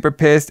Jeff is super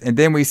pissed. And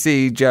then we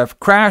see Jeff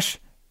crash.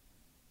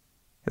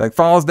 He like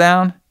falls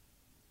down.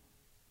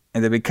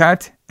 And then we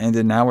cut. And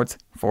then now it's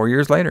 4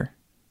 years later.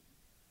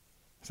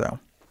 So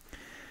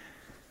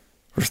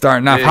we're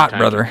starting off hot,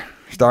 brother.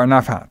 Starting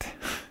off hot.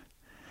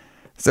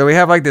 So we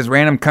have like this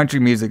random country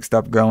music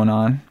stuff going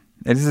on.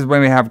 And this is when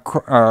we have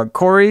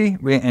Corey,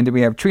 and then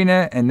we have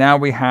Trina, and now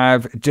we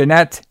have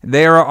Jeanette.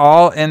 They are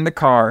all in the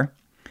car.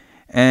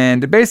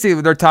 And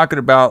basically they're talking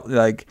about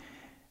like,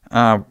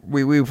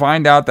 we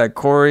find out that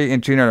Corey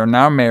and Trina are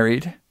now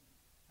married.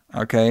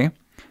 Okay.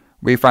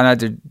 We find out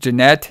that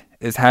Jeanette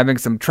is having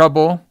some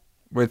trouble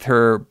with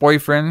her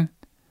boyfriend,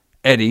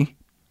 Eddie.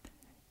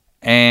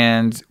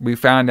 And we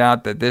found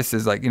out that this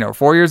is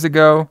 4 years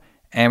ago.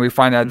 And we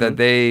find out that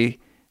they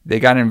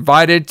got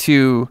invited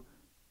to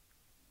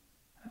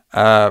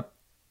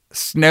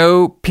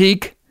Snow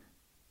Peak.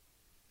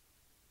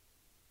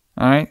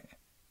 All right.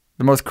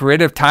 The most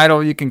creative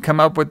title you can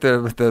come up with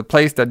the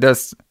place that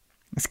does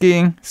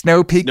skiing,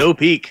 Snow Peak. Snow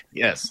Peak,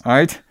 yes. All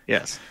right.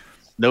 Yes,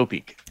 Snow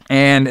Peak.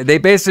 And they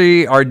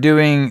basically are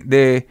doing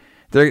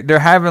they're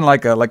having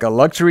like a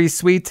luxury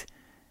suite,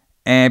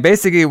 and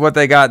basically what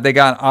they got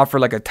offered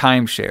like a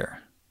timeshare.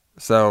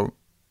 So,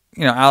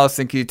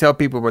 Allison, can you tell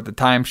people what the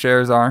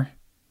timeshares are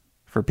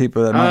for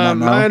people that might not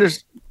know?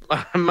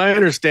 My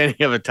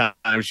understanding of a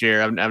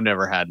timeshare, I've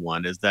never had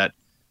one, is that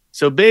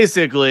so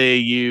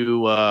basically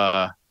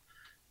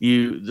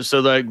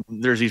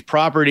there's these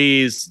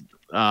properties,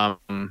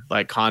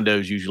 like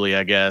condos usually,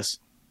 I guess.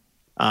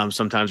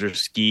 Sometimes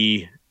there's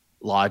ski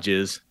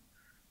lodges,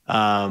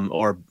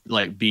 or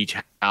like beach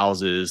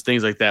houses,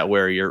 things like that,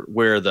 where it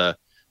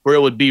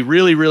would be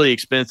really, really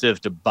expensive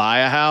to buy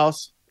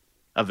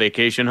a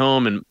vacation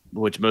home, and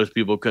which most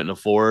people couldn't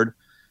afford.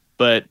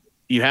 But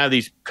you have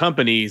these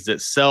companies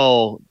that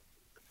sell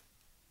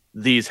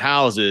these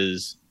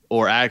houses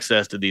or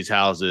access to these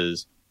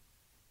houses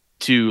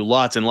to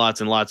lots and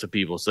lots and lots of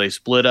people. So they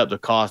split up the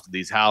cost of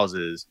these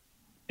houses,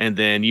 and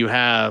then you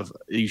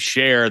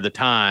share the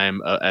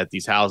time at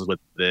these houses with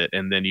it.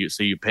 And then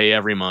you pay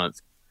every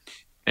month,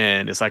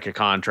 and it's like a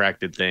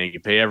contracted thing. You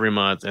pay every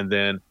month, and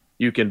then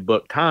you can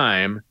book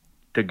time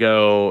to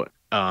go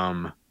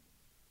on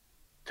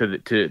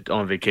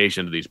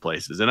vacation to these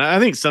places. And I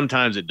think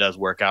sometimes it does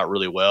work out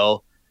really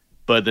well,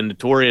 but the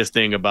notorious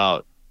thing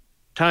about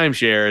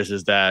timeshares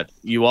is that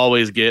you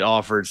always get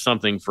offered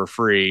something for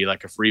free,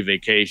 like a free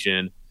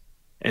vacation,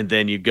 and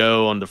then you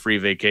go on the free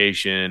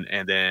vacation,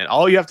 and then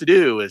all you have to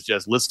do is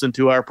just listen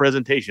to our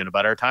presentation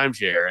about our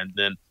timeshare, and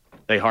then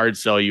they hard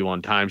sell you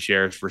on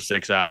timeshares for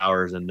 6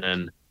 hours, and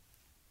then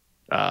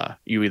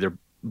you either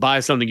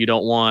buy something you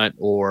don't want,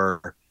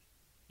 or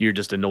you're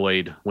just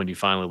annoyed when you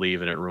finally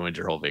leave and it ruins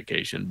your whole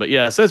vacation. But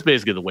yeah, so that's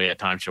basically the way a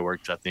timeshare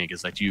works, I think,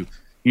 is that you're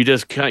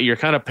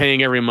kind of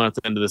paying every month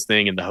into this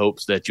thing in the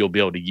hopes that you'll be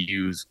able to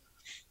use,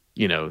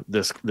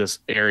 this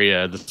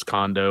area, this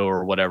condo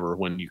or whatever,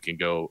 when you can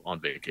go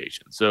on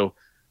vacation. So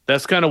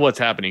that's kind of what's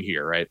happening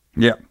here, right?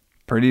 Yeah,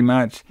 pretty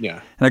much.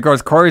 Yeah. And of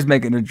course, Corey's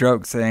making a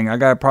joke saying,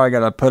 probably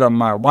got to put up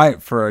my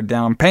wife for a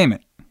down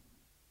payment.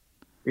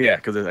 Yeah,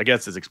 because I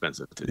guess it's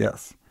expensive too.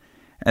 Yes.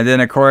 And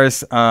then, of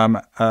course,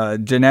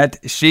 Jeanette,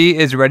 she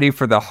is ready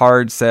for the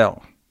hard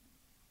sell.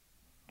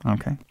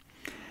 Okay.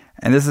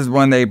 And this is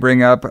when they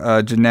bring up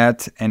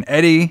Jeanette and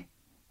Eddie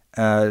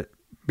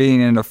being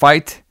in a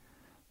fight.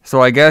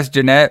 So I guess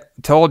Jeanette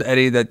told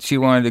Eddie that she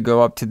wanted to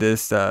go up to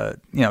this,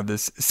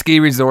 this ski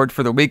resort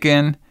for the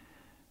weekend.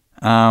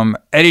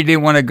 Eddie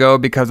didn't want to go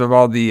because of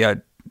all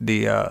the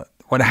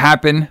what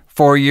happened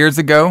 4 years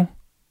ago.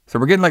 So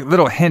we're getting like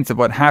little hints of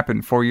what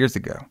happened 4 years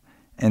ago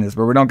in this,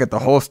 but we don't get the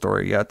whole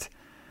story yet.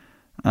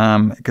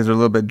 Because there's a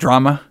little bit of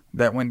drama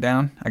that went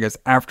down, I guess,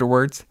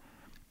 afterwards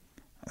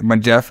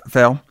when Jeff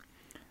fell.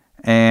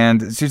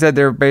 And she said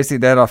they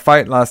had a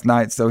fight last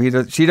night, so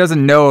she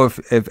doesn't know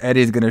if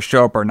Eddie's going to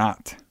show up or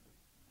not.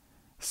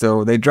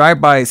 So they drive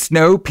by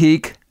Snow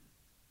Peak.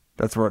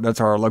 That's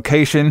our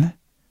location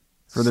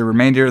for the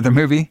remainder of the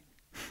movie.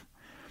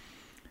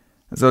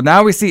 So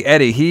now we see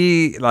Eddie.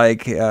 He's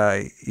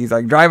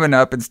driving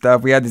up and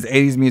stuff. We had this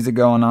 80s music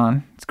going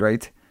on. It's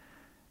great.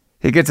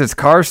 He gets his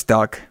car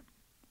stuck.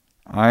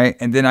 All right,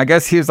 and then I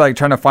guess he was trying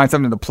to find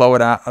something to plow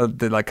it out,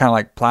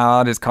 to plow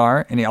out his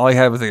car, and all he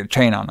had was a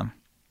chain on him.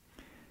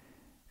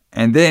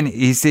 And then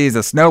he sees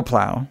a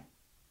snowplow,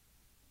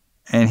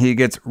 and he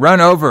gets run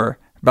over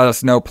by the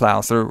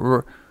snowplow.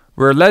 So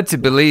we're led to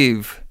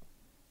believe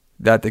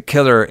that the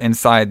killer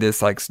inside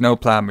this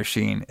snowplow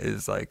machine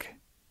is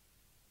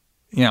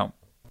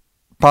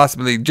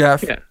possibly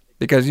Jeff,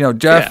 because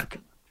Jeff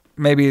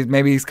maybe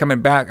he's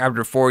coming back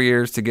after 4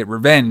 years to get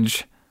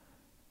revenge.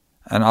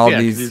 And all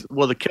these.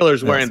 Well, the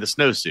killer's wearing the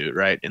snowsuit,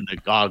 right? And the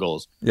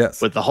goggles.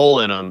 Yes. With the hole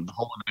in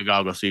the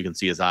goggles so you can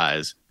see his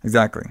eyes.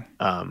 Exactly.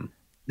 That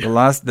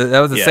was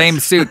the same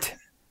suit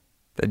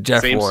that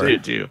Jeff wore. Same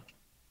suit, too.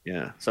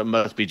 Yeah. So it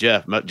must be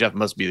Jeff. Jeff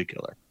must be the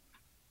killer.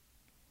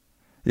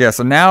 Yeah.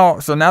 So now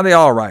they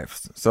all arrive.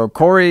 So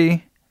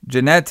Corey,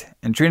 Jeanette,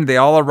 and Trina, they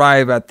all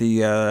arrive at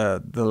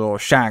the little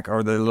shack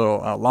or the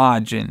little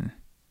lodge in.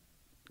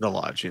 The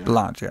lodge, yeah. The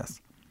lodge, yes.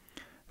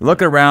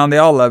 Look around. They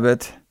all love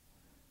it.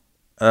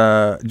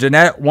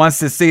 Jeanette wants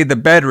to see the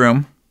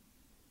bedroom.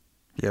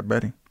 Yeah,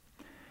 buddy.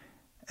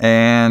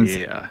 And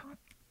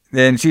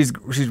then she's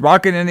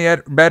walking in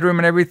the bedroom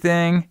and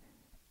everything.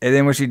 And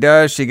then when she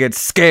does, she gets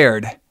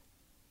scared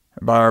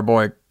by our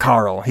boy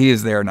Carl. He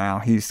is there now.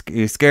 He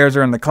scares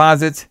her in the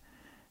closet.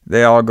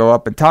 They all go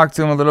up and talk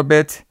to him a little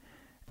bit.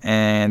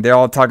 And they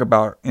all talk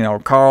about,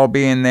 Carl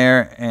being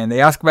there, and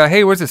they ask about,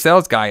 hey, where's the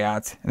sales guy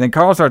at? And then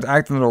Carl starts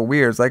acting a little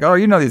weird. It's like, oh,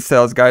 these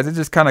sales guys, they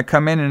just kind of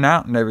come in and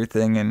out and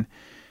everything, and,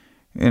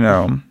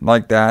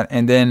 like that.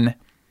 And then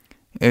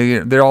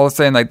they're all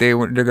saying like they're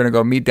going to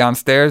go meet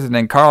downstairs, and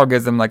then Carl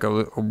gives them like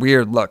a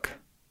weird look,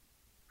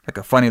 like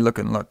a funny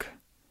looking look.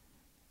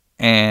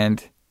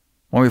 And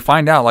when we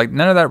find out, like,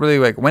 none of that really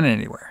like went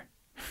anywhere.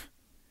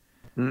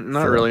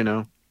 Not really,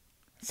 no.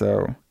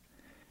 So...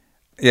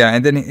 yeah,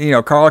 and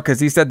then, Carl, because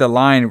he said the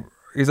line,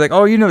 he's like,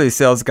 oh, these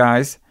sales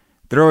guys,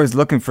 they're always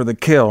looking for the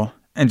kill.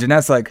 And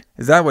Jeanette's like,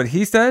 is that what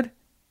he said?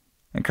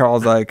 And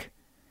Carl's like,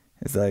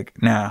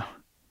 nah.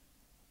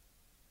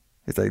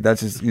 It's like,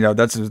 that's just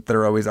what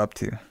they're always up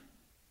to.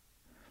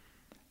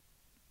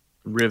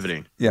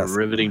 Riveting. Yes.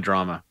 Riveting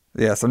drama.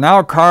 Yeah, so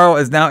now Carl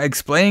is now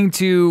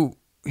explaining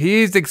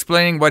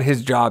what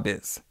his job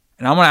is.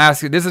 And I'm going to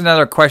ask you, this is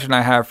another question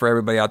I have for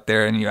everybody out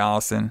there and you,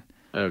 Allison.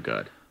 Oh,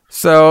 God.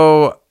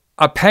 So...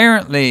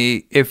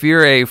 apparently, if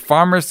you're a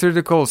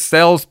pharmaceutical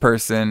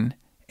salesperson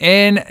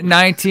in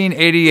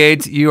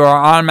 1988, you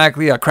are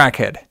automatically a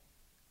crackhead.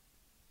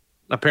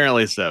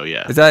 Apparently so,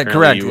 yeah. Is that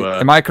apparently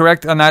correct? Am I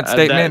correct on that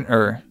statement?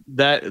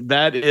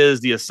 That is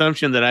the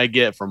assumption that I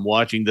get from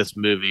watching this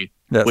movie,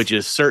 yes. Which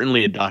is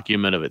certainly a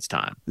document of its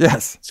time.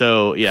 Yes.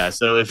 So yeah.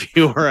 So if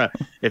you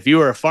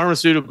were a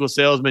pharmaceutical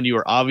salesman, you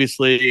are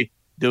obviously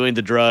doing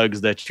the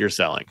drugs that you're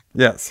selling.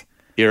 Yes.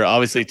 You're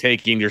obviously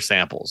taking your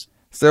samples.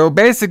 So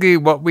basically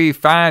what we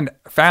found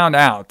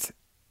out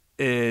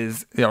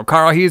is,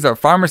 Carl, he's a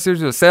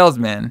pharmaceutical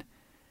salesman,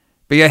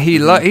 but yeah,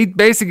 he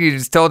basically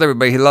just told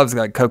everybody he loves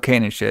like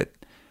cocaine and shit.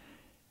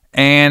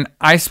 And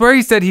I swear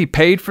he said he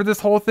paid for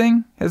this whole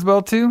thing as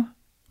well too,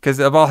 because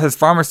of all his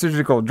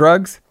pharmaceutical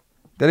drugs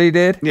that he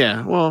did.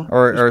 Yeah, well,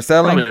 or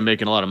selling. Probably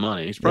making a lot of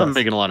money. He's probably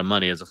making a lot of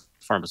money as a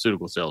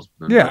pharmaceutical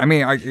salesman. Yeah, I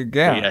mean,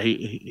 yeah,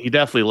 he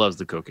definitely loves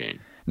the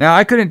cocaine. Now,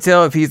 I couldn't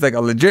tell if he's like a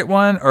legit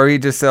one or he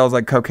just sells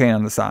like cocaine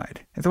on the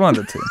side. It's one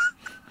of the two.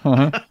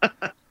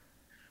 Uh-huh.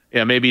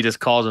 Yeah, maybe he just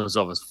calls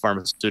himself a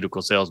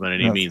pharmaceutical salesman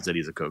and he means that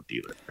he's a coke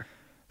dealer.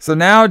 So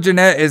now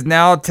Jeanette is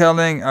now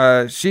telling,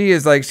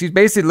 she's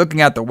basically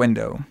looking out the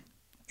window,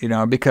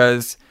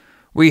 because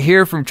we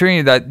hear from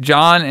Trini that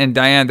John and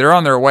Diane, they're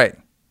on their way.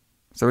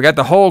 So we got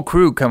the whole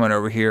crew coming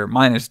over here,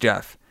 minus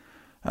Jeff.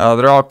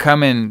 They're all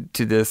coming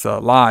to this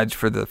lodge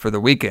for the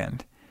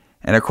weekend.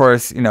 And of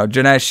course,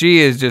 Jeanette, she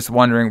is just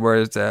wondering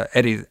where's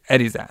Eddie's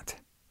at,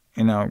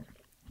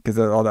 because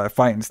of all that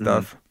fighting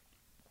stuff.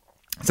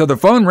 Mm-hmm. So the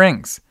phone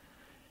rings,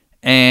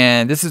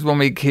 and this is when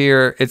we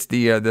hear it's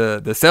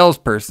the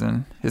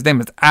salesperson. His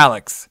name is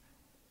Alex,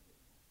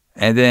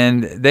 and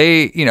then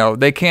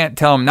they can't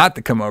tell him not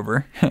to come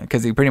over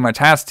because he pretty much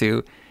has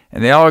to,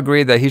 and they all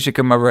agree that he should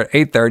come over at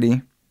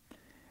 8:30.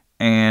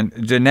 And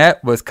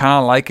Jeanette was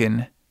kind of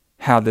liking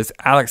how this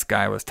Alex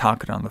guy was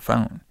talking on the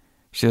phone.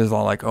 She was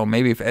all like, oh,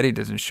 maybe if Eddie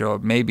doesn't show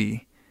up,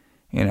 maybe,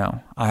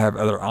 I have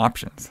other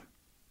options.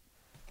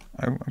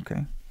 Oh,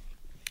 okay.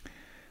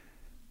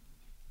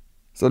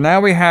 So now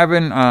we're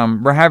having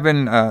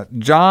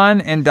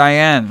John and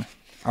Diane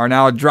are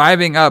now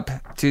driving up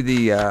to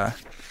the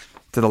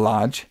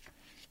lodge.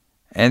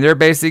 And they're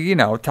basically,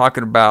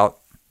 talking about,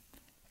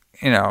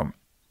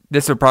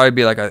 this would probably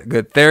be like a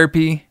good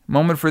therapy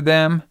moment for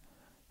them.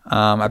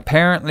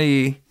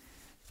 Apparently...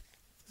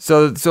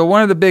 So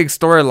one of the big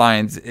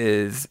storylines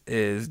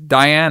is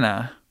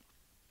Diana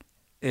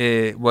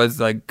was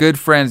like good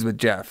friends with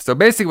Jeff. So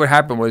basically what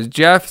happened was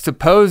Jeff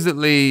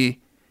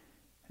supposedly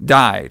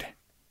died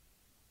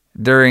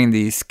during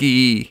the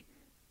ski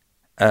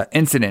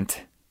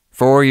incident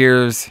 4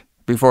 years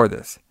before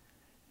this.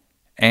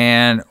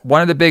 And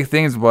one of the big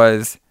things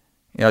was,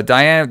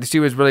 Diana, she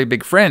was really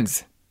big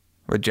friends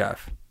with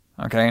Jeff.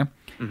 Okay?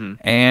 Mm-hmm.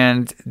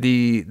 And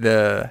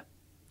the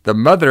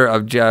mother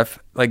of Jeff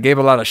like gave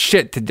a lot of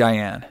shit to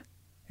Diane,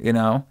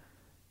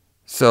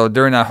 So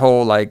during that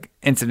whole like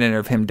incident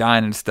of him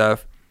dying and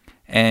stuff,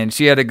 and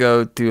she had to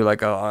go through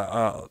like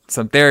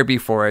some therapy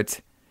for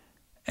it.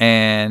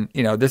 And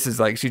this is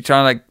like she's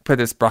trying to like put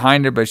this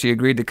behind her, but she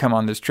agreed to come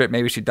on this trip.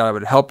 Maybe she thought it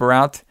would help her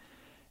out.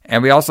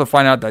 And we also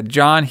find out that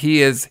John he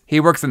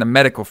works in the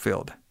medical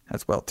field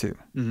as well too.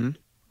 Mm-hmm.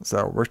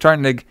 So we're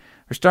starting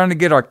to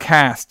get our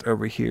cast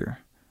over here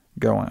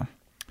going.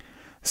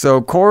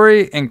 So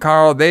Corey and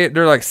Carl, they're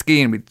like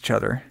skiing with each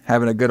other,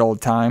 having a good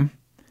old time.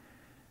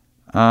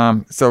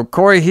 So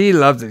Corey, he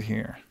loves it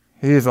here.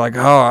 He's like,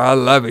 oh, I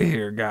love it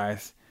here,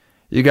 guys.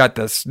 You got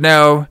the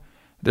snow.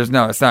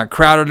 It's not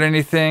crowded or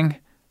anything.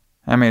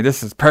 I mean,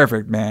 this is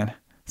perfect, man.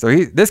 So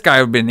this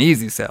guy would be an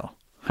easy sell.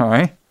 All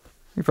right.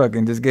 You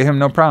fucking just get him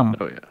no problem.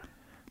 Oh,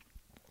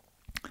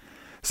 yeah.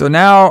 So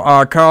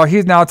now, Carl,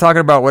 he's now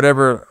talking about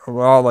whatever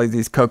all like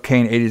these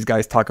cocaine 80s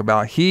guys talk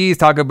about. He's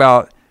talking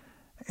about,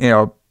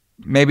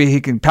 maybe he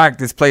can pack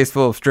this place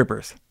full of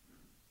strippers.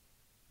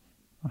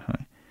 Uh-huh.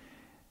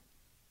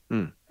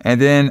 And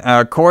then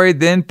Corey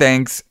then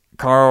thanks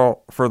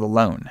Carl for the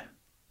loan.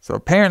 So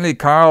apparently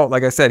Carl,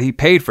 like I said, he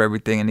paid for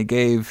everything and he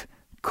gave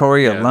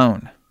Corey a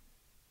loan.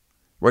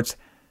 Which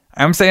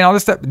I'm saying all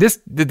this stuff, this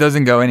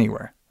doesn't go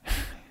anywhere.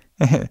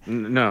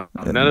 No,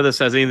 none of this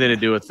has anything to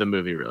do with the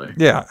movie, really.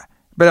 Yeah.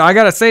 But I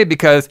gotta say,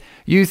 because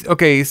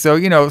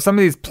so some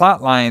of these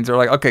plot lines are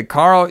like, okay,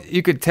 Carl,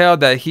 you could tell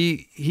that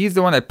he's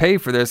the one that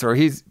paid for this, or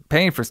he's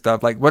paying for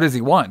stuff. Like, what does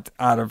he want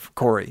out of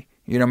Corey?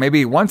 Maybe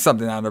he wants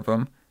something out of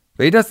him,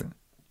 but he doesn't.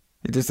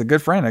 He's just a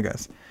good friend, I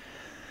guess.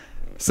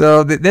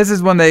 So this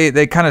is when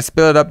they kind of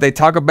split it up. They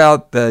talk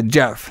about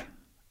Jeff,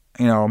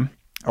 or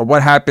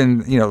what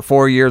happened,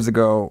 4 years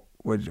ago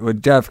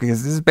with Jeff,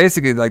 because this is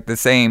basically like the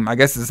same. I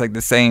guess it's like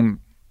the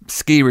same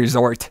ski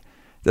resort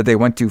that they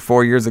went to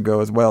 4 years ago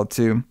as well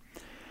too.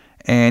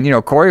 And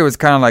Corey was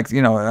kind of like,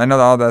 I know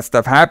all that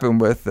stuff happened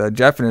with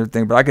Jeff and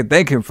everything, but I could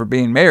thank him for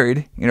being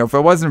married. If it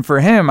wasn't for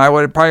him, I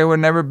would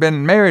never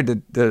been married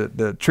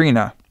to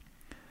Trina.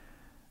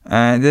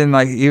 And then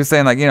like he was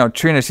saying, like,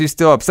 Trina, she's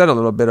still upset a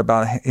little bit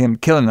about him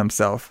killing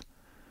himself.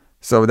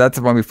 So that's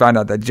when we found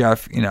out that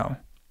Jeff,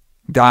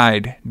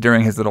 died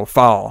during his little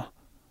fall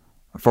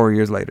 4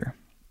 years later.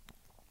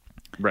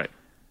 Right.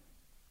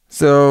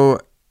 So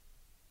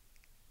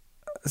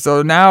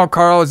now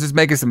Carl is just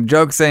making some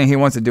jokes, saying he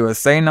wants to do a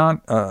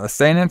seance. How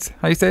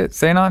do you say it?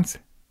 Seance.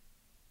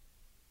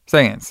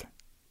 Seance,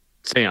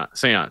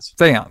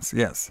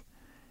 yes.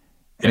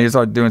 And he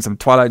started doing some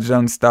Twilight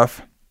Zone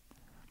stuff.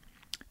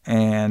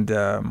 And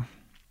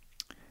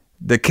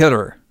the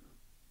killer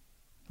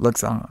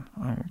looks on.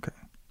 Oh,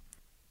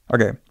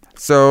 okay.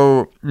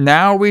 So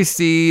now we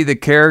see the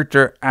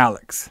character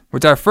Alex,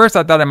 which at first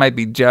I thought it might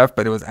be Jeff,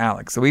 but it was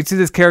Alex. So we see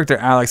this character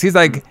Alex. He's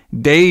like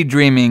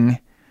daydreaming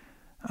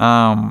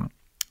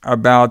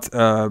about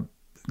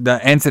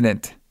the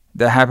incident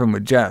that happened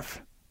with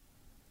Jeff.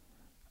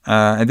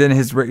 And then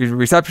his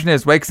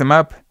receptionist wakes him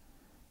up.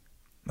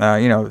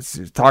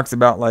 Talks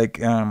about like,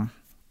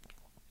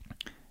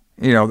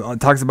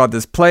 talks about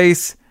this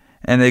place,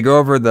 and they go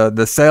over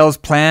the sales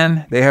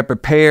plan they have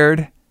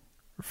prepared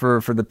for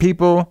the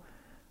people.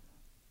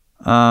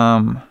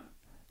 So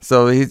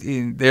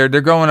they're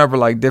going over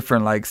like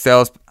different like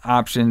sales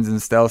options and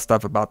sales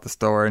stuff about the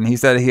store, and he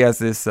said he has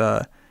this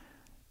some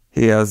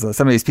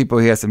of these people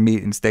he has to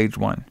meet in stage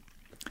 1.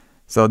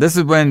 So this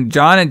is when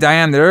John and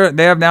Diane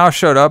they have now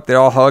showed up. They're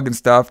all hugging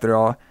stuff.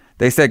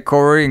 They said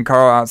Corey and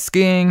Carl out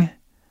skiing.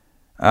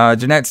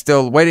 Jeanette's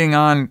still waiting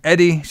on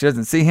Eddie. She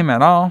doesn't see him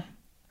at all.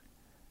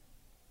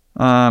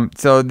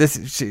 So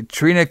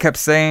Trina kept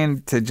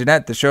saying to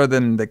Jeanette to show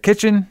them the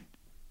kitchen.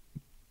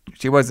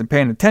 She wasn't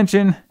paying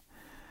attention.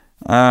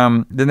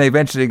 Then they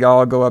eventually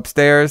all go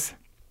upstairs.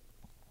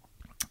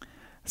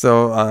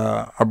 So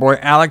our boy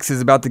Alex is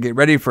about to get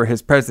ready for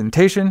his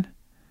presentation.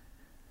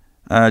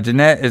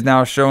 Jeanette is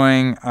now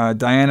showing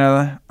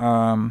Diana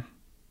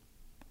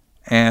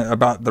and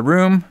about the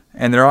room,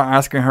 and they're all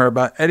asking her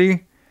about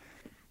Eddie.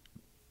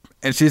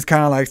 And she's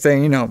kind of like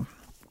saying,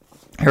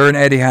 her and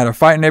Eddie had a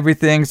fight and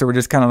everything, so we're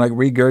just kind of like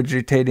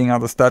regurgitating all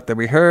the stuff that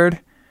we heard.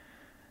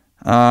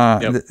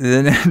 Yep.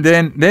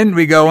 Then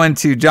we go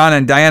into John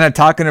and Diana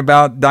talking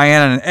about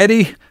Diana and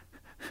Eddie.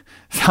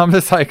 So I'm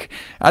just like,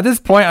 at this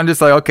point, I'm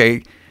just like,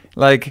 okay,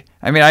 like,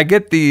 I mean, I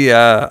get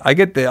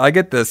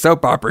the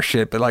soap opera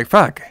shit, but like,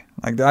 fuck,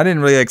 like, I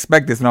didn't really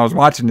expect this when I was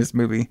watching this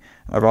movie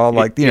of all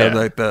like,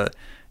 like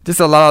just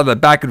a lot of the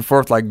back and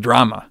forth like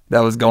drama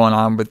that was going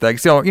on with like,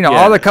 so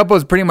all the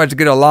couples pretty much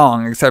get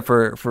along except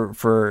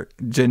for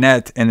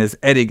Jeanette and this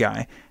Eddie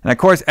guy, and of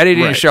course Eddie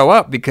didn't show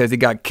up because he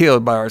got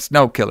killed by our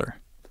snow killer.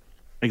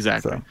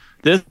 Exactly. So.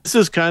 This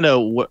is kind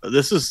of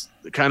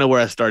where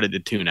I started to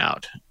tune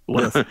out.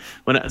 When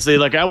I say,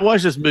 like, I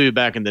watched this movie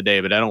back in the day,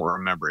 but I don't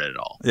remember it at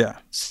all. Yeah.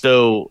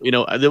 So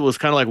it was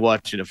kind of like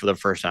watching it for the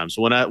first time.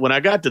 So when I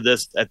got to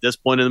this at this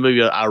point in the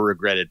movie, I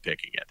regretted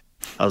picking it.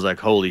 I was like,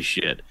 holy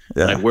shit!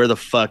 Yeah. Like, where the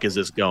fuck is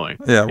this going?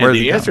 Yeah. And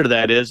the answer to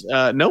that is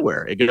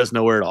nowhere. It goes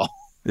nowhere at all.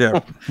 Yeah,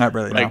 not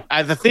really. Like, no.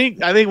 I think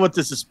what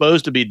this is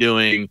supposed to be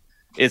doing,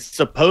 it's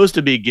supposed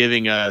to be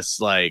giving us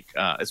like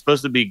it's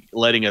supposed to be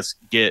letting us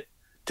get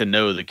to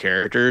know the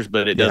characters,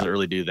 but it doesn't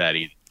really do that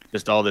either.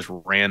 Just all this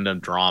random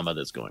drama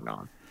that's going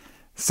on.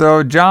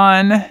 So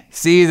John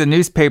sees a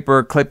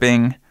newspaper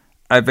clipping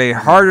of a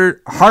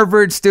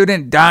Harvard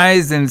student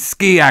dies in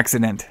ski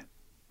accident,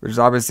 which is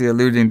obviously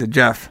alluding to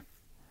Jeff.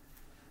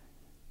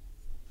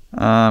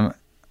 And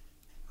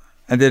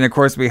then of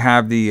course we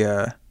have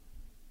the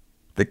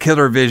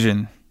killer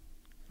vision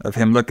of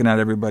him looking at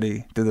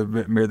everybody through the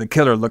mirror. The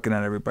killer looking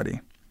at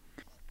everybody.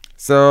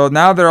 So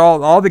now they're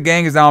all the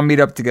gang is now meet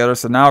up together.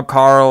 So now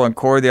Carl and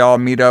Corey, they all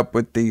meet up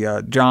with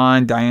the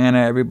John, Diana,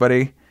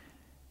 everybody,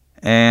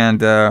 and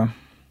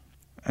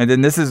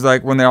then this is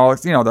like when they're all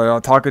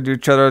talking to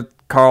each other.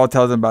 Carl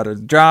tells him about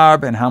his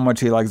job and how much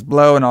he likes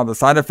blow and all the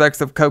side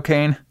effects of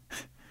cocaine.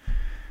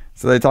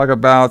 So they talk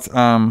about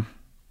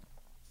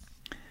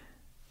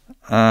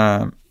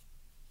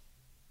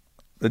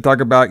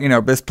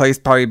this place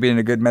probably being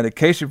a good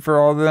medication for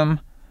all of them.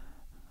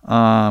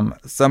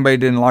 Somebody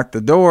didn't lock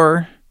the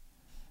door.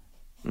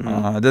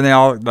 Mm-hmm. Then they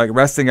all like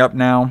resting up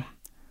now,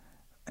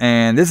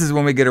 and this is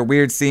when we get a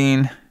weird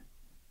scene.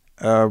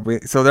 So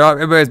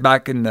everybody's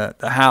back in the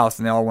house,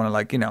 and they all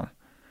want to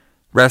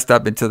rest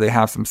up until they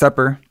have some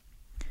supper.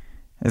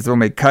 is when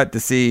we cut to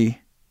see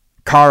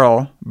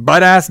Carl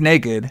butt-ass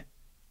naked.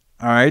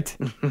 All right.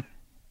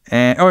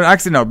 And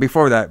actually, no,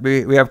 before that,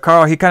 we have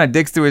Carl. He kind of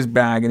digs through his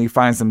bag and he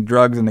finds some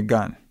drugs and a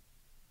gun.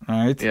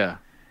 All right. Yeah.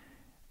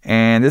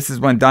 And this is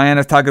when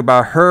Diana's talking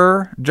about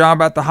her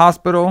job at the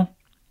hospital.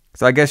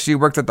 So I guess she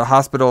works at the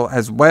hospital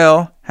as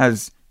well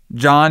as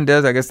John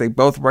does. I guess they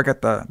both work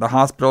at the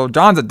hospital.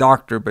 John's a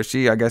doctor, but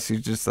I guess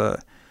she's just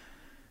a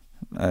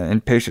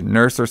inpatient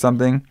nurse or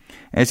something.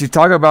 And she's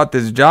talking about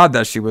this job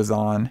that she was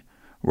on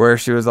where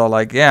she was all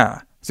like,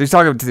 yeah. So she's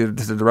talking to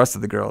the rest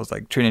of the girls,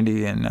 like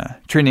Trinity and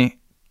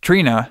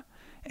Trina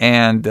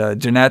and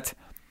Jeanette,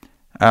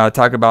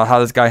 talk about how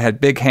this guy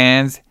had big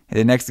hands. And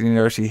the next thing you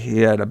know, he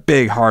had a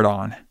big heart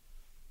on.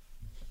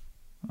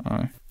 All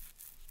right.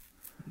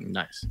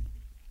 Nice.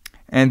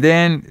 And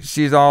then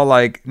she's all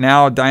like,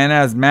 now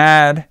Diana is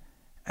mad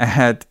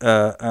at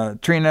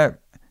Trina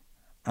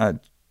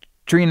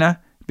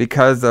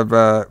because of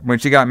when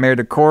she got married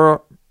to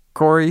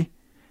Corey.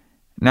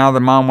 Now the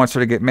mom wants her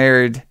to get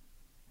married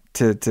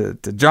to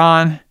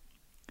John.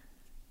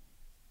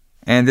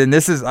 And then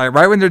this is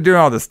right when they're doing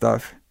all this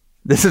stuff.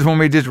 This is when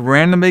we just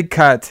randomly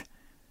cut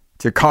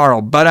to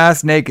Carl butt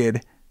ass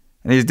naked,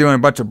 and he's doing a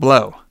bunch of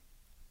blow.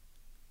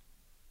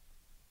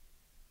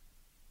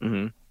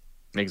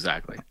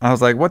 Exactly. I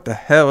was like, what the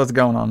hell is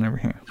going on over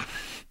here?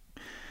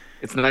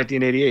 It's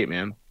 1988,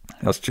 man.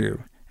 That's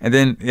true. And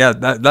then, yeah,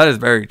 that is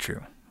very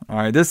true. All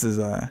right, this is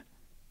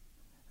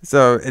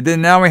so and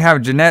then now we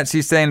have Jeanette.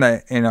 She's saying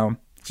that,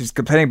 she's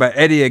complaining about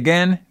Eddie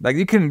again. Like,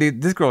 you couldn't be,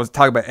 this girl is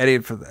talking about Eddie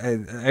for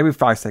every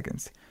 5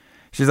 seconds.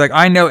 She's like,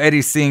 I know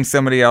Eddie's seeing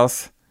somebody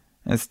else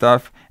and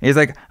stuff. And he's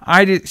like,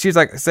 she's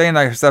like saying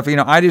like stuff,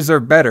 I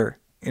deserve better,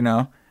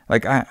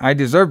 like I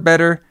deserve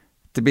better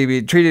to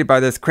be treated by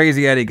this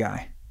crazy Eddie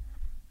guy.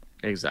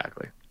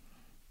 Exactly.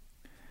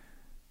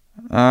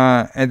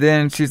 And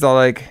then she's all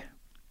like,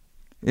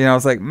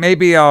 it's like,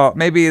 maybe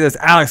this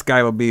Alex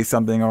guy will be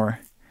something, and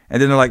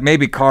then they're like,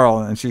 maybe Carl,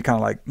 and she kind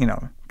of like,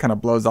 kind of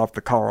blows off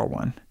the Carl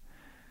one.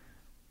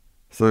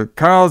 So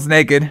Carl's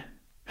naked.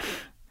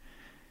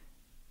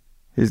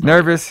 He's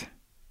nervous.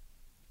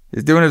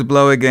 He's doing his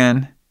blow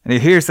again, and he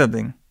hears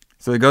something.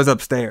 So he goes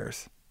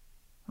upstairs.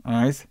 All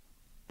right.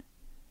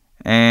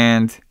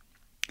 And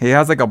he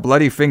has like a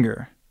bloody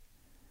finger.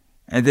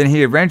 And then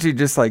he eventually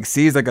just like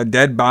sees like a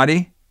dead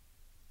body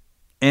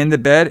in the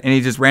bed, and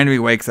he just randomly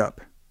wakes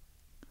up.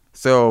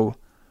 So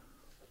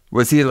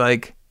was he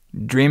like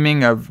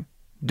dreaming of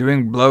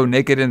doing blow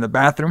naked in the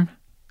bathroom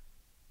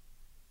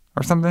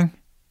or something?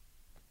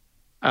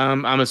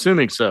 I'm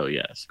assuming so,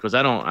 yes, because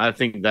I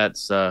think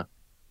that's how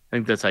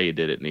you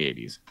did it in the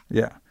 80s.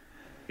 Yeah.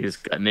 You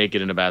just got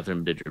naked in the bathroom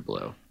and did your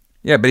blow.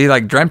 Yeah, but he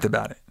like dreamt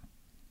about it.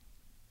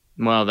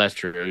 Well, that's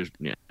true.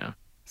 Yeah.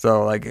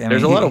 So like,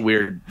 there's a lot of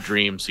weird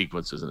dream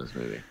sequences in this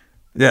movie.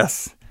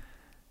 Yes.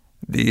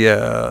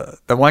 The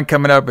one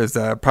coming up is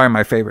probably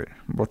my favorite.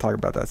 We'll talk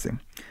about that soon.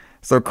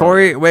 So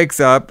Corey wakes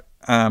up,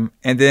 and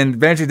then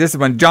eventually this is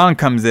when John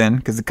comes in,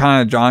 because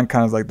John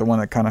is like the one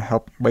that kind of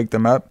helped wake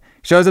them up.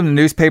 Shows him the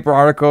newspaper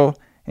article,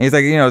 and he's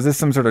like, is this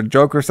some sort of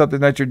joke or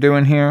something that you're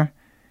doing here?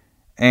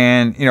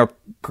 And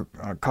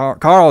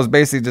Carl is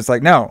basically just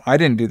like, no, I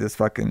didn't do this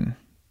fucking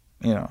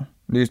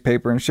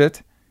newspaper and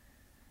shit.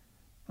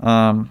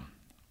 And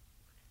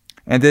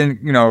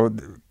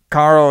then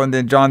Carl and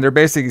then John, they're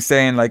basically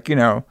saying like,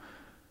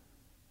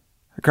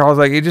 Carl's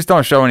like, you just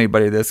don't show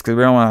anybody this because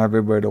we don't want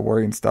everybody to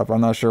worry and stuff. I'm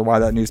not sure why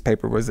that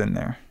newspaper was in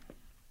there.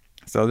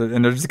 So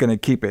they're just gonna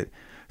keep it.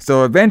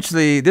 So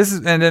eventually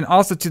and then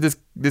also to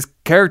this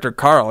character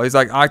Carl, he's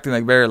like acting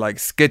like very like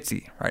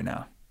skitsy right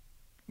now.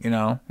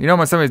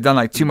 When somebody's done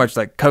like too much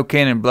like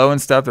cocaine and blow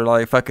and stuff, they're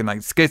like fucking like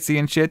skitsy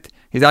and shit.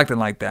 He's acting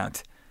like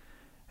that.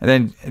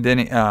 And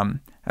then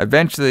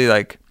eventually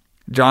like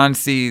John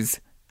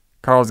sees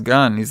Carl's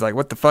gun. He's like,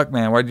 what the fuck,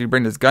 man? Why did you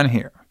bring this gun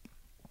here?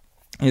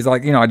 He's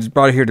like, I just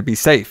brought it here to be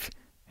safe.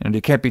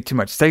 You can't be too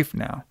much safe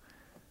now.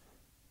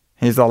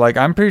 He's all like,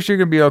 I'm pretty sure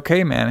you're going to be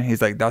okay, man.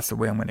 He's like, that's the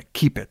way I'm going to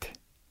keep it.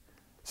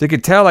 So you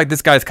could tell like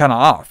this guy's kind of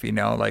off,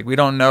 like we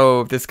don't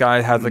know if this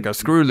guy has like a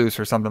screw loose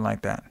or something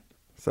like that.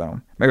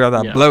 So maybe all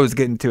that blow's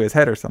getting to his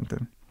head or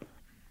something.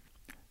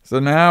 So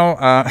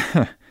now,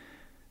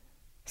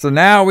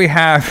 we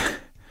have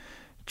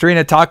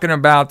Trina talking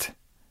about,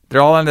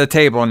 they're all on the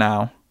table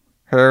now.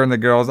 Her and the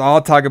girls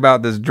all talk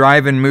about this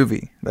drive-in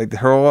movie, like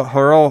her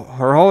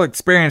whole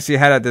experience she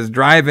had at this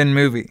drive-in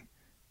movie.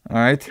 All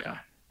right. Yeah.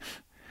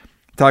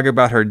 Talk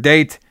about her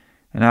date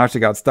and how she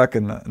got stuck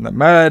in the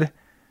mud.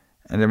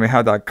 And then we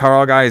have that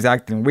Carl guy. He's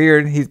acting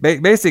weird. He's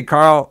basically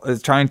Carl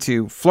is trying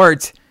to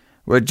flirt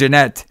with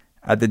Jeanette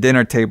at the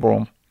dinner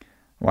table.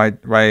 Why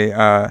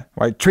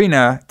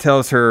Trina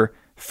tells her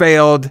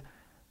failed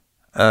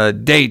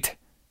date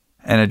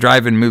and a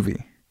drive-in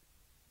movie.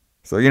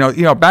 So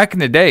back in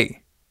the day,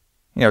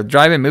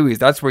 drive-in movies,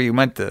 that's where you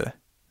went to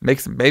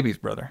make some babies,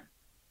 brother.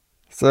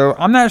 So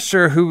I'm not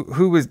sure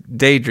who was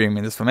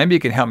daydreaming this one. Maybe you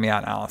can help me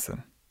out,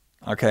 Allison.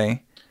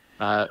 Okay.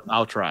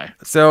 I'll try.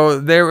 So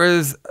there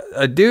was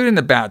a dude in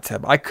the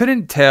bathtub. I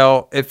couldn't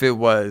tell if it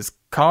was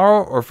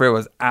Carl or if it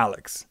was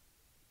Alex.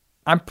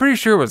 I'm pretty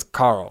sure it was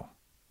Carl.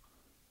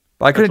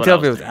 But I couldn't tell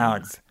if it was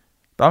Alex.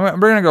 But we're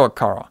going to go with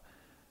Carl.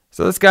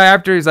 So this guy,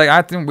 after he's like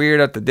acting weird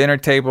at the dinner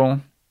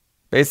table,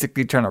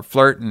 basically trying to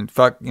flirt and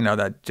fuck,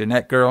 that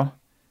Jeanette girl.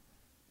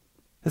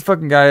 This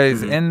fucking guy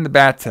is in the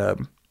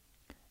bathtub.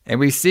 And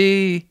we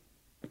see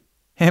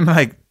him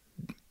like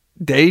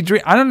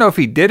daydream. I don't know if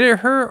he did it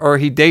her or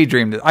he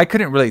daydreamed it. I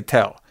couldn't really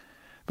tell.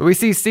 But we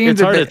see scenes.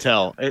 It's hard to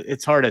tell.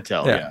 It's hard to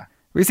tell. Yeah.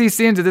 We see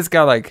scenes of this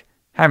guy like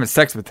having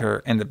sex with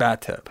her in the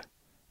bathtub,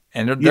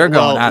 and they're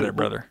going at it,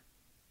 brother.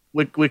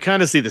 We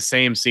kind of see the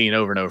same scene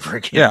over and over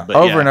again. Yeah, but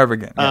over and over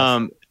again.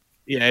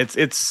 Yes.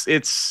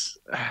 It's.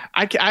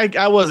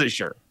 I wasn't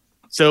sure,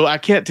 so I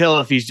can't tell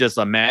if he's just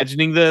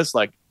imagining this,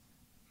 like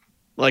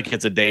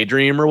it's a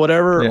daydream or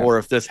whatever, or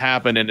if this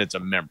happened and it's a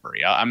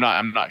memory. I'm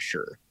not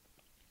sure,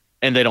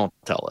 and they don't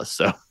tell us,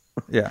 so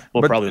yeah,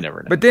 we'll probably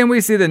never know. But then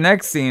we see the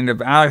next scene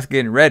of Alex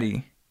getting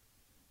ready,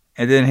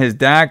 and then his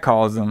dad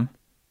calls him,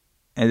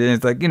 and then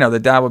it's like the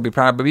dad will be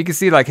proud, but you can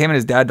see like him and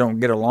his dad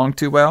don't get along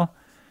too well,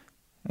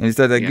 and he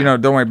said like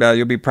don't worry about it,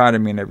 you'll be proud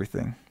of me and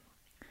everything.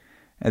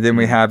 And then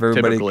we have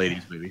everybody. Typical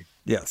 80s movie.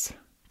 Yes,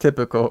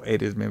 typical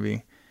 80s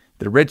movie.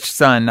 The rich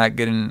son not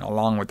getting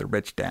along with the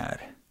rich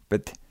dad,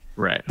 but.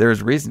 Right.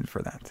 There's reason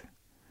for that.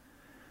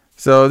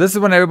 So this is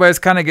when everybody's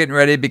kind of getting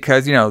ready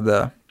because,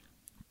 the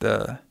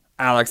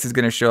Alex is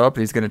going to show up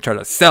and he's going to try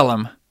to sell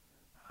him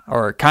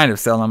or kind of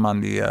sell him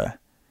on the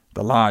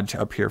lodge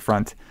up here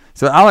front.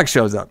 So Alex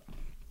shows up.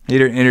 He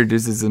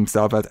introduces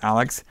himself as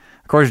Alex.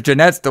 Of course,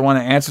 Jeanette's the one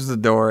that answers the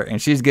door and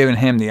she's giving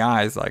him the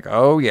eyes like,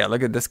 oh yeah,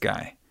 look at this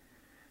guy.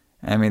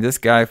 I mean, this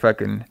guy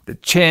fucking the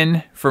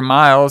chin for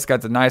miles,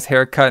 got the nice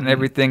haircut and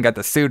everything, got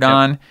the suit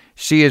on.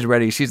 She is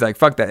ready. She's like,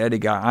 fuck that Eddie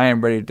guy. I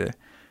am ready to.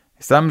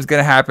 Something's going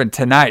to happen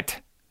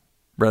tonight,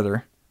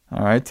 brother.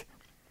 All right.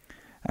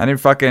 I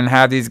didn't fucking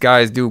have these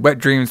guys do wet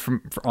dreams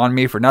on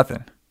me for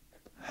nothing.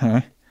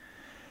 Huh?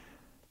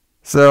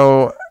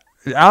 So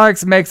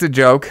Alex makes a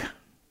joke.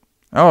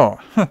 Oh,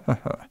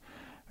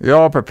 you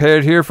all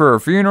prepared here for a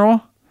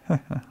funeral?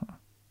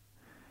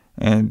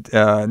 And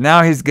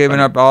now he's giving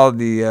up all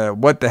the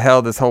what the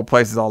hell this whole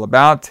place is all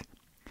about.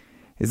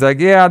 He's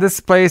like, yeah, this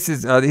place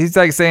is, he's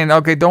like saying,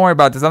 okay, don't worry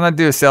about this. I'm not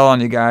doing a sell on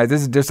you guys.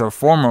 This is just a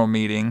formal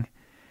meeting.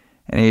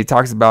 And he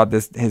talks about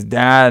his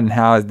dad and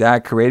how his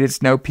dad created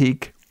Snow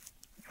Peak.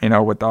 He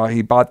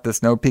bought the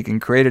Snow Peak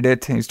and created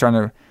it. He's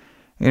trying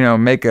to,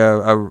 make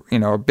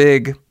a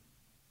big,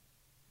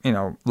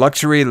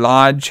 luxury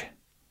lodge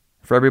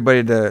for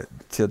everybody to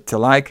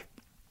like.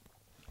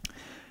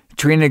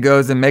 Trina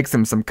goes and makes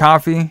him some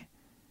coffee.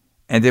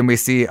 And then we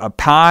see a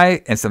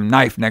pie and some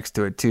knife next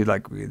to it too.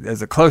 Like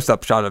there's a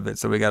close-up shot of it,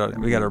 so we gotta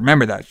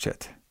remember that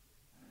shit.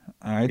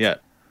 All right. Yeah,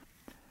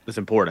 it's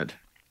important.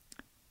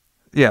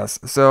 Yes.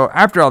 So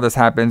after all this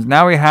happens,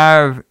 now we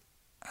have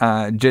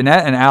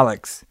Jeanette and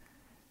Alex,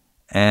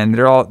 and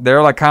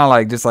they're like kind of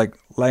like just like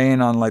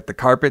laying on like the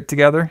carpet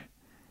together.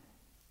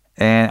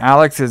 And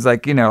Alex is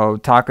like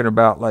talking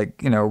about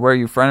like where are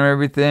you from and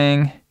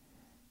everything.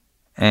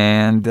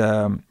 And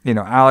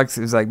Alex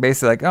is like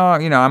basically like, oh,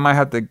 I might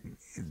have to.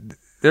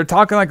 They're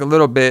talking like a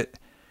little bit,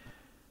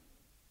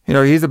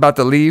 he's about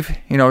to leave.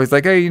 He's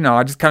like, hey,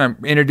 I just kind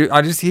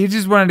of he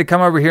just wanted to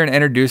come over here and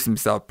introduce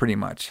himself pretty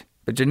much.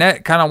 But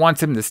Jeanette kind of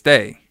wants him to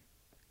stay.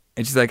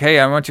 And she's like, hey,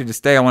 I want you to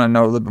stay. I want to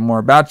know a little bit more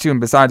about you. And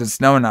besides, it's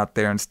snowing out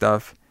there and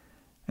stuff,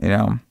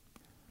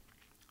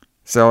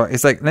 So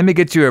it's like, let me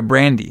get you a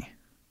brandy.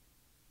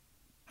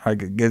 I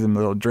could give him a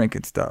little drink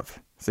and stuff.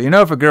 So,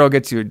 if a girl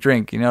gets you a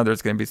drink,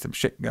 there's going to be some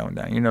shit going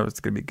down.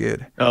 It's going to be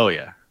good. Oh,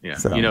 yeah. Yeah.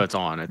 So, it's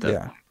on at that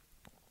point.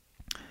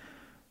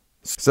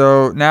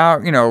 So now,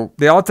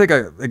 they all take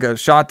a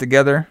shot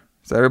together.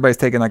 So everybody's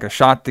taking like a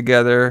shot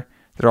together.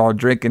 They're all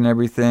drinking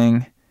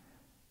everything.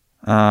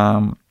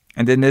 And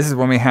then this is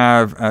when we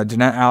have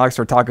Jeanette and Alex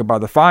are talking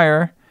about the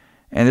fire.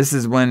 And this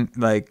is when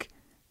like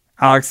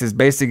Alex is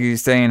basically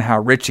saying how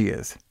rich he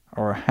is.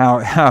 Or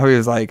how he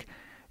was like,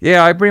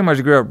 yeah, I pretty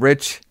much grew up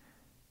rich.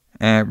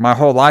 And my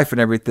whole life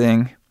and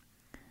everything.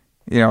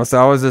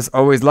 So I was just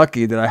always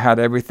lucky that I had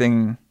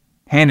everything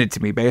handed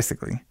to me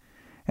basically.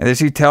 And then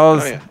she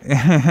tells,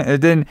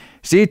 and then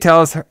she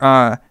tells him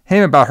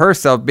about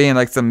herself being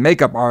like some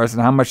makeup artist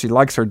and how much she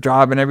likes her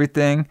job and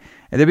everything.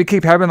 And then we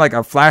keep having like a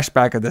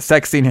flashback of the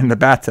sex scene in the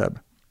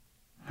bathtub.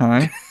 All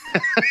right.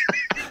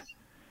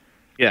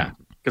 Yeah,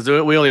 because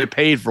we only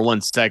paid for one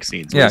sex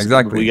scene. So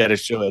exactly. We got to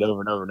show it over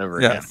and over and over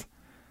again.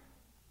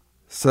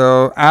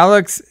 So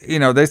Alex,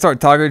 they start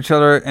talking to each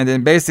other, and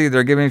then basically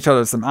they're giving each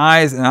other some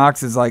eyes. And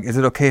Alex is like, "Is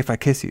it okay if I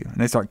kiss you?" And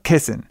they start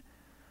kissing.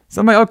 So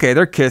I'm like, "Okay,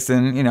 they're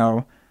kissing."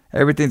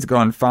 Everything's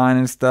going fine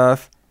and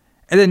stuff.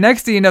 And then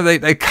next thing you know,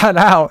 they cut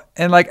out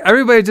and like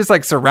everybody's just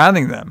like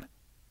surrounding them.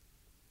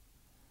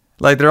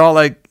 Like they're all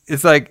like,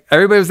 it's like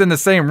everybody was in the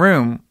same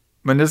room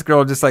when this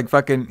girl just like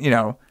fucking,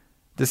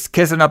 just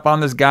kissing up on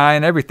this guy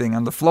and everything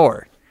on the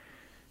floor.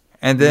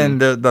 And then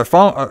the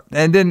phone,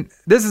 and then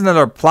this is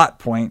another plot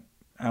point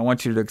I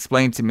want you to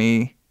explain to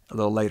me a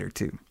little later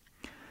too.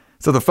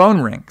 So the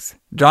phone rings.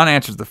 John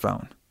answers the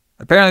phone.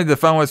 Apparently the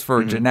phone was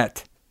for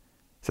Jeanette.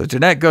 So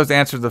Jeanette goes to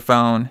answer the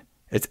phone.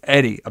 It's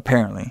Eddie,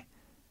 apparently.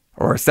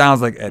 Or it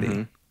sounds like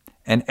Eddie.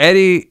 And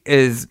Eddie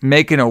is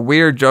making a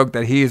weird joke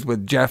that he is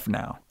with Jeff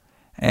now.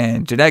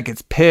 And Jeanette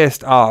gets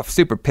pissed off,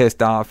 super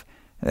pissed off.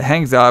 It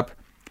hangs up.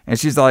 And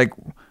she's like,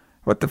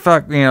 what the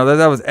fuck? You know,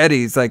 that was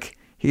Eddie. It's like,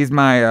 he's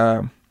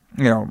my,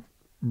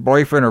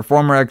 boyfriend or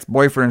former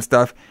ex-boyfriend and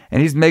stuff.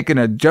 And he's making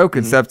a joke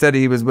and stuff that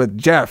he was with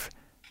Jeff.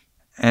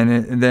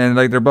 And then,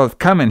 like, they're both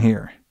coming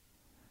here.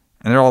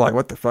 And they're all like,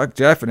 what the fuck,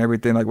 Jeff? And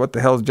everything. Like, what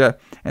the hell's Jeff?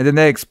 And then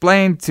they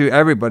explained to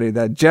everybody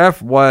that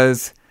Jeff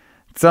was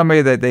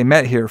somebody that they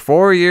met here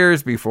 4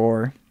 years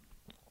before.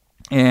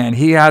 And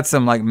he had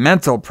some, like,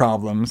 mental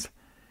problems.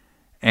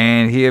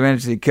 And he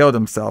eventually killed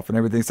himself and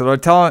everything. So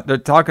they're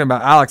talking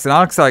about Alex. And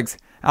Alex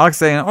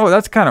saying, oh,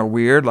 that's kind of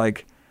weird.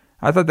 Like,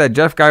 I thought that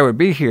Jeff guy would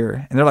be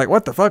here. And they're like,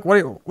 what the fuck? What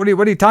are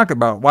you talking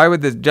about? Why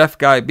would this Jeff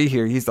guy be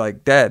here? He's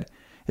like dead.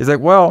 He's like,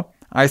 well,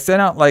 I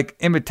sent out like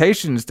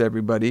invitations to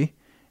everybody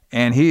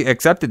and he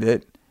accepted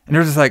it. And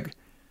they're just like,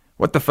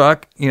 what the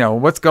fuck? You know,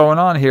 what's going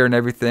on here and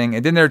everything.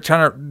 And then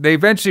they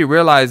eventually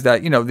realized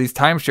that, you know, these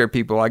timeshare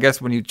people, I guess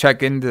when you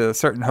check into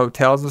certain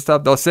hotels and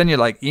stuff, they'll send you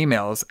like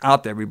emails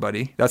out to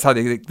everybody. That's how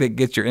they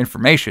get your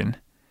information,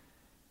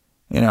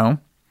 you know?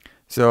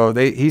 So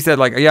he said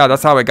like, yeah,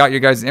 that's how I got your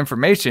guys'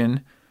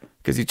 information.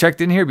 Because you checked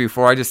in here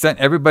before. I just sent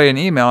everybody an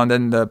email, and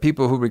then the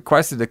people who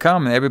requested to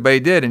come, and everybody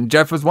did, and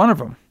Jeff was one of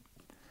them.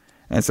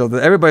 And so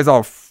everybody's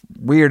all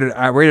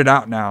weirded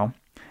out now.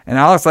 And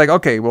Alex like,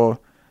 okay, well,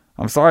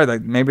 I'm sorry,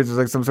 like maybe there's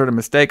like some sort of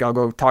mistake. I'll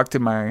go talk to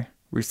my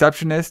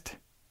receptionist,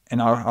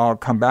 and I'll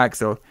come back.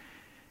 So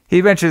he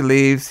eventually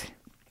leaves.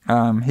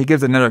 He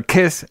gives another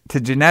kiss to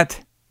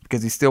Jeanette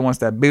because he still wants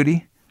that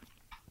booty.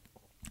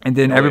 And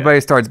then everybody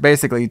starts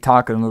basically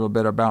talking a little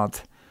bit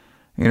about,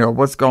 you know,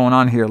 what's going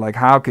on here? Like,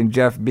 how can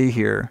Jeff be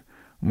here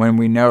when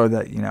we know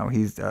that, you know,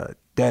 he's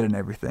dead and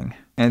everything?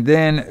 And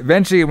then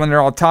eventually when they're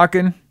all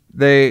talking,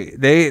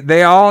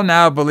 they all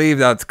now believe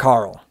that's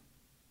Carl.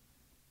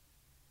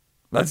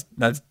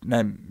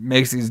 That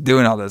makes he's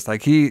doing all this.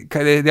 Like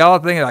they all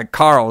think like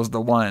Carl's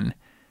the one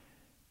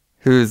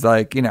who's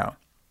like, you know,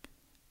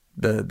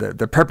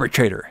 the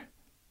perpetrator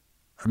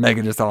of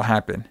making this all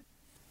happen.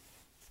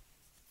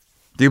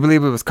 Do you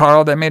believe it was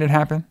Carl that made it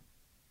happen?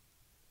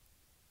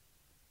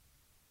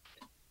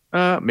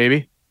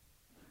 Maybe.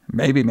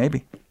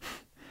 Maybe.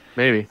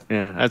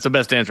 Yeah, that's the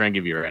best answer I can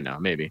give you right now.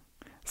 Maybe.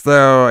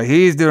 So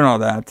he's doing all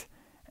that,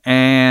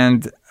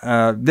 and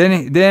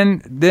then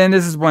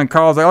this is when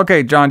Carl's like,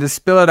 "Okay, John, just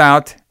spill it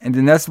out." And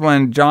then that's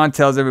when John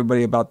tells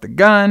everybody about the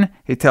gun.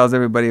 He tells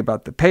everybody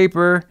about the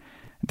paper.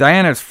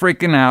 Diana's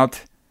freaking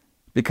out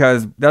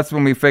because that's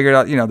when we figured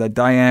out, you know, that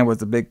Diane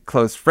was a big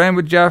close friend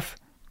with Jeff,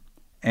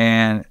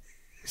 and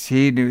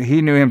he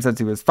knew him since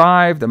he was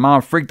 5. The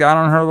mom freaked out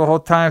on her the whole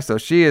time, so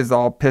she is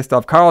all pissed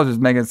off. Carl's just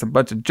making some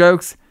bunch of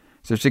jokes,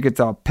 so she gets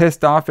all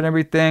pissed off and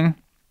everything.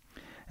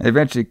 And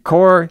eventually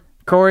Corey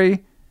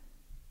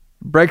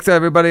breaks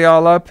everybody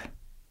all up,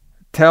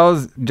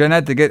 tells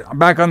Jeanette to get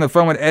back on the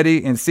phone with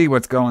Eddie and see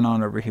what's going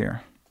on over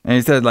here. And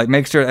he said, like,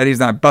 make sure Eddie's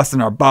not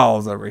busting our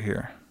balls over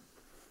here.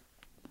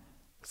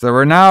 So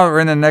we're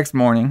in the next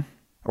morning,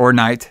 or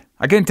night.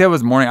 I couldn't tell if it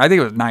was morning. I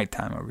think it was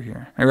nighttime over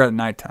here. Maybe we're at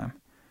nighttime.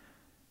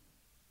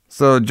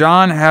 So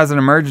John has an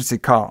emergency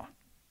call.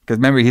 Because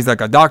remember, he's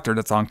like a doctor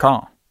that's on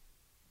call.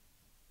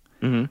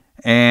 Mm-hmm.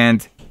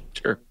 And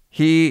sure,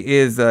 he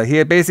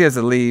basically has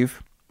to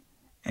leave.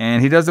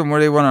 And he doesn't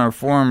really want to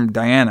inform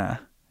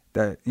Diana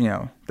that, you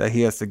know, that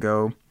he has to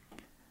go.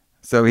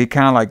 So he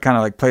kind of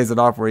like plays it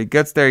off where he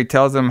gets there. He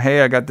tells him,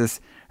 hey, I got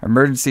this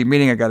emergency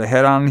meeting. I got to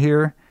head on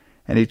here.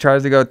 And he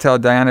tries to go tell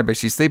Diana, but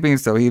she's sleeping.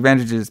 So he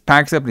eventually just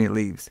packs up and he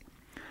leaves.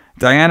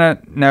 Diana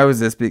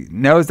knows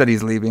that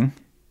he's leaving.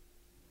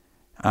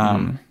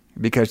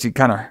 Because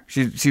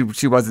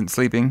she wasn't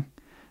sleeping,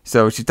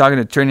 so she's talking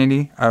to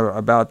Trinity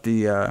about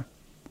the,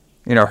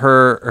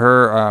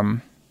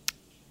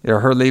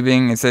 her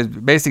leaving, and says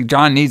basically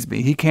John needs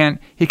me. He can't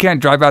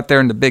drive out there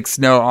in the big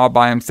snow all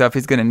by himself.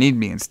 He's gonna need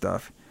me and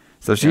stuff.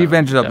 So she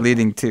ended up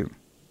leading too.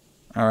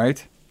 All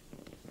right,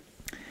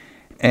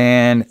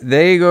 and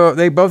they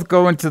both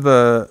go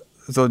into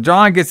so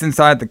John gets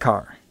inside the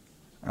car.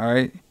 All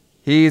right,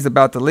 he's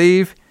about to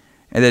leave,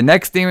 and the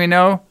next thing we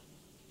know,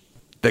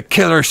 the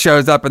killer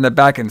shows up in the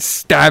back and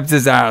stabs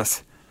his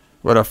ass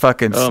with a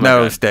fucking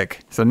snow stick.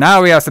 So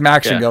now we have some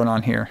action going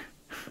on here.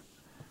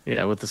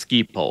 Yeah, with the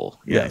ski pole.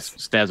 Yes.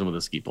 Stabs him with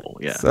a ski pole.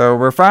 Yeah. So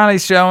we're finally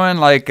showing,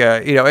 like,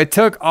 it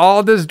took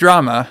all this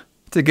drama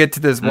to get to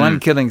this one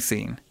killing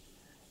scene.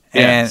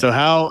 Yeah. And so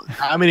how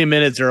many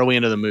minutes are we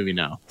into the movie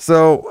now?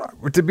 So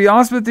to be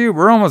honest with you,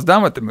 we're almost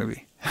done with the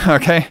movie.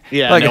 Okay.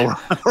 Yeah. Like,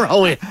 we're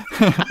only.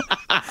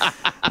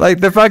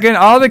 Like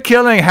all the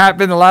killing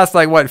happened in the last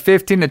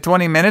 15 to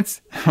 20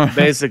 minutes.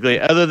 Basically,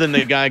 other than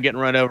the guy getting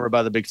run over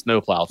by the big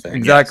snowplow thing.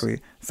 Exactly.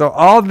 Yes. So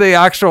all the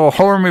actual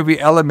horror movie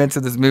elements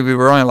of this movie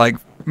were only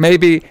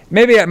maybe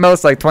at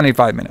most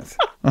 25 minutes.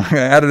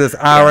 Okay, out of this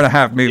hour and a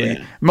half movie.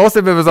 Yeah. Most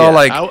of it was all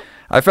I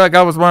felt like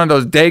I was one of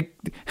those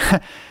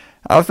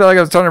I feel like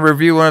I was trying to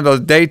review one of those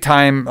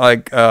daytime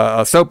like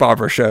soap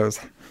opera shows.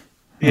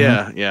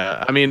 Yeah,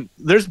 yeah. I mean,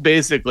 there's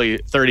basically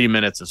 30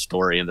 minutes of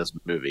story in this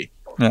movie.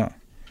 Yeah.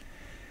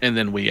 And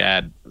then we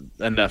add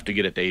enough to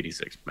get it to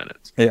 86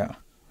 minutes. Yeah.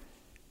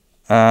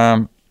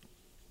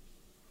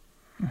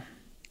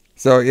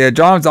 So yeah,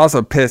 John's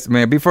also pissed. I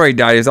mean, before he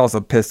died, he's also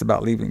pissed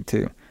about leaving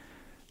too.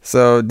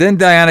 So then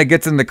Diana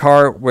gets in the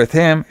car with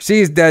him.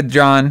 She's dead,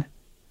 John.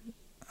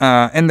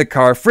 In the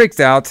car, freaks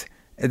out,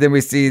 and then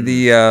we see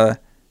the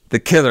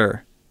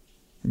killer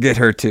get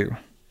her too,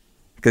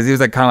 because he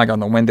was like kind of like on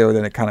the window.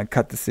 Then it kind of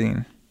cut the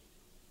scene.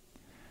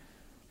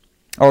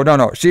 Oh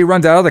no! She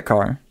runs out of the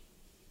car,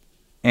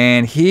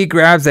 and he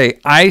grabs a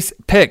ice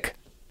pick,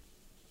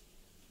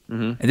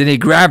 and then he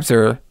grabs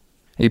her.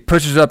 He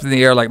pushes her up in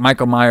the air like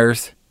Michael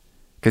Myers,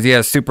 because he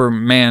has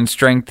Superman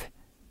strength,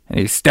 and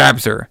he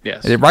stabs her.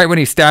 Yes. And right when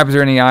he stabs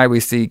her in the eye, we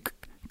see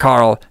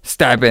Carl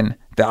stabbing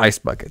the ice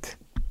bucket.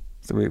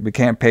 So we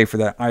can't pay for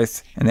that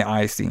ice in the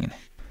eye scene.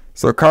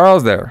 So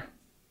Carl's there,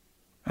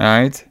 all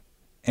right,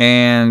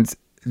 and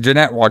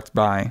Jeanette walks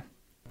by.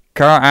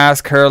 Carl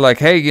asks her like,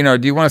 "Hey, you know,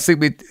 do you want to sleep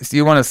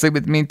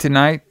with me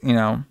tonight? You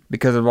know,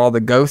 because of all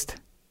the ghost."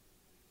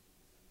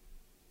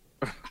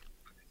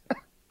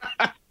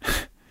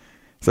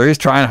 So he's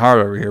trying hard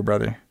over here,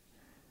 brother.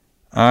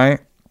 All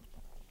right,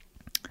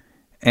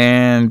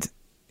 and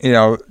you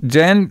know,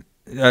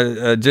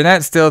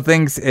 Jeanette still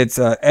thinks it's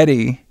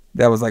Eddie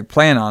that was like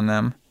playing on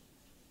them.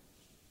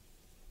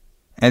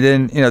 And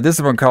then, you know, this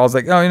is when Carl's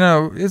like, "Oh, you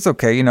know, it's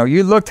okay. You know,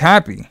 you looked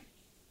happy.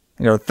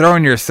 You know,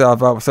 throwing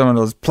yourself out with some of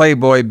those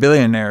playboy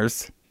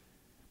billionaires."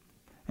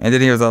 And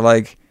then he was all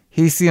like,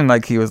 he seemed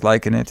like he was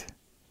liking it.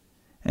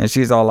 And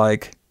she's all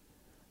like,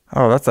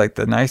 "Oh, that's like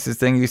the nicest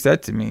thing you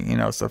said to me, you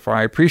know, so far.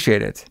 I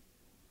appreciate it."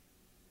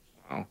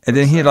 Oh, and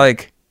then he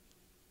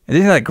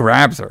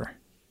grabs her.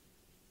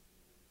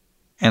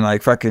 And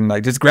like fucking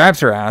like just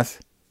grabs her ass.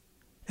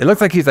 It looks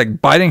like he's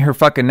like biting her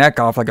fucking neck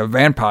off like a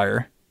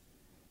vampire.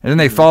 And then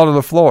they fall to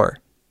the floor.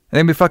 And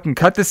then we fucking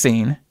cut the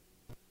scene.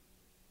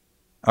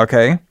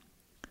 Okay.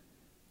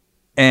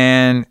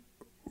 And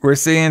we're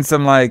seeing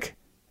some like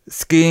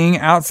skiing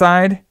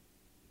outside.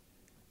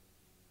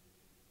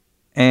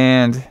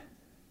 And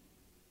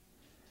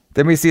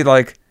then we see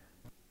like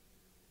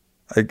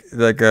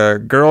a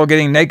girl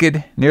getting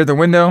naked near the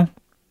window.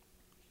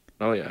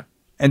 Oh yeah.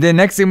 And then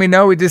next thing we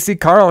know, we just see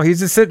Carl. He's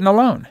just sitting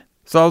alone.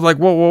 So I was like,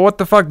 well, what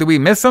the fuck? Did we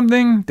miss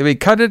something? Did we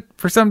cut it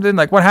for something?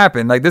 Like, what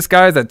happened? Like, this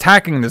guy's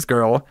attacking this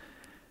girl.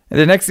 And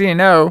the next thing you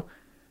know,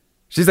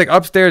 she's like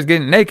upstairs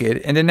getting naked.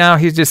 And then now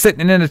he's just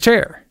sitting in a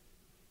chair.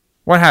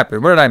 What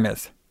happened? What did I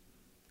miss?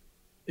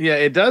 Yeah,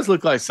 it does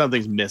look like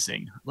something's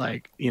missing.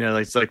 Like, you know,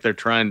 it's like they're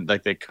trying,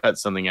 like they cut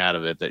something out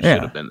of it that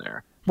should have been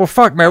there. Well,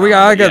 fuck, man.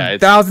 I got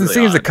 1,000 really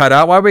scenes to cut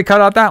out. Why did we cut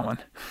out that one?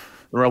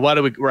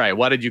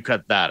 Why did you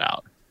cut that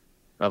out?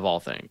 Of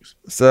all things.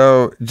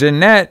 So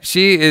Jeanette,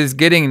 she is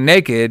getting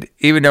naked,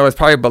 even though it's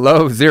probably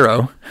below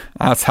zero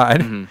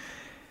outside. Mm-hmm.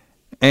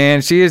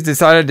 And she has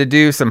decided to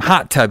do some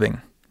hot tubbing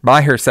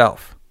by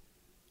herself.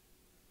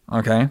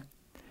 Okay.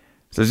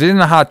 So she's in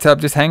the hot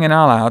tub, just hanging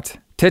all out,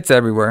 tits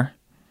everywhere.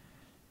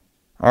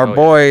 Our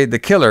boy, the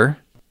killer,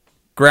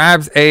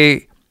 grabs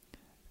an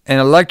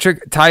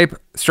electric type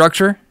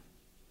structure.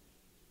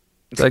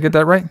 Did I get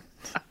that right?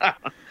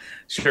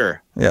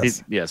 Sure.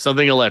 Yes.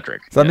 Something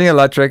electric. Something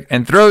electric,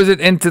 and throws it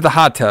into the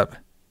hot tub.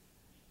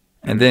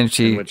 And then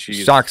she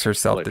shocks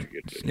herself.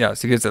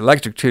 She gets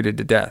electrocuted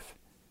to death.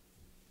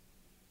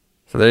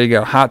 So there you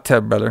go. Hot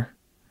tub, brother.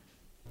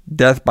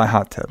 Death by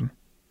hot tub.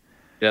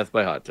 Death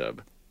by hot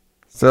tub.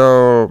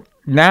 So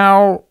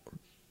now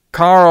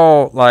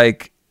Carl,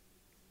 like,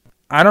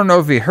 I don't know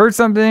if he heard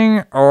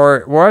something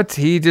or what.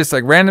 He just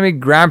like randomly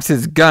grabs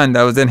his gun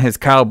that was in his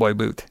cowboy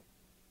boot.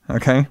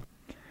 Okay.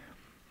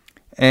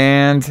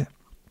 And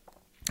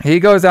he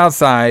goes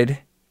outside,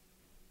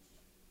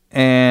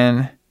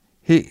 and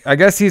I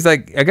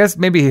guess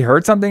maybe he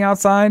heard something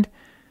outside,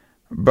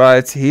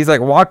 but he's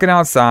like walking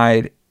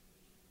outside,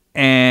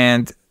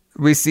 and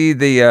we see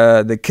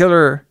the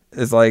killer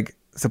is like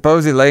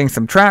supposedly laying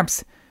some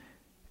traps,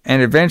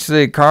 and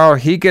eventually Carl,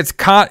 he gets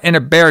caught in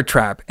a bear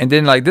trap, and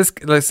then like this,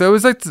 so it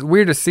was like the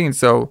weirdest scene.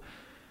 So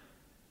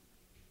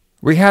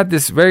we had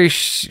this very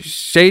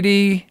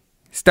shady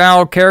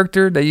style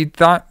character that you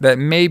thought that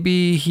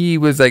maybe he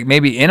was like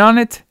maybe in on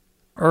it,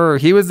 or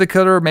he was the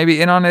killer,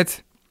 maybe in on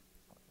it,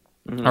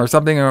 or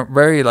something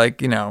very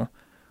like, you know,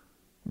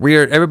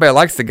 weird. Everybody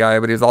likes the guy,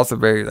 but he's also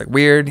very like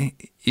weird.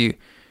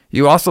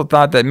 You also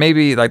thought that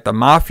maybe like the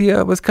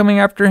mafia was coming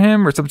after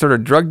him or some sort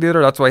of drug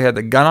dealer. That's why he had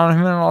the gun on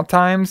him at all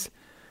times.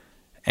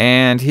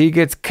 And he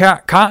gets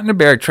caught in a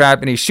bear trap,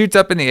 and he shoots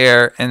up in the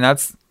air, and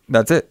that's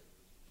it.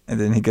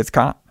 And then he gets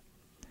caught.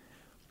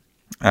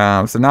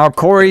 So now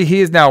Corey, he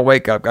is now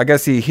awake up. I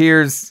guess he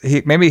heard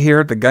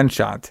the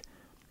gunshot.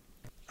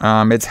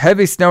 It's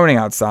heavy snowing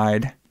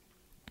outside.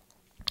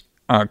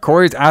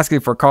 Corey's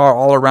asking for Carl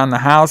all around the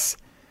house.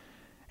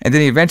 And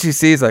then he eventually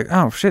sees like,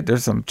 oh shit,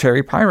 there's some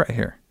cherry pie right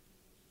here.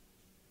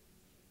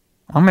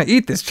 I'm going to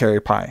eat this cherry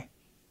pie.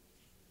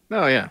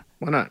 Oh yeah.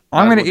 Why not?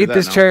 I'm going to eat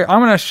this cherry.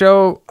 I'm going to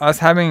show us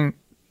having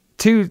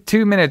two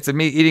minutes of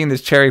me eating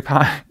this cherry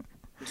pie.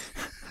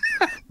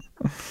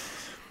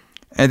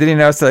 And then he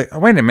knows, like,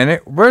 wait a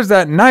minute, where's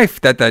that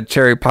knife that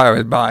cherry pie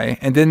was by?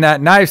 And then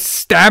that knife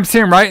stabs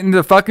him right in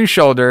the fucking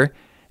shoulder.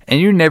 And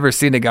you never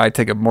seen a guy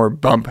take a more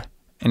bump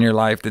in your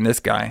life than this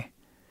guy.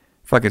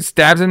 Fucking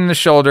stabs him in the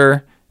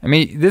shoulder. I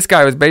mean, this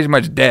guy was basically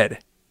much dead.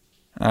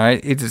 All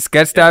right, he just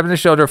gets stabbed in the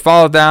shoulder,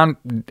 falls down,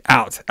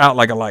 out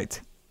like a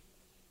light.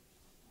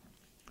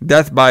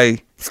 Death by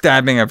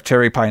stabbing of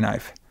cherry pie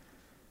knife.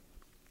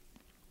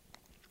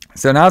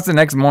 So now it's the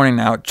next morning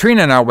now.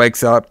 Trina now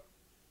wakes up.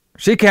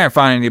 She can't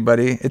find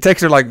anybody. It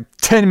takes her like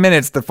 10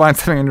 minutes to find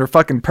something in her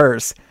fucking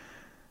purse.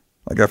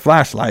 Like a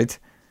flashlight.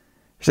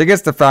 She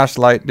gets the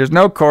flashlight. There's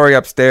no Corey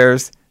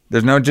upstairs.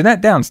 There's no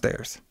Jeanette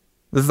downstairs.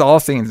 This is all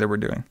scenes that we're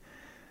doing.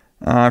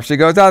 She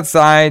goes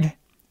outside.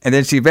 And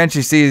then she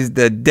eventually sees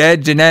the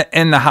dead Jeanette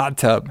in the hot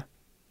tub.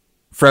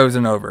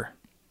 Frozen over.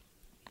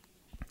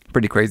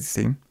 Pretty crazy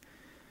scene.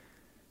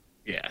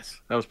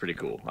 Yes, that was pretty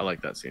cool. I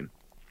like that scene.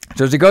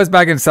 So she goes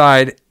back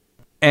inside.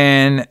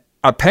 And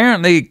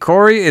apparently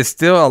Corey is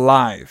still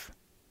alive.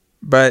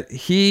 But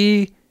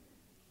he,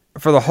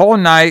 for the whole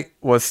night,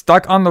 was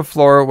stuck on the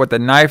floor with a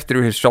knife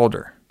through his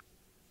shoulder.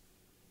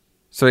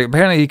 So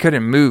apparently he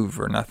couldn't move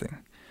or nothing.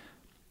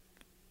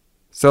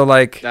 So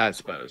like... I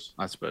suppose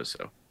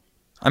so.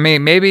 I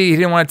mean, maybe he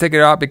didn't want to take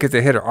it out because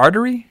it hit an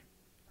artery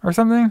or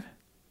something.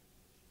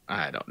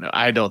 I don't know.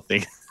 I don't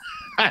think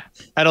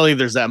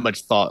there's that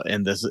much thought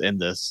in this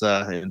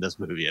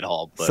movie at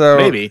all. But so,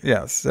 maybe.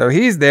 Yes. So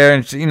he's there,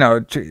 and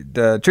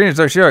Trina's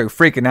like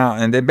freaking out,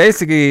 and then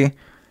basically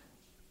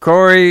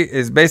Corey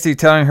is basically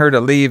telling her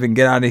to leave and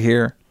get out of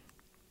here,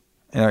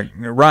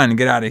 run and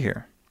get out of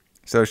here.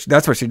 So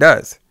that's what she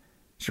does.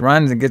 She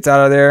runs and gets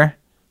out of there.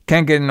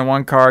 Can't get into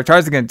one car.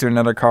 Tries to get into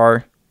another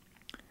car.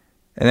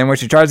 And then when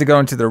she tries to go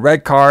into the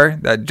red car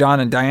that John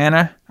and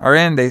Diana are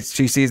in,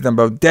 she sees them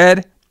both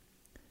dead.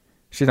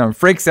 She then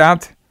freaks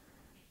out.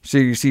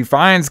 She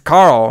finds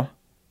Carl.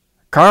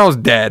 Carl's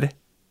dead.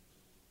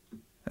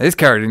 This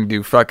character didn't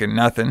do fucking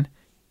nothing.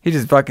 He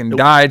just fucking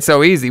died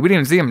so easy. We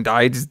didn't even see him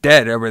die. He's just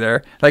dead over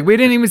there. Like, we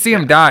didn't even see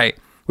him die.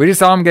 We just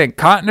saw him get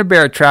caught in a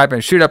bear trap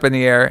and shoot up in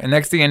the air. And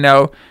next thing you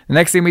know, the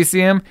next thing we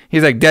see him,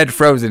 he's like dead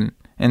frozen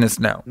in the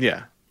snow.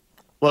 Yeah.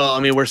 Well,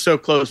 I mean, we're so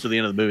close to the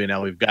end of the movie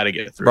now. We've got to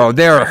get through. Bro,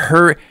 they were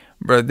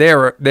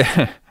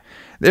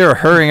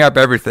hurrying up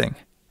everything.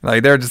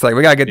 Like, they're just like,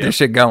 we gotta get this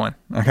shit going.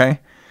 Okay.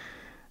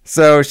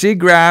 So she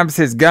grabs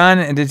his gun,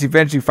 and then she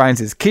eventually finds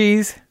his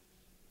keys.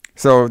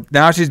 So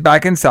now she's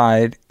back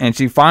inside, and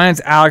she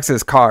finds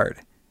Alex's card.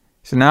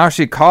 So now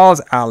she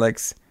calls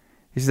Alex.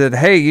 He said,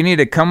 "Hey, you need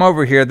to come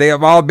over here. They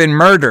have all been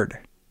murdered."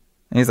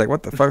 And he's like,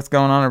 "What the fuck's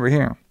going on over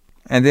here?"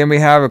 And then we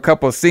have a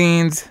couple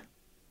scenes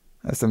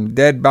of some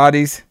dead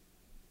bodies.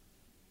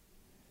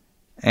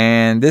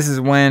 And this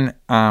is when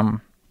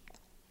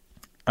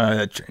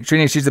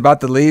Trina, she's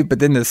about to leave, but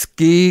then the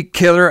ski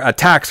killer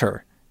attacks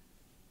her.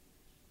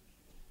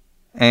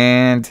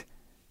 And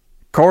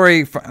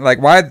Corey,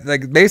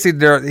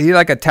 basically he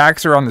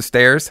attacks her on the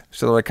stairs.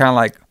 So they're kind of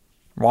like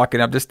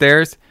walking up the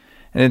stairs.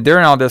 And then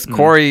during all this,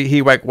 Corey,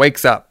 he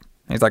wakes up.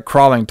 He's like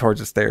crawling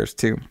towards the stairs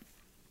too.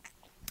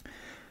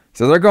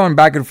 So they're going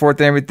back and forth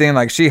and everything.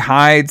 Like, she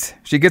hides.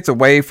 She gets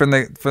away from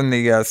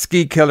the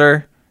ski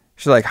killer.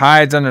 She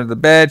hides under the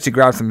bed. She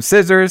grabs some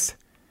scissors.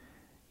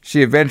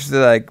 She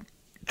eventually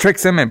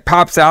tricks him and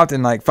pops out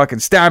and fucking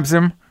stabs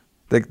him.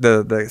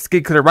 The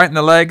ski killer right in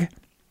the leg.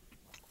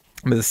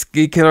 But the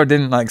ski killer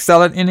didn't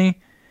sell it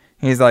any.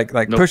 He's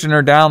nope. Pushing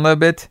her down a little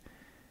bit.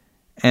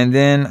 And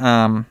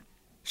then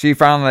she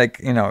finally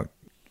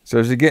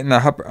so she's getting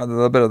a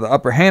little bit of the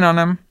upper hand on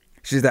him.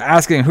 She's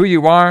asking who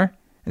you are.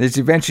 And then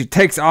she eventually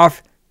takes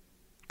off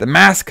the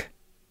mask.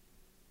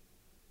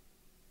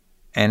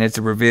 And it's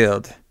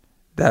revealed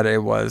that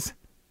it was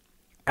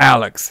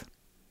Alex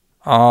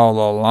all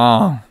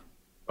along.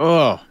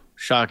 Oh,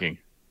 shocking.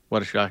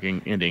 What a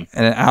shocking ending.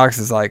 And then Alex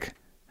is like,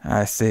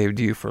 "I saved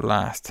you for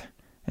last."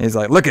 And he's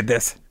like, "Look at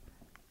this."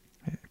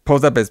 He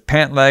pulls up his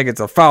pant leg.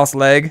 It's a false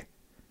leg.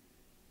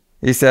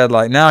 He said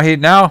now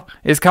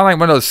it's kind of like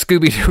one of those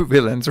Scooby-Doo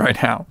villains right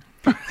now.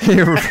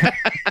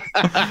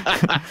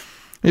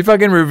 He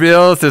fucking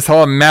reveals this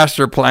whole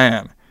master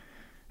plan.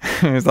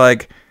 He's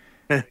like,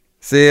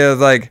 see, it was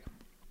like,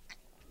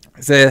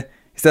 he said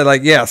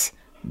yes,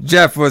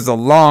 I was a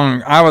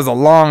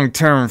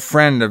long-term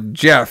friend of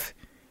Jeff.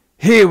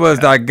 He was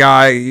that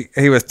guy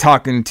he was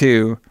talking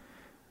to,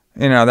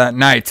 that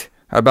night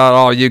about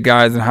all you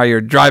guys and how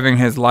you're driving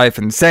his life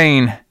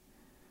insane.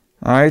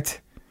 All right.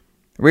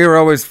 We were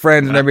always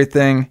friends and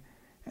everything.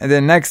 And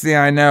then next thing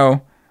I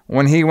know,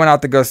 when he went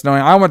out to go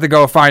snowing, I went to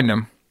go find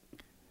him.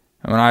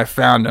 And when I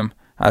found him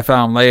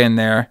laying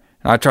there,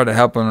 and I tried to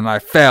help him, and I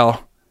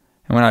fell.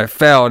 And when I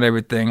fell and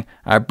everything,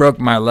 I broke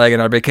my leg,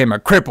 and I became a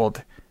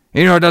crippled.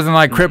 You know who doesn't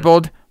like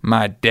crippled?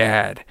 My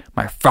dad.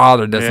 My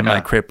father doesn't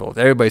like crippled.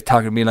 Everybody's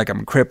talking to me like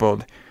I'm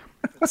crippled.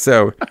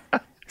 So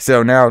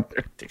now,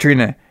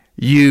 Trina,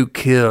 you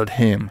killed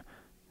him,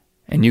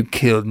 and you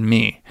killed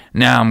me.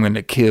 Now I'm going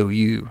to kill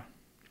you.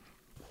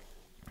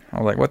 I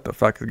was like, what the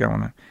fuck is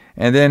going on?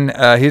 And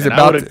then he's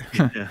about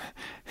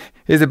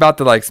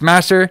to like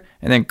smash her.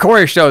 And then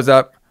Corey shows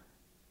up,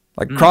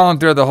 like crawling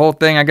through the whole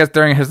thing. I guess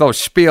during his little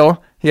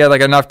spiel, he had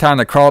like enough time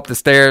to crawl up the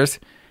stairs,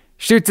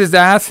 shoots his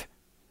ass.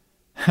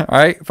 All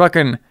right,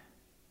 fucking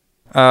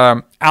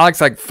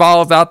Alex like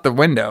falls out the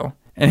window,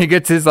 and he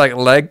gets his like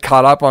leg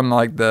caught up on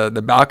like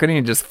the balcony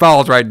and just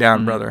falls right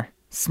down, brother.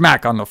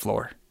 Smack on the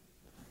floor.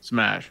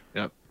 Smash.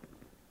 Yep.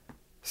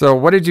 So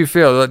what did you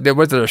feel?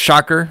 Was it a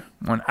shocker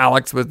when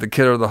Alex was the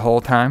killer the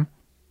whole time?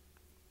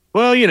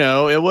 Well,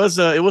 it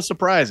was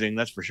surprising,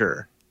 that's for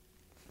sure.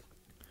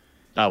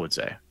 I would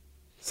say.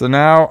 So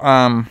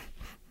now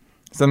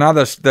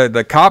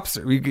the cops,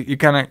 you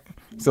kind of,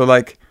 so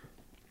like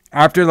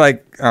after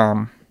like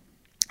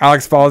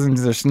Alex falls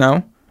into the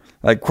snow,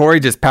 like Corey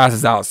just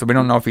passes out, so we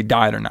don't know if he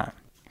died or not.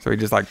 So he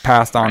just like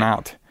passed on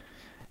out.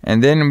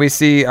 And then we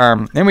see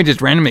then we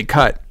just randomly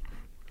cut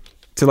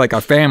to like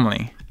a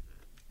family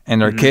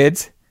and their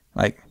kids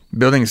like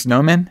building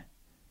snowmen.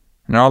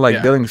 And they're all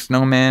like building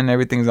snowmen,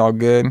 everything's all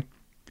good.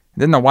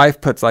 Then the wife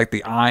puts like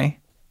the eye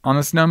on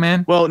the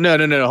snowman. Well, no.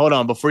 Hold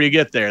on. Before you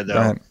get there,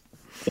 though.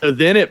 So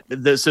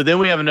then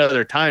we have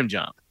another time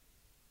jump.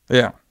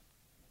 Yeah.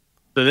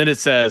 So then it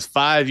says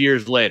 5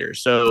 years later.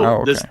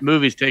 So this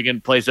movie's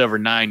taking place over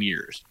 9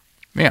 years.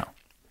 Yeah.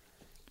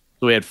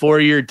 So we had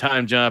 4-year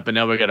time jump, and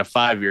now we got a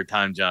 5-year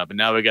time jump, and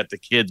now we got the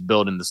kids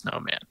building the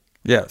snowman.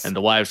 Yes. And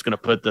the wife's going to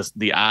put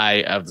the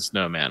eye of the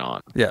snowman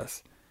on.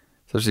 Yes.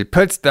 So she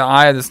puts the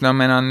eye of the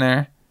snowman on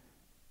there.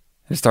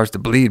 It starts to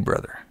bleed,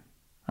 brother.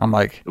 I'm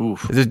like,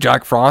 oof. Is this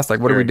Jack Frost? Like,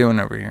 what are we doing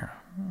over here?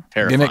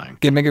 Terrifying.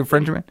 Gimmick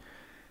infringement?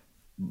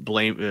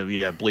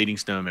 Bleeding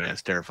snowman.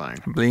 That's terrifying.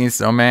 Bleeding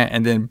snowman.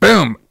 And then,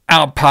 boom,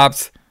 out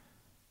pops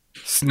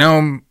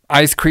snow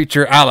ice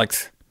creature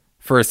Alex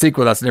for a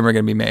sequel that's never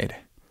going to be made.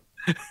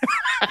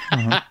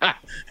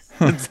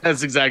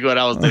 That's exactly what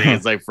I was thinking.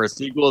 It's like for a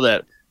sequel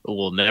that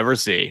we'll never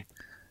see.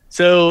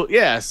 So,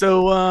 yeah.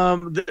 So,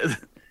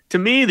 to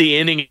me, the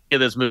ending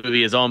of this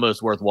movie is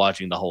almost worth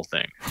watching the whole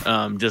thing.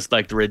 Just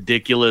like the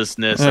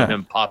ridiculousness of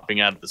him popping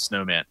out of the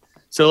snowman.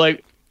 So,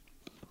 like,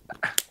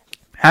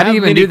 how did he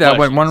even do that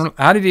with one?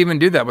 How did he even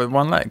do that with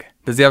one leg?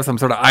 Does he have some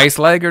sort of ice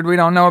leg, or we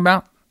don't know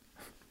about?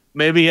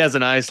 Maybe he has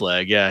an ice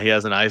leg. Yeah, he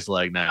has an ice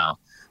leg now.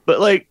 But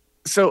like,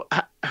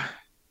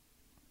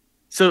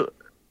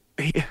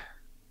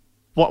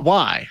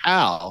 why?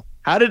 How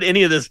did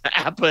any of this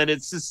happen?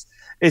 It's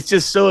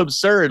just so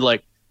absurd.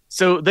 Like,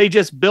 so they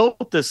just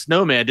built the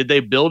snowman. Did they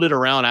build it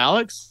around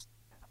Alex?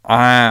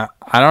 I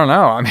don't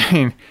know. I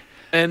mean,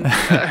 and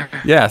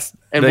yes.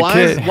 And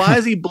why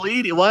is he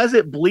bleeding? Why is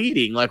it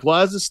bleeding? Like,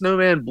 why is the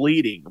snowman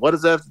bleeding? What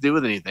does that have to do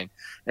with anything?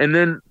 And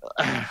then,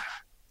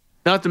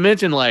 not to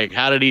mention, like,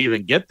 how did he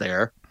even get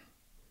there?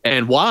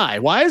 And why?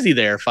 Why is he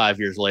there 5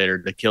 years later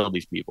to kill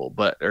these people?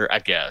 Or I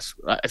guess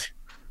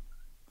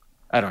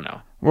I don't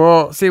know.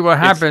 Well, see what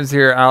happens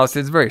here, Alice.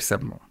 It's very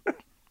simple.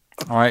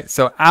 All right.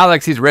 So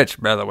Alex, he's rich,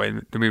 by the way.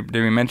 Did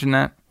we mention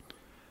that?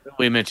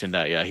 We mentioned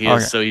that. Yeah, he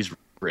is. So he's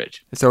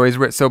rich. So he's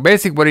rich. So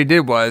basically, what he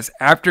did was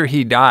after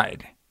he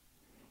died,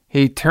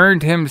 he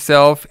turned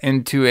himself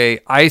into a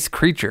ice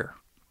creature.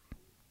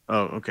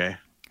 Oh, okay.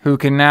 Who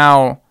can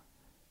now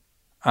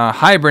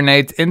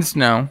hibernate in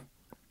snow,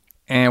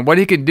 and what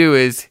he can do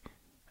is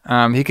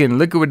he can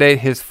liquidate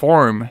his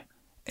form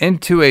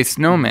into a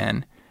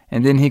snowman,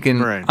 and then he can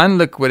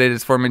unliquidate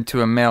his form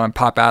into a male and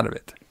pop out of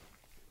it.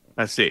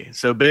 I see.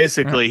 So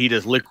basically, he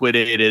just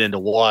liquidated it into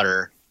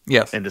water,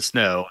 into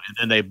snow,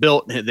 and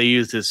then they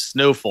used his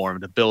snow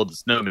form to build the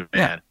snowman,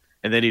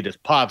 and then he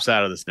just pops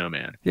out of the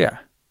snowman. Yeah,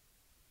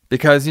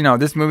 because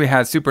this movie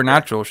has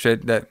supernatural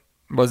shit that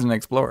wasn't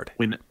explored.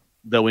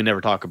 That we never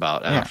talk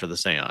about after the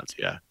seance.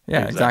 Yeah.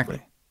 Yeah, exactly.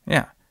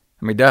 Yeah.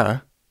 I mean, duh.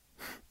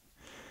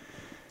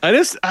 I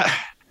just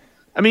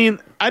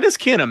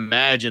can't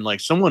imagine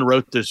like someone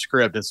wrote this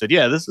script and said,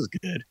 yeah, this is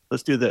good.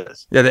 Let's do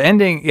this. Yeah, the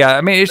ending. Yeah,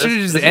 I mean, it should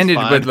have just ended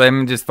with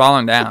him just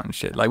falling down and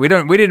shit. Like we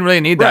didn't really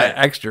need that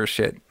extra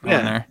shit on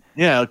there.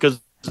 Yeah,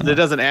 because it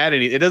doesn't add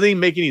any. It doesn't even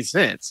make any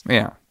sense.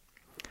 Yeah.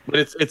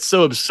 But it's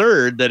so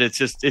absurd that it's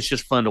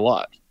just fun to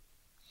watch.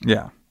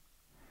 Yeah.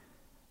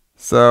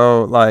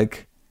 So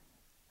like,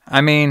 I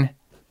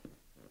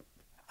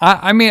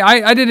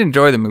did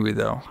enjoy the movie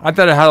though. I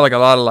thought it had like a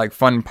lot of like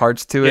fun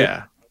parts to it.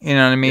 Yeah. You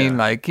know what I mean? Yeah.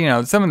 Like,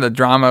 some of the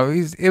drama,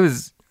 it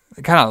was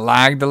kind of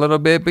lagged a little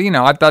bit, but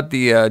I thought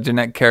the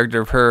Jeanette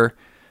character of her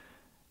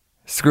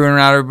screwing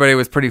around everybody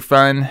was pretty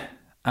fun.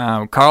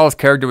 Carl's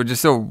character was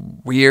just so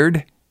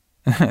weird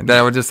that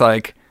I was just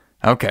like,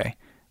 okay,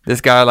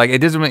 this guy, like, it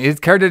doesn't really, his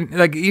character,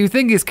 like, you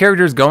think his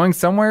character is going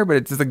somewhere, but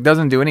it just like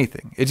doesn't do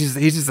anything. He's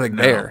just like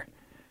there.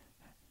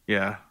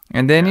 Yeah.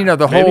 And then,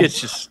 maybe it's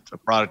just a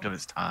product of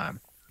his time.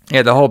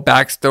 Yeah, the whole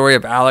backstory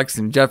of Alex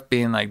and Jeff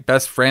being like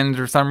best friends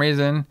for some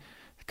reason,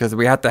 because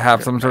we had to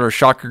have some sort of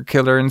shocker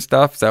killer and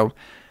stuff. So,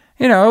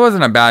 it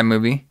wasn't a bad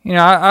movie.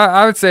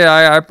 I would say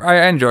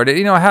I enjoyed it.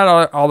 It had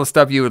all the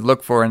stuff you would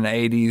look for in the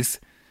 80s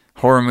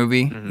horror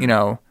movie.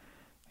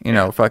 Mm-hmm.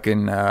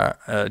 fucking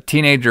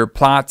teenager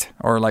plot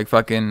or like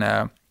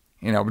fucking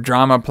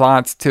drama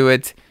plots to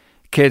it.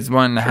 Kids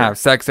wanting to have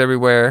sex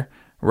everywhere.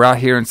 We're out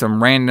here in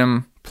some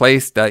random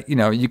place that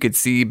you could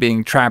see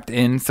being trapped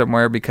in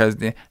somewhere because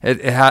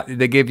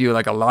they give you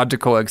like a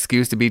logical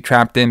excuse to be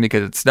trapped in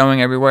because it's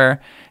snowing everywhere,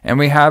 and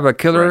we have a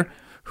killer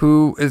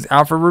who is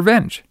out for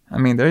revenge. I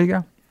mean, there you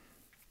go.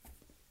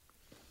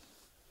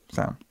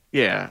 So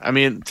yeah, I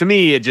mean, to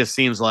me, it just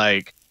seems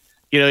like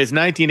it's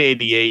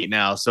 1988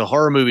 now, so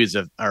horror movies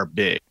are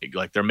big,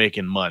 like they're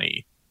making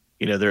money.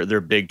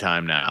 They're big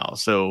time now,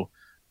 so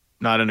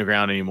not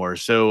underground anymore.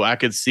 So I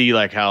could see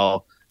like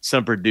how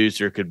some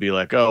producer could be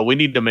like, oh, we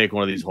need to make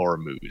one of these horror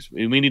movies.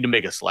 We need to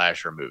make a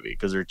slasher movie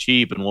because they're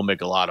cheap and we'll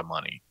make a lot of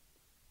money.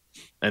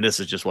 And this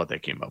is just what they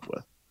came up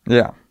with.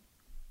 Yeah.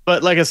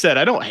 But like I said,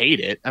 I don't hate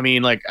it. I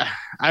mean, like,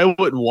 I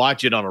wouldn't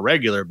watch it on a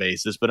regular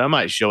basis, but I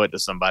might show it to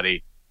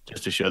somebody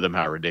just to show them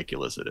how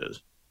ridiculous it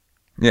is.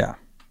 Yeah,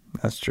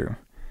 that's true.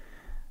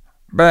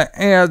 But,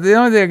 the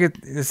only thing I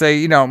could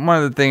say,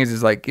 one of the things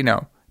is like,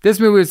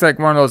 this movie is like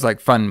one of those like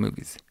fun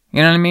movies.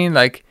 You know what I mean?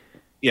 Like,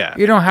 yeah,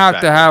 you don't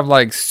have to have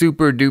like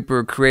super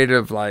duper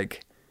creative,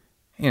 like,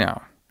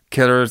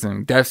 killers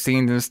and death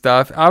scenes and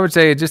stuff. I would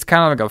say it's just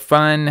kind of like a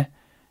fun,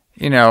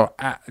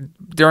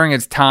 during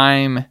its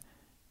time,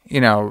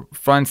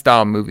 fun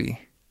style movie,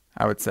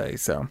 I would say.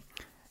 So,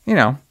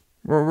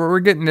 we're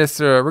getting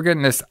this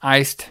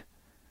iced,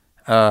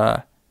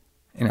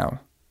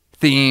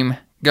 theme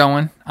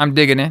going. I'm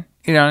digging it.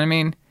 You know what I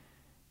mean?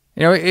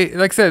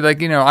 Like I said,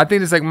 like, I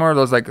think it's like more of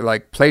those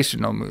like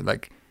placial movies,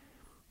 like,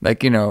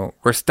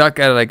 we're stuck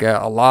at like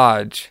a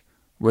lodge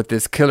with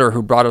this killer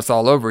who brought us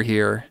all over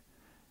here.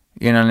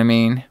 You know what I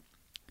mean?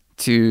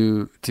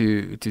 To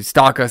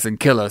stalk us and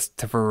kill us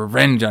for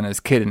revenge on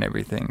his kid and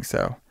everything.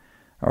 So,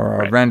 or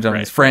revenge on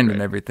his friend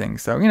and everything.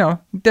 So,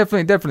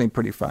 definitely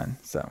pretty fun.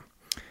 So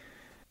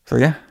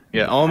yeah.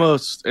 Yeah.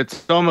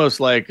 It's almost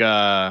like,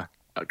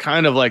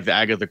 kind of like the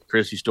Agatha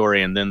Christie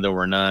story. And Then There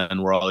Were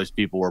None, where all these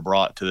people were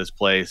brought to this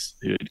place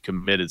who had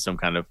committed some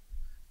kind of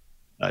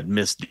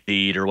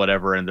misdeed or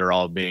whatever, and they're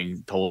all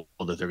being told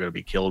that they're going to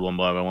be killed one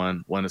by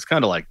one. When it's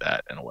kind of like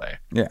that in a way.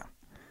 Yeah.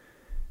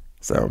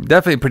 So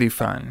definitely pretty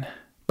fun.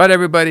 But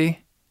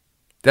everybody,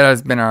 that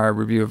has been our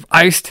review of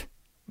Iced,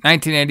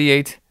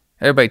 1988.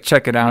 Everybody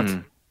check it out.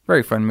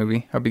 Very fun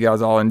movie. Hope you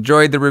guys all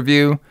enjoyed the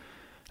review.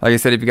 Like I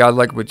said, if you guys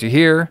like what you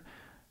hear,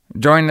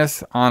 join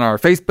us on our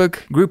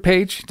Facebook group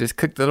page. Just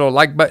click the little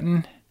like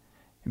button.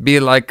 Be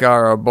like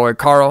our boy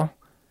Carl,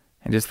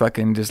 and just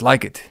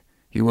like it.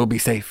 You will be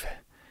safe.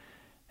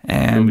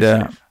 And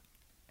then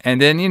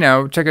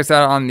check us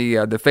out on the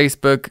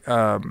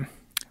Facebook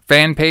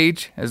fan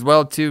page as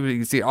well too. You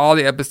can see all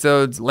the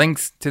episodes,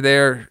 links to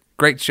their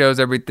great shows,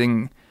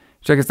 everything.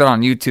 Check us out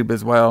on YouTube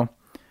as well.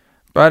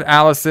 But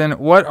Allison,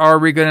 what are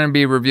we going to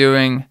be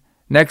reviewing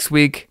next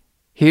week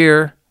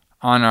here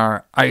on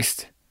our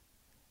iced,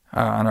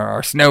 on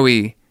our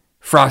snowy,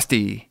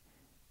 frosty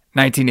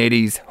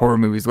 1980s horror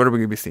movies? What are we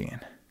going to be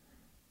seeing?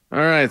 All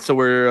right, so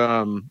we're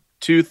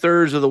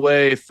 2/3 of the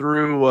way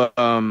through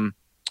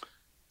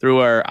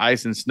our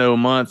ice and snow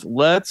month.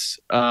 Let's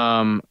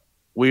next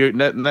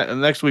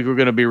week we're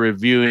going to be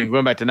reviewing,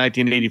 going back to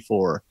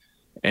 1984,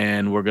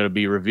 and we're going to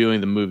be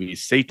reviewing the movie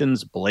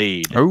Satan's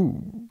Blade.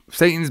 Oh,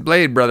 Satan's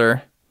Blade,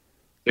 brother.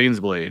 Satan's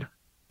Blade.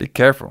 Be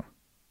careful.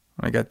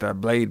 I got that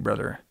blade,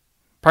 brother.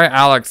 Probably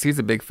Alex, he's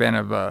a big fan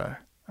of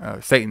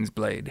Satan's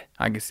Blade.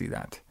 I can see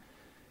that.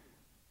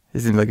 He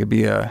seems like he'd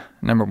be a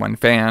 #1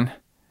 fan.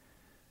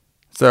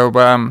 So,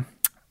 all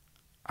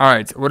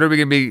right. So what are we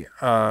going to be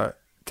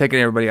taking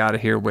everybody out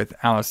of here with,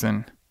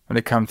 Allison, when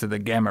it comes to the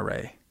Gamma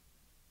Ray?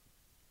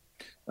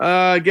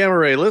 Gamma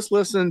Ray, let's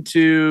listen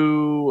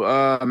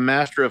to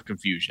Master of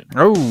Confusion.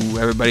 Oh,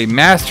 everybody,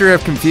 Master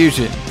of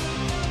Confusion.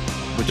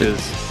 Which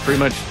is pretty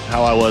much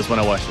how I was when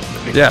I watched this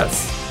movie.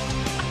 Yes.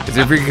 Because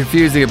if you're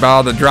confusing about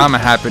all the drama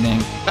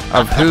happening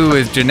of who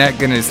is Jeanette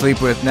going to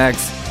sleep with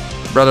next,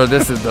 brother,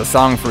 this is the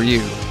song for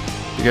you.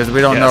 Because we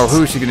don't know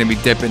who she's going to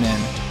be dipping in.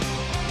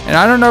 And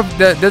I don't know if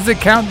does it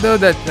count though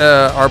that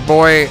our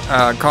boy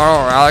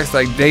Carl or Alex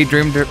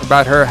daydreamed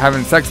about her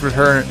having sex with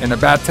her in a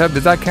bathtub?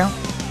 Does that count?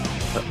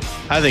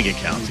 I think it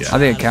counts. Yeah, I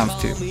think it counts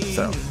too.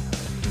 So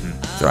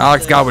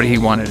Alex got what he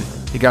wanted.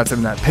 He got some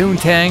of that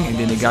poontang, and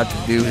then he got to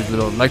do his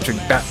little electric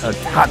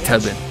hot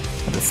tubbing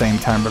at the same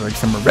time, but like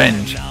some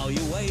revenge.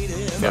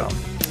 So,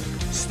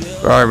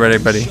 all right,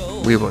 everybody,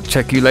 we will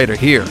check you later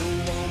here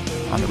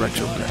on the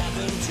Retro Blend.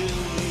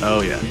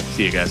 Oh yeah,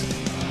 see you guys.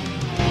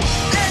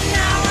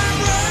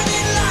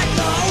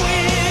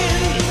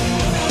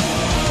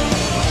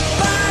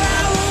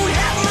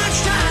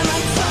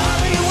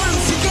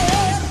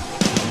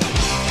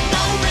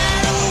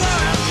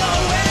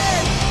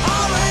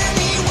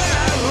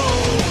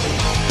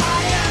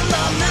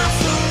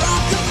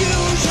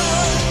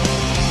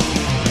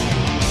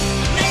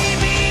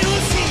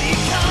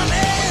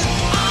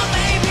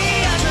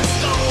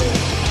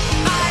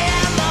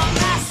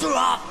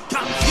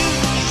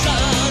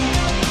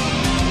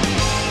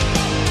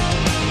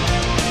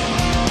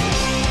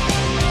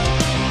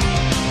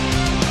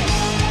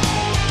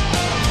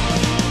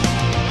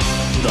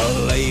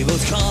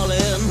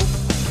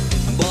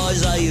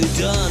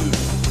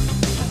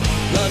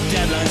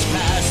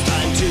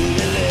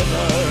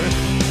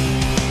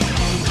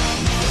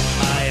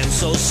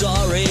 so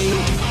sorry,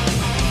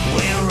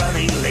 we're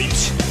running late.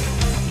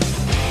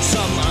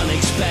 Some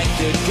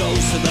unexpected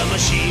goes to the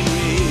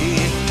machinery.